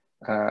we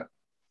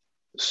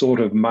sort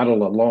of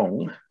muddle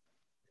along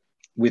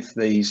with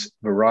these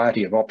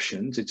variety of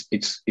options?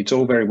 It's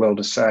all very well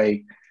to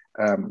say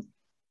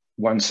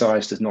one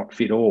size does not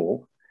fit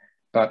all,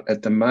 but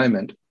at the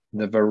moment,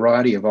 the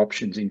variety of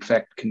options in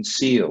fact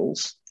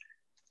conceals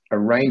a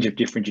range of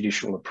different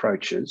judicial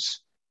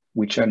approaches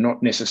which are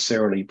not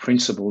necessarily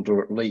principled,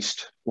 or at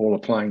least all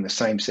applying the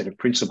same set of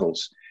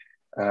principles.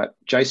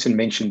 Jason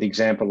mentioned the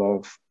example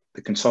of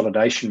the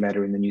consolidation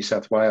matter in the New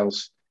South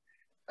Wales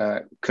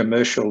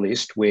commercial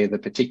list, where the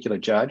particular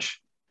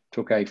judge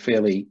took a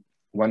fairly,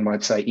 one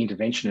might say,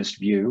 interventionist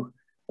view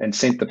and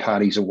sent the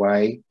parties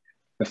away,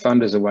 the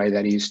funders away,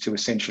 that is, to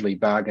essentially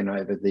bargain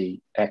over the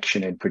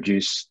action and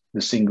produce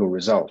the single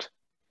result.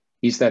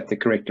 Is that the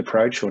correct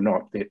approach or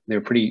not? There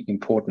are pretty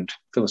important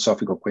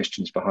philosophical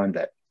questions behind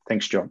that.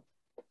 Thanks, John.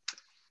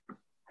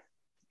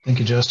 Thank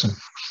you, Justin.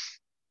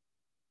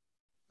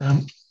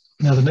 Now,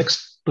 the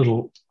next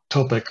little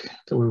topic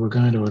that we were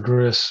going to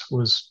address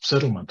was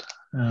settlement.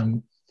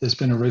 There's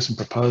been a recent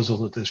proposal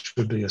that there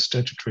should be a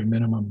statutory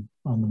minimum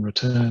on the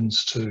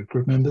returns to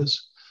group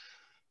members.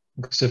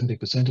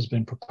 70% has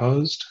been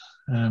proposed.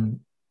 And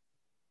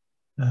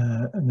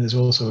there's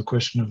also a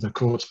question of the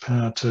court's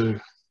power to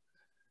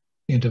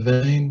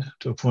intervene,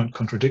 to appoint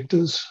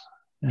contradictors,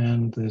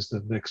 and there's the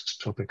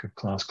vexed topic of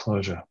class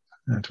closure.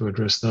 To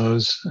address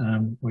those,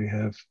 we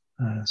have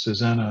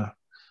Susanna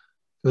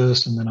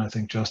first, and then I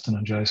think Justin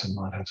and Jason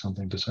might have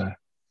something to say.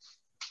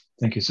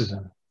 Thank you,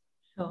 Susanna.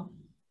 Sure,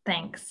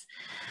 thanks.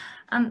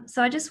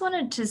 So I just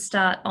wanted to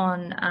start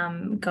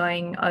on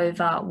going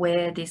over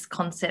where this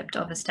concept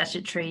of a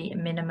statutory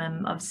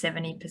minimum of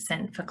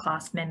 70% for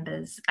class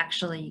members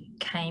actually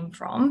came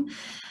from.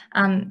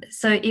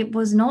 So it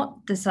was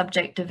not the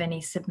subject of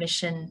any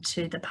submission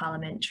to the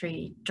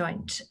Parliamentary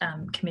Joint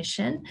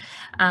Commission,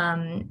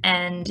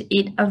 and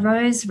it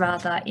arose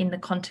rather in the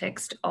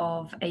context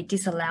of a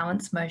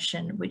disallowance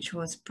motion which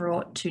was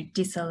brought to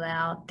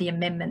disallow the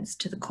amendments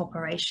to the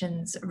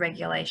corporation's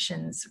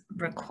regulations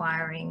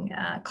requiring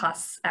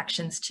class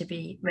actions to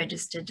be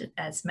registered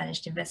as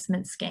managed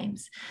investment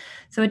schemes.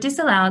 So a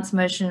disallowance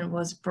motion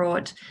was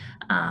brought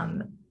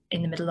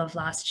in the middle of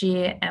last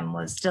year and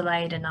was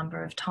delayed a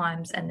number of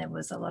times, and there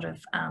was a lot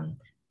of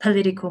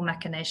political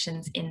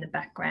machinations in the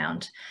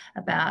background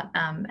about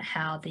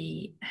how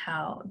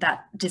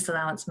that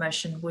disallowance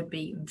motion would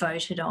be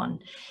voted on.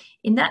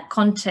 In that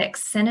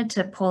context,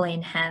 Senator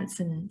Pauline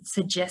Hanson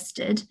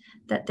suggested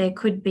that there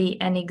could be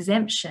an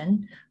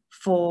exemption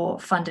for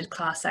funded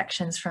class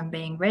actions from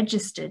being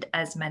registered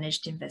as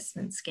managed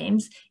investment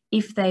schemes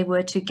if they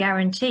were to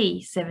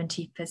guarantee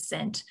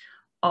 70%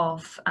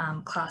 of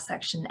class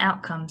action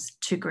outcomes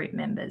to group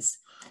members.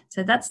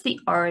 So that's the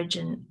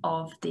origin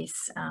of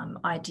this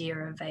idea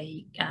of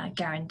a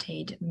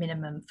guaranteed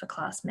minimum for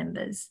class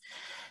members.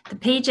 The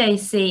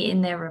PJC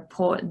in their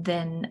report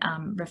then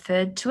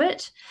referred to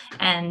it,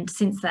 and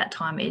since that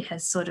time it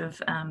has sort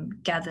of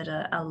gathered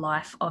a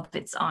life of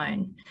its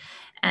own.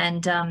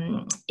 And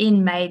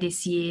in May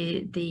this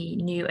year, the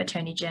new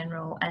Attorney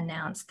General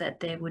announced that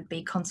there would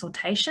be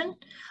consultation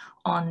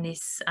on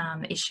this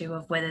issue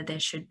of whether there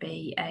should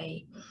be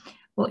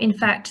well, in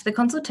fact, the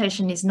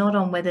consultation is not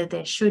on whether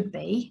there should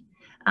be,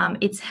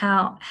 it's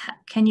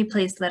can you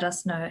please let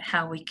us know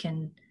how we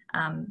can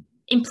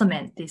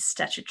implement this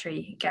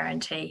statutory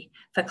guarantee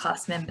for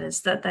class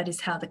members? That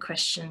is how the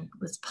question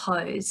was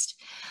posed.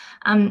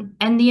 And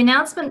the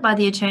announcement by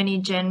the Attorney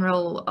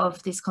General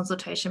of this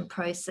consultation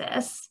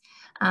process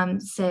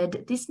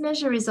said, this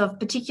measure is of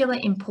particular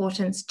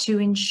importance to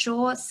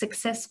ensure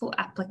successful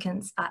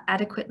applicants are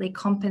adequately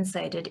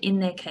compensated in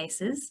their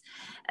cases,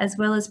 as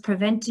well as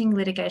preventing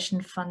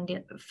litigation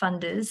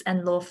funders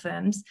and law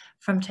firms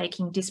from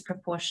taking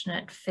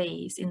disproportionate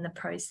fees in the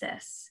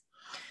process.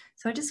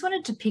 So I just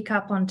wanted to pick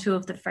up on two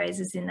of the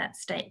phrases in that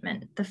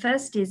statement. The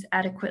first is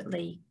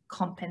adequately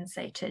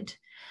compensated.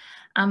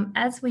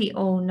 As we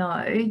all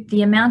know,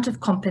 the amount of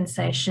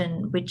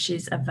compensation which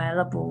is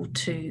available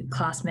to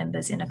class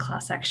members in a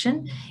class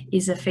action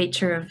is a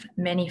feature of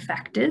many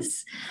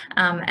factors,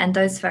 and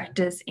those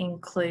factors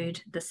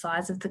include the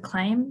size of the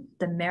claim,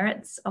 the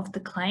merits of the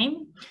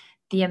claim,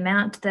 the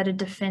amount that a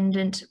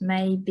defendant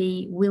may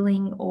be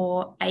willing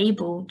or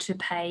able to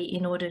pay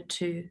in order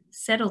to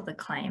settle the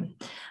claim.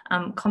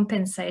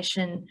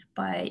 Compensation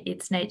by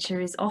its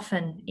nature is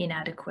often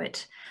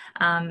inadequate.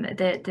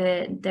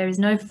 There is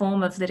no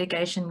form of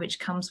litigation which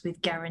comes with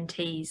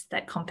guarantees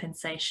that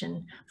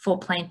compensation for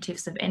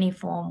plaintiffs of any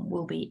form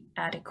will be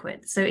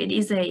adequate. So it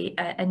is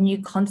a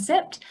new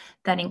concept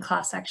that in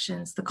class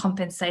actions, the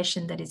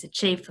compensation that is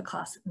achieved for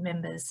class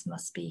members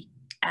must be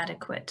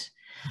adequate.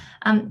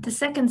 The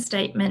second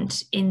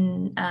statement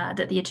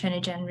that the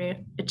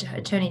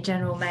Attorney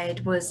General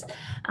made was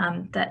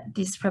that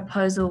this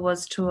proposal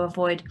was to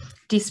avoid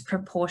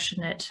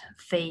disproportionate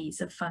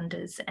fees of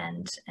funders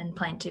and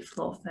plaintiff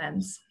law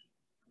firms.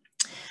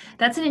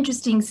 That's an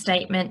interesting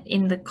statement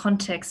in the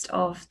context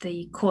of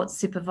the court's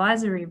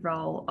supervisory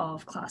role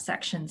of class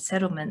action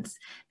settlements,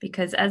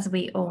 because as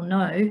we all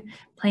know,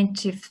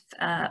 plaintiff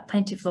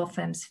law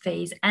firms'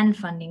 fees and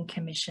funding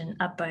commission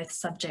are both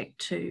subject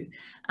to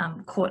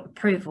court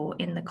approval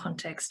in the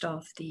context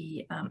of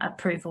the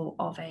approval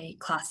of a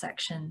class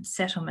action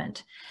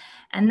settlement.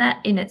 And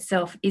that in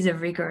itself is a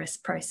rigorous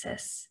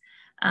process.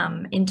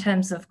 In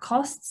terms of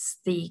costs,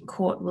 the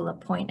court will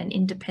appoint an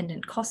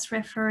independent cost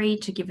referee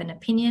to give an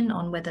opinion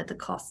on whether the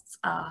costs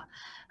are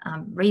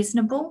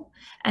reasonable.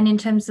 And in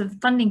terms of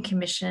funding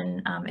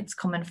commission, it's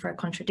common for a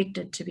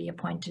contradictor to be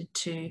appointed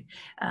to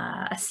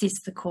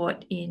assist the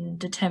court in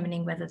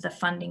determining whether the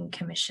funding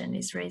commission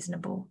is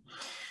reasonable.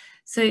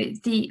 So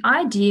the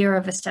idea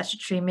of a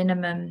statutory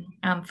minimum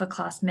for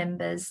class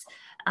members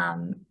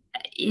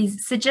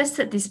suggests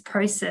that this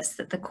process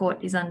that the court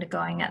is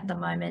undergoing at the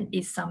moment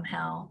is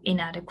somehow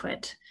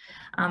inadequate.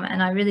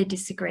 And I really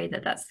disagree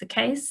that that's the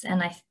case.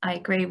 And I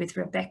agree with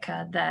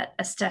Rebecca that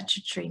a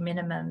statutory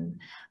minimum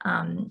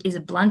is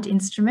a blunt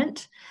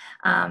instrument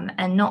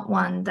and not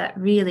one that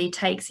really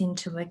takes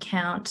into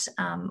account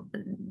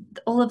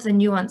all of the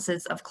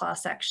nuances of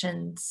class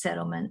action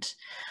settlement.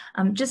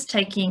 Just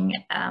taking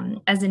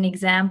as an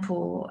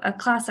example, a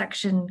class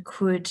action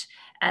could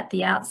at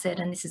the outset,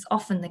 and this is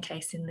often the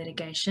case in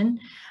litigation,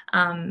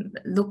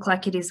 look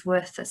like it is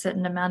worth a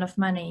certain amount of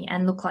money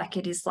and look like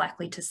it is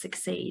likely to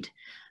succeed.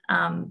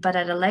 But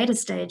at a later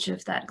stage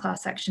of that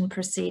class action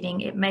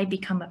proceeding, it may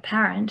become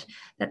apparent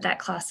that that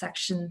class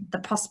action, the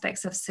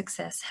prospects of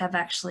success have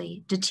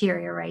actually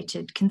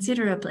deteriorated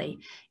considerably.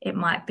 It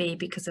might be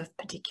because of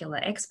particular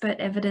expert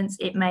evidence.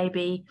 It may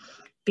be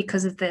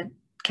because of the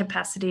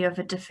capacity of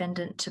a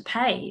defendant to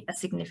pay a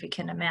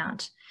significant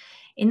amount.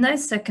 In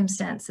those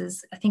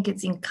circumstances, I think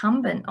it's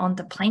incumbent on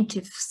the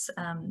plaintiff's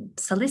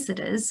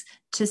solicitors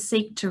to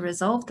seek to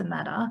resolve the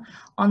matter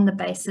on the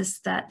basis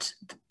that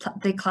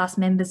the class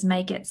members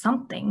may get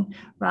something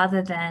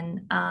rather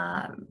than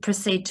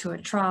proceed to a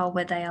trial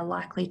where they are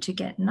likely to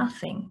get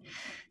nothing.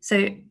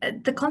 So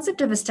the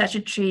concept of a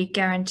statutory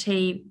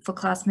guarantee for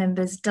class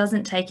members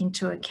doesn't take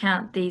into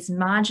account these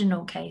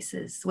marginal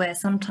cases where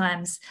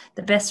sometimes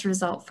the best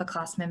result for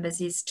class members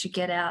is to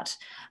get out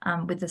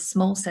with a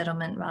small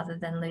settlement rather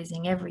than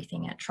losing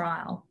everything at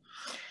trial.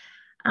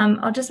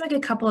 I'll just make a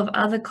couple of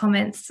other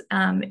comments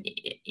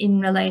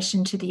in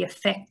relation to the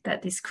effect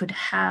that this could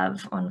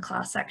have on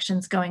class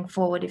actions going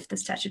forward if the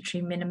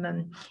statutory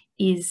minimum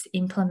is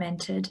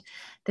implemented.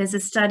 There's a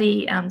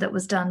study that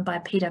was done by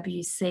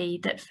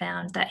PwC that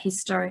found that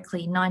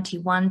historically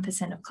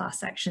 91% of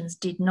class actions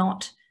did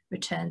not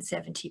return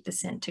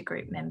 70% to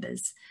group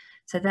members.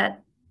 So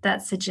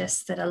that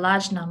suggests that a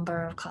large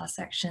number of class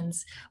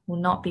actions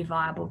will not be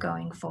viable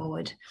going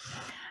forward.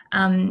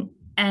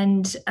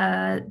 And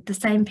the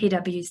same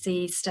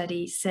PwC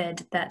study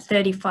said that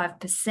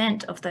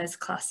 35% of those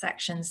class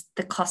actions,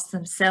 the costs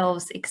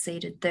themselves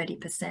exceeded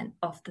 30%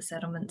 of the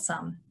settlement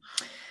sum.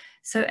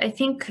 So I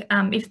think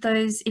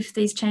if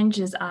these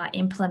changes are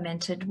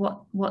implemented,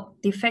 what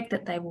the effect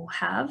that they will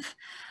have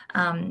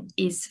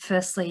is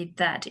firstly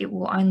that it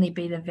will only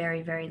be the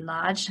very, very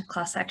large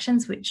class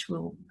actions which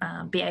will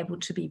be able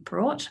to be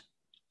brought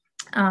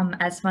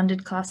as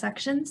funded class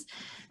actions.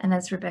 And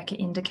as Rebecca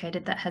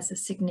indicated, that has a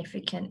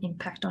significant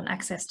impact on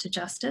access to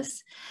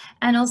justice.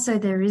 And also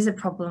there is a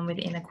problem with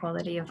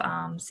inequality of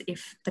arms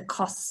if the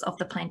costs of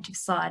the plaintiff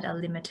side are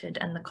limited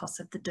and the costs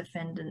of the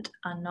defendant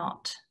are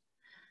not.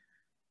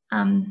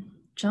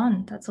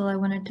 John, that's all I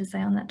wanted to say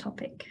on that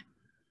topic.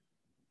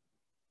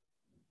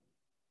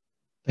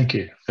 Thank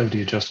you. Over to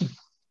you, Justin.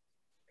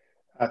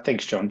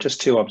 Thanks, John.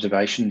 Just two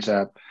observations.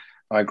 I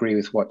agree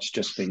with what's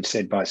just been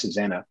said by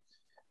Susanna.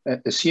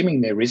 Assuming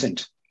there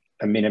isn't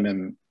a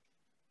minimum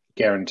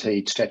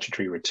guaranteed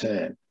statutory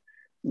return,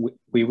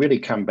 we really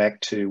come back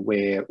to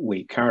where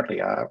we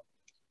currently are,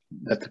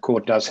 that the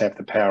court does have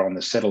the power on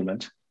the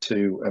settlement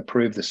to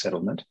approve the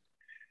settlement.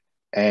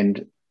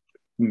 And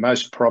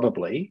most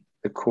probably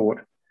the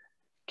court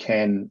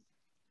can,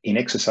 in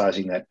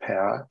exercising that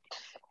power,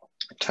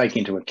 take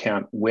into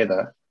account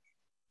whether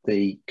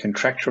the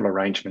contractual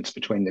arrangements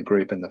between the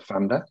group and the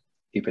funder,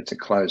 if it's a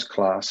closed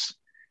class,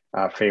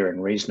 are fair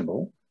and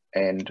reasonable.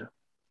 And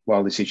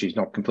while this issue is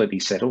not completely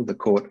settled, the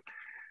court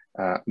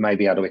may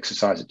be able to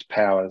exercise its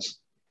powers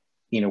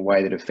in a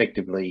way that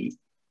effectively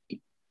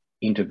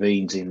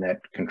intervenes in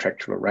that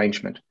contractual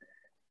arrangement.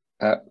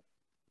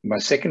 My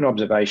second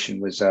observation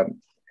was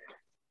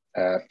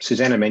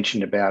Susanna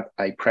mentioned about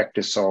a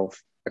practice of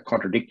a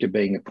contradictor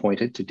being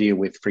appointed to deal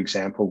with, for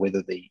example,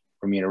 whether the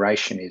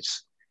remuneration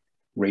is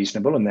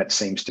reasonable, and that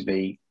seems to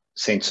be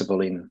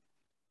sensible in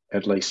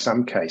at least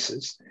some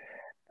cases.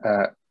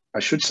 I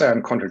should say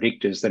on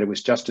contradictors that it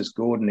was Justice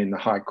Gordon in the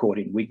High Court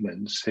in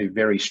Wigmans who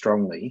very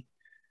strongly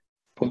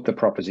put the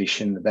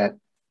proposition that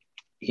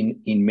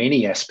in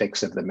many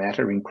aspects of the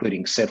matter,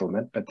 including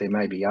settlement, but there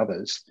may be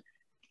others,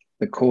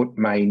 the court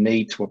may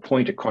need to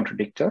appoint a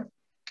contradictor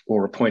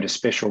or appoint a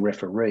special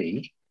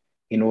referee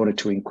in order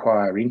to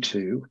inquire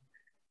into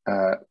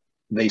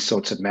these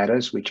sorts of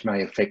matters which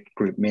may affect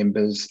group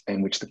members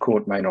and which the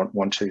court may not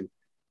want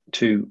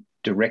to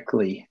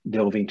directly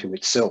delve into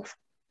itself.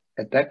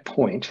 At that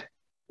point,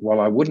 while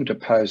I wouldn't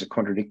oppose a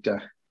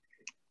contradictor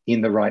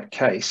in the right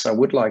case, I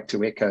would like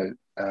to echo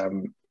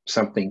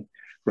something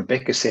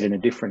Rebecca said in a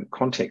different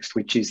context,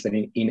 which is that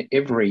in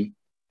every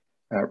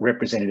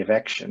representative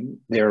action,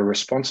 there are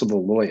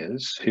responsible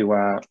lawyers who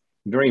are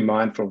very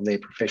mindful of their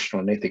professional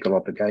and ethical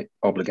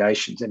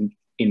obligations, and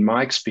in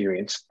my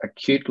experience,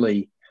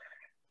 acutely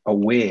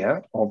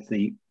aware of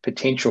the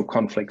potential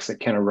conflicts that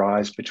can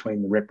arise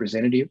between the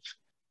representative,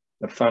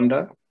 the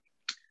funder,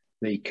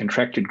 the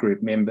contracted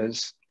group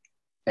members,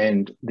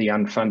 and the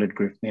unfunded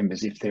group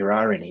members, if there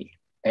are any.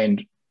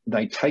 And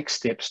they take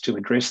steps to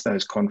address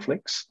those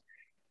conflicts,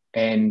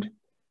 and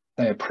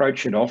they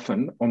approach it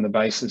often on the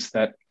basis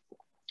that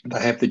they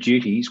have the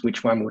duties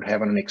which one would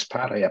have on an ex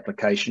parte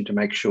application to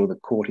make sure the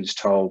court is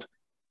told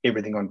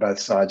everything on both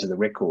sides of the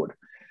record.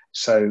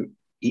 So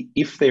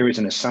if there is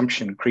an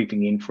assumption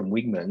creeping in from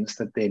Wigmans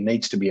that there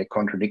needs to be a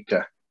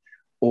contradictor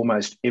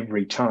almost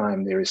every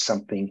time there is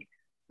something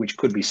which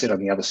could be said on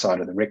the other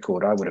side of the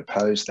record, I would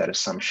oppose that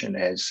assumption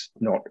as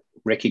not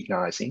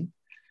recognising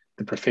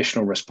the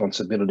professional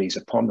responsibilities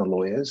upon the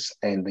lawyers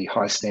and the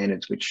high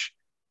standards which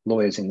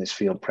lawyers in this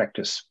field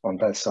practice on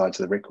both sides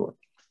of the record.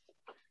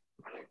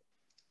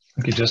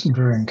 Thank you, Justin.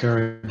 Very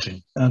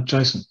encouraging.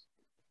 Jason.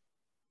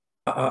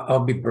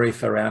 I'll be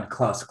brief around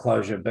class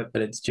closure, but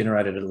it's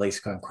generated at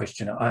least one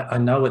question. I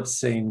know it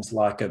seems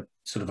like a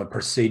sort of a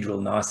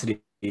procedural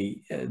nicety,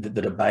 the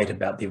debate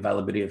about the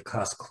availability of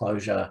class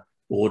closure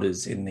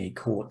orders in the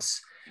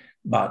courts,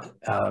 but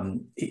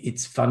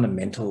it's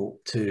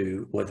fundamental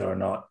to whether or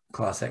not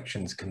class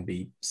actions can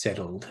be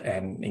settled,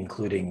 and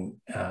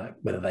including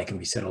whether they can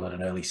be settled at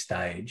an early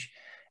stage.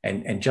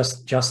 And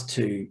just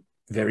to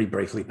very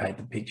briefly paint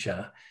the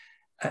picture,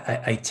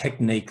 a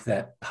technique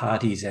that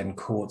parties and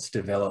courts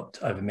developed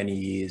over many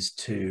years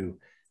to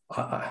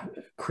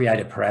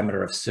create a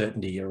parameter of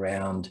certainty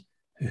around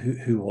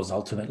who was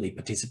ultimately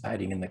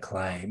participating in the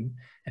claim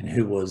and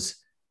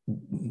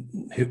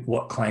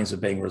what claims were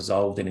being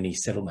resolved in any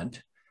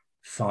settlement,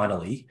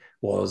 finally,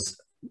 was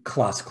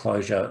class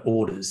closure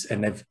orders.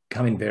 And they've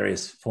come in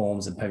various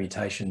forms and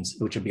permutations,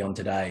 which are beyond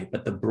today.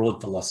 But the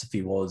broad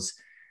philosophy was,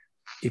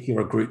 if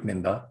you're a group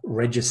member,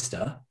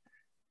 register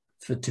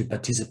to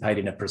participate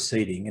in a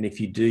proceeding, and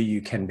if you do,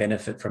 you can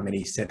benefit from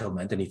any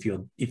settlement, and if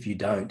you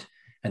don't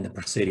and the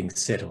proceedings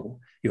settle,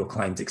 your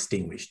claim's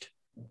extinguished.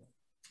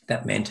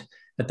 That meant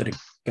at the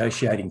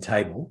negotiating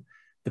table,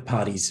 the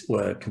parties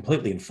were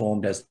completely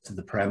informed as to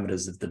the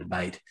parameters of the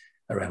debate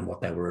around what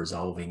they were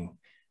resolving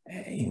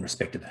in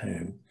respect of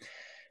whom.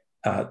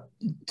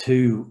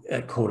 Two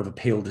Court of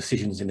Appeal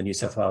decisions in the New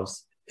South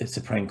Wales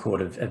Supreme Court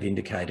have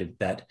indicated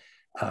that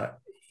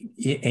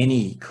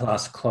any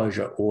class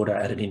closure order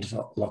at an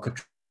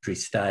interlocutory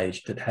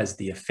stage that has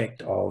the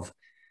effect of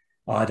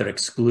either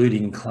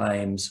excluding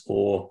claims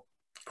or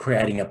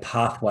creating a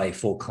pathway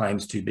for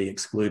claims to be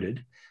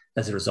excluded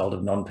as a result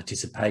of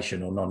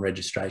non-participation or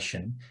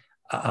non-registration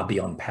are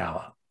beyond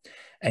power.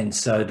 And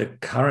so the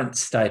current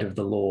state of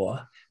the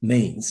law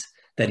means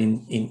that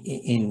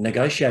in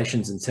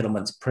negotiations and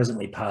settlements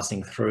presently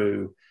passing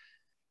through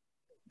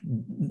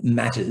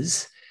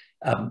matters,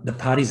 the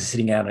parties are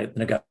sitting out at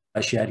the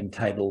negotiating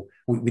table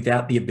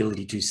without the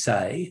ability to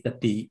say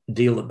that the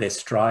deal that they're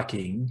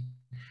striking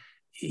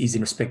is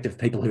in respect of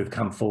people who have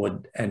come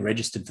forward and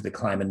registered for the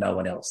claim and no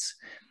one else.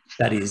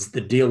 That is,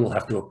 the deal will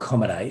have to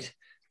accommodate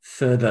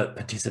further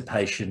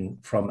participation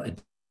from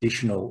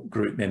additional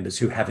group members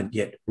who haven't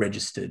yet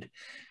registered.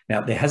 Now,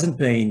 there hasn't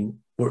been,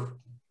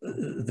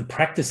 the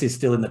practice is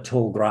still in the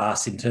tall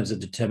grass in terms of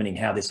determining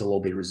how this will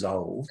all be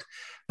resolved.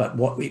 But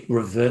what it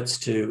reverts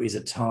to is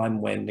a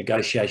time when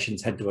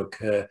negotiations had to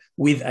occur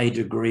with a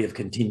degree of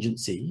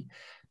contingency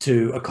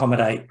to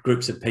accommodate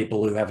groups of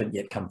people who haven't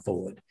yet come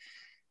forward.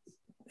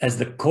 As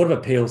the Court of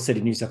Appeal said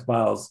in New South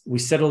Wales, we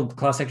settled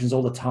class actions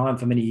all the time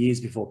for many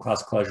years before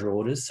class closure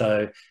orders,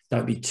 so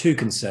don't be too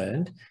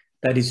concerned.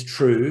 That is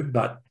true,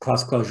 but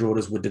class closure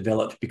orders were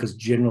developed because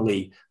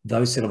generally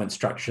those settlement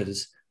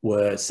structures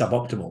were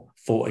suboptimal.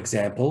 For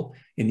example,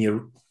 in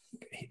the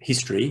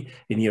history,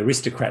 in the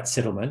aristocrat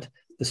settlement,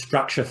 the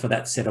structure for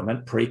that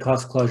settlement,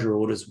 pre-class closure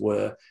orders,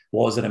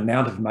 was an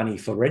amount of money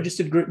for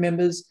registered group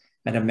members,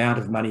 an amount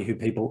of money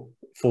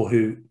for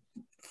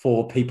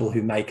people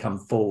who may come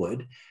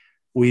forward,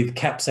 with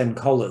caps and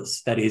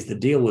collars. That is, the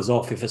deal was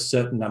off if a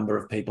certain number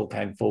of people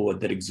came forward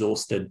that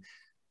exhausted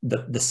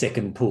the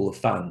second pool of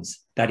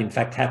funds. That in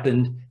fact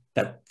happened.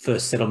 That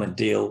first settlement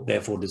deal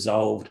therefore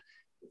dissolved.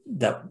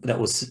 That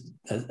was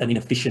an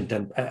inefficient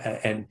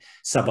and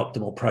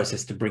suboptimal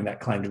process to bring that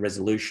claim to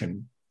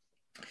resolution.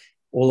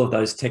 All of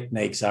those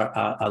techniques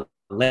are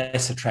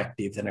less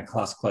attractive than a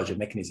class closure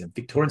mechanism.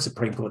 Victorian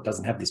Supreme Court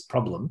doesn't have this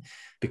problem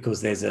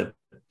because there's an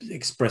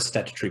express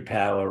statutory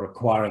power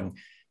requiring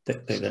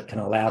that can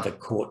allow the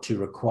court to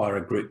require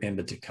a group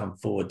member to come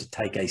forward to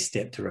take a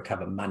step to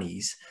recover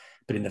monies.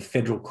 But in the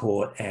federal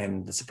court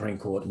and the Supreme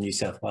Court of New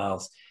South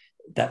Wales,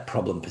 that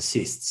problem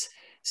persists.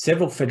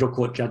 Several federal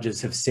court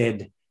judges have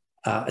said,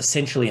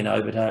 essentially in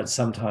overtone,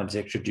 sometimes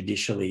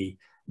extrajudicially,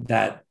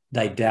 that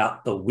they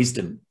doubt the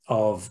wisdom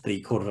of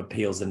the Court of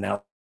Appeal's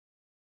analysis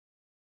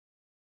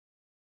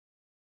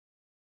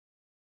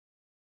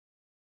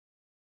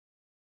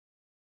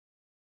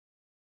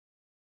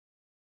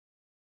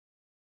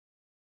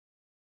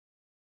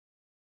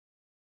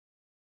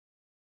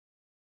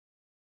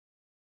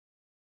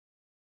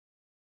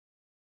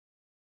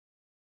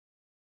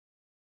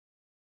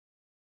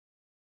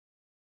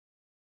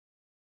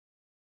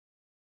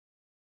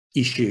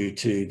issue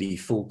to the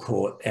full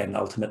court and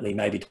ultimately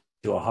maybe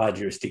to a higher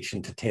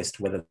jurisdiction to test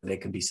whether there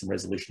can be some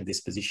resolution of this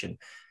position.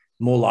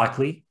 More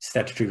likely,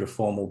 statutory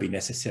reform will be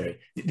necessary.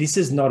 This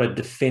is not a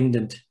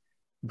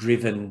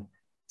defendant-driven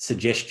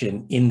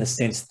suggestion in the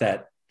sense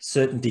that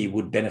certainty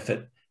would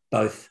benefit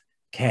both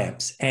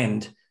camps.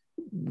 And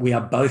we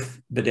are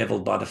both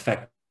bedeviled by the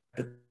fact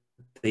that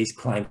these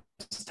claims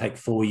take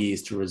 4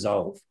 years to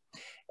resolve.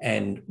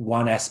 And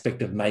one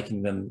aspect of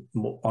making them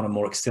on a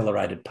more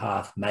accelerated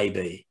path may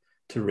be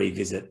to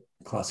revisit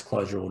class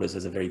closure orders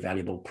as a very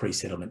valuable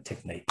pre-settlement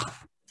technique.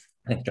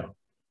 Thanks, John.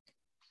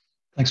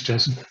 Thanks,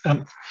 Jason.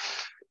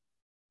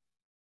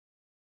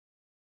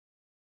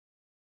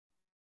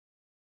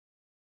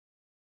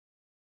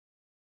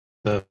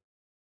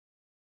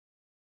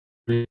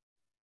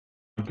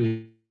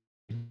 Be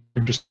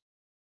interested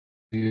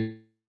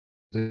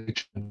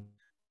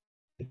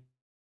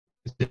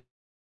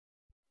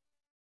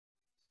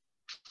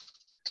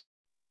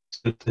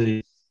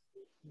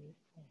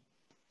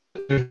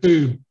there are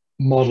two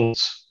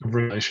models of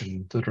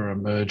regulation that are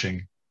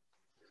emerging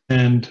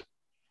and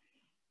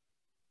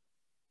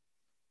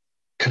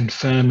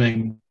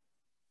confirming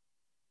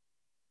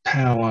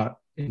power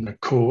in the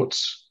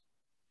courts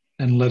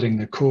and letting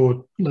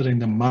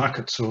the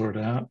market sort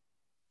it out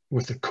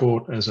with the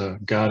court as a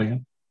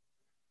guardian.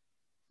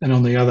 And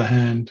on the other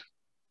hand,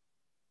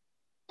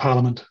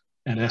 Parliament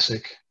and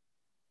ASIC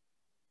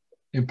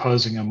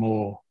imposing a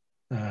more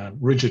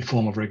rigid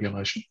form of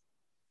regulation.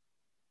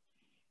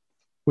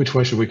 Which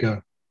way should we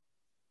go?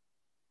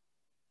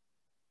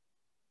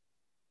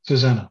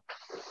 Susanna.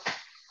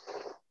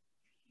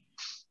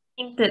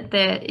 I think that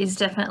there is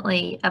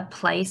definitely a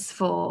place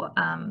for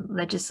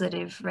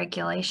legislative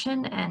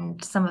regulation,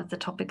 and some of the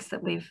topics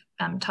that we've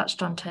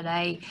touched on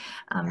today,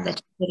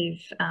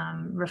 legislative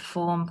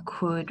reform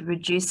could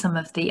reduce some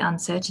of the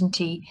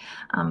uncertainty.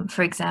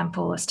 For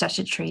example, a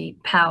statutory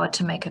power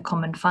to make a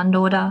common fund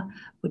order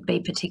would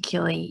be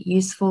particularly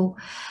useful.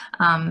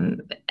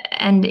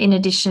 And in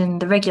addition,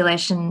 the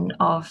regulation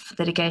of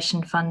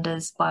litigation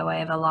funders by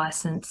way of a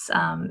licence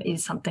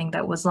is something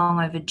that was long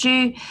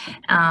overdue,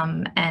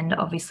 and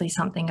obviously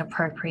something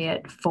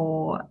appropriate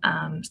for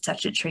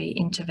statutory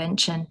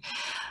intervention.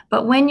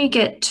 But when you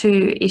get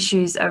to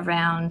issues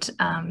around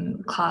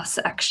class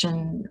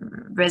action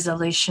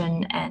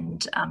resolution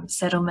and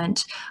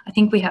settlement, I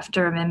think we have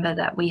to remember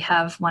that we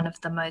have one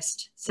of the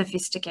most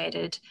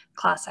sophisticated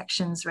class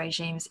actions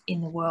regimes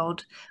in the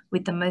world,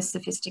 with the most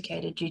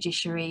sophisticated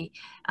judiciary,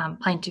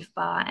 plaintiff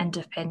bar and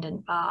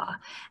defendant bar.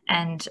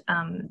 And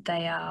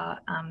they are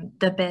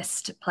the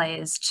best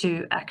players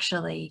to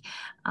actually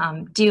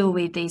deal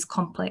with these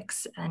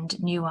complex and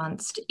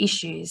nuanced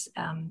issues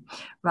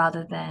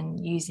rather than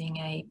using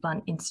a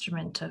blunt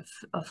instrument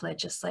of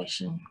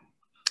legislation.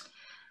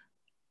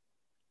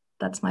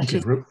 That's my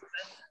two.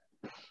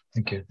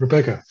 Thank you.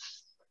 Rebecca.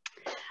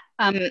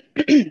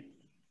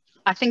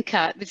 I think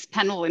this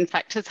panel, in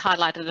fact, has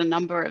highlighted a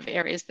number of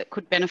areas that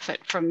could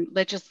benefit from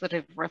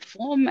legislative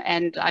reform.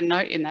 And I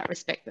note in that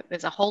respect that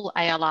there's a whole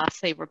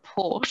ALRC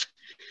report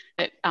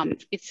that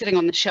is sitting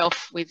on the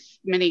shelf with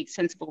many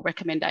sensible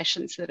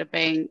recommendations that are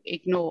being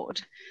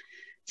ignored.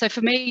 So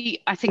for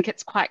me, I think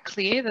it's quite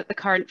clear that the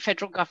current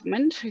federal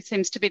government, who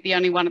seems to be the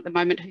only one at the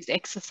moment who's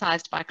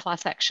exercised by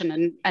class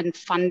action and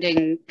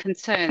funding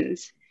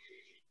concerns,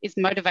 is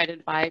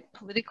motivated by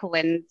political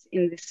ends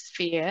in this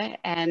sphere,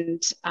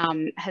 and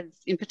has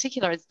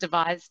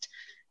devised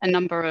a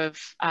number of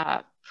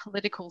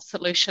political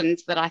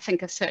solutions that I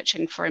think are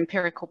searching for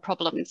empirical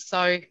problems.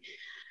 So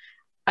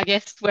I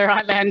guess where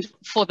I land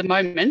for the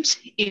moment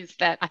is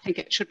that I think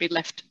it should be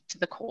left to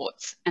the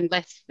courts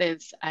unless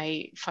there's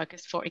a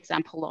focus, for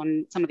example,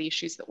 on some of the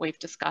issues that we've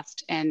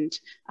discussed and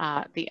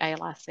the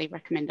ALRC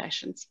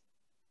recommendations.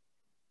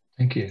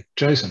 Thank you.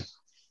 Jason.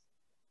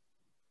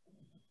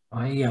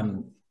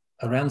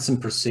 Around some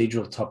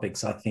procedural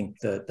topics, I think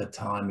that the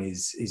time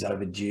is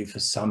overdue for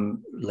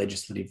some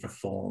legislative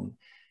reform.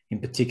 In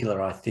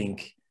particular, I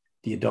think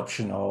the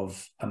adoption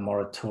of a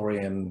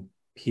moratorium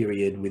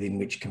period within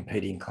which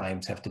competing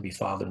claims have to be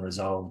filed and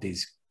resolved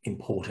is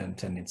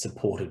important, and it's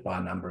supported by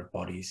a number of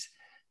bodies.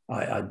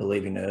 I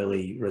believe in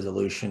early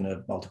resolution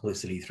of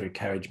multiplicity through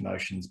carriage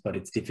motions, but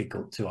it's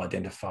difficult to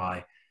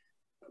identify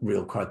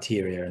real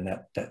criteria, and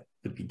that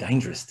would be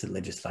dangerous to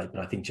legislate.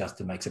 But I think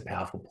Justin makes a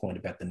powerful point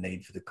about the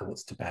need for the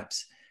courts to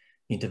perhaps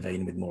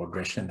intervene with more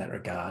aggression in that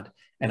regard.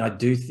 And I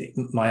do think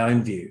my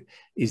own view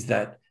is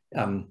that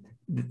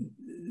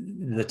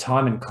the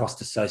time and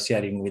cost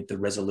associated with the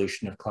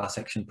resolution of class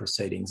action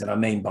proceedings, and I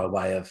mean by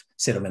way of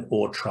settlement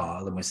or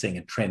trial, and we're seeing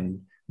a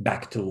trend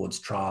back towards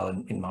trial,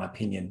 in my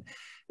opinion,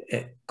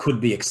 it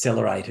could be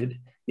accelerated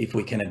if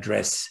we can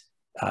address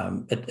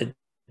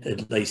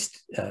at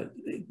least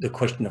the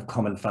question of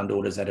common fund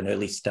orders at an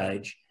early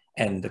stage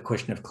and the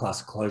question of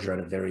class closure at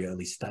a very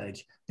early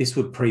stage. This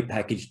would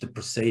pre-package the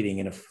proceeding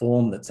in a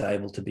form that's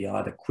able to be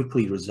either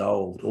quickly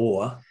resolved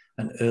or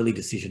an early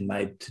decision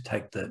made to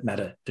take the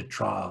matter to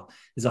trial.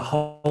 There's a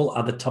whole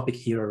other topic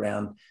here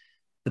around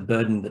the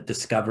burden that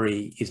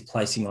discovery is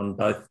placing on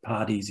both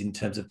parties in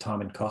terms of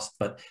time and cost,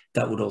 but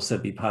that would also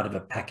be part of a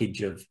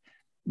package of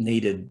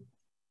needed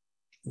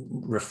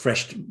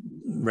refreshed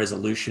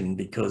resolution,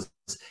 because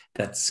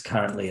that's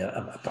currently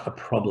a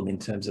problem in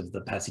terms of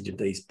the passage of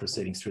these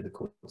proceedings through the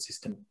court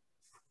system.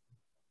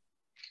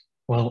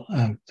 Well,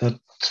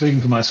 speaking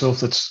for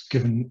myself, that's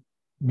given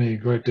me a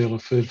great deal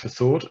of food for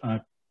thought.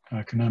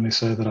 I can only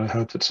say that I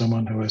hope that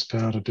someone who has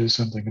power to do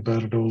something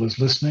about it all is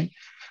listening.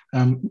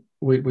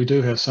 We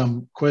do have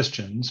some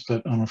questions,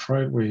 but I'm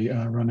afraid we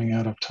are running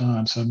out of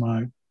time. So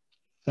my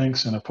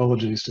thanks and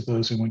apologies to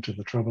those who went to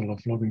the trouble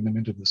of logging them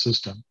into the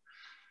system.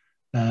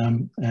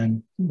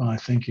 And my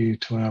thank you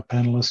to our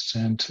panelists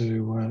and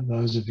to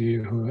those of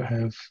you who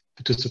have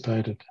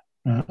participated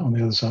on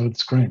the other side of the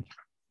screen.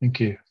 Thank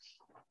you.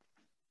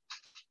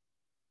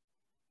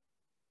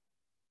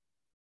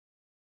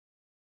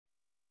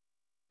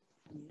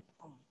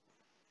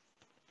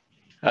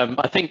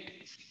 I think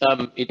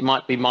it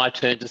might be my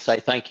turn to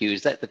say thank you.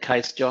 Is that the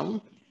case,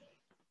 John?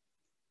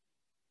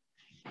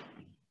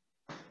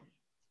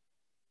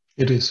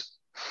 It is.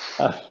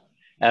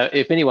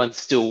 If anyone's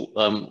still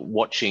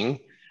watching,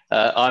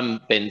 I'm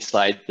Ben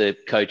Slade, the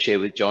co-chair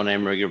with John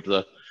Emery of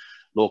the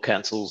Law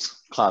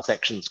Council's Class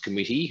Actions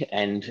Committee,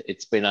 and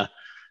it's been a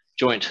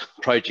joint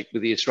project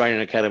with the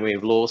Australian Academy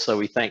of Law, so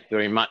we thank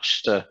very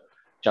much to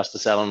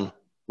Justice Alan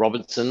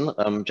Robinson.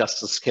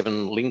 Justice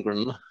Kevin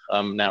Lindgren,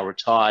 now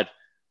retired,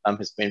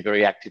 has been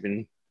very active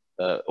in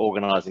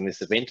organising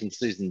this event, and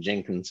Susan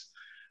Jenkins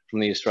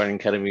from the Australian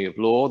Academy of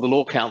Law. The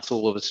Law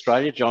Council of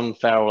Australia, John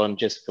Farrell and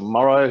Jessica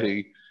Morrow,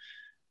 who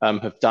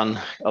have done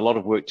a lot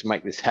of work to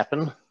make this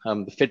happen.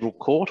 The Federal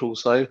Court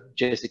also,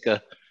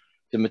 Jessica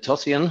de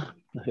Matosian,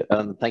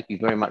 thank you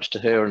very much to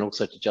her, and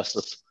also to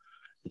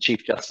the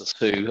Chief Justice,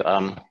 who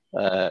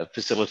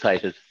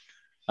facilitated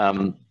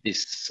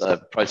this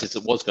process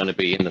that was going to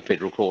be in the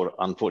Federal Court,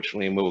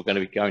 unfortunately, and we were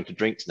going to be going to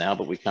drinks now,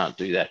 but we can't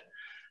do that.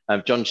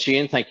 John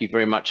Sheahan, thank you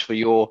very much for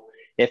your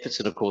efforts,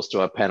 and of course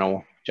to our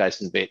panel,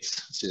 Jason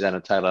Betts,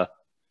 Susanna Taylor,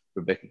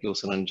 Rebecca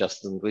Gilsenan and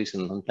Justin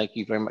Gleeson, and thank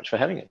you very much for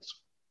having us.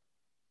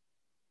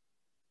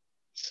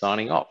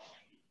 Signing off.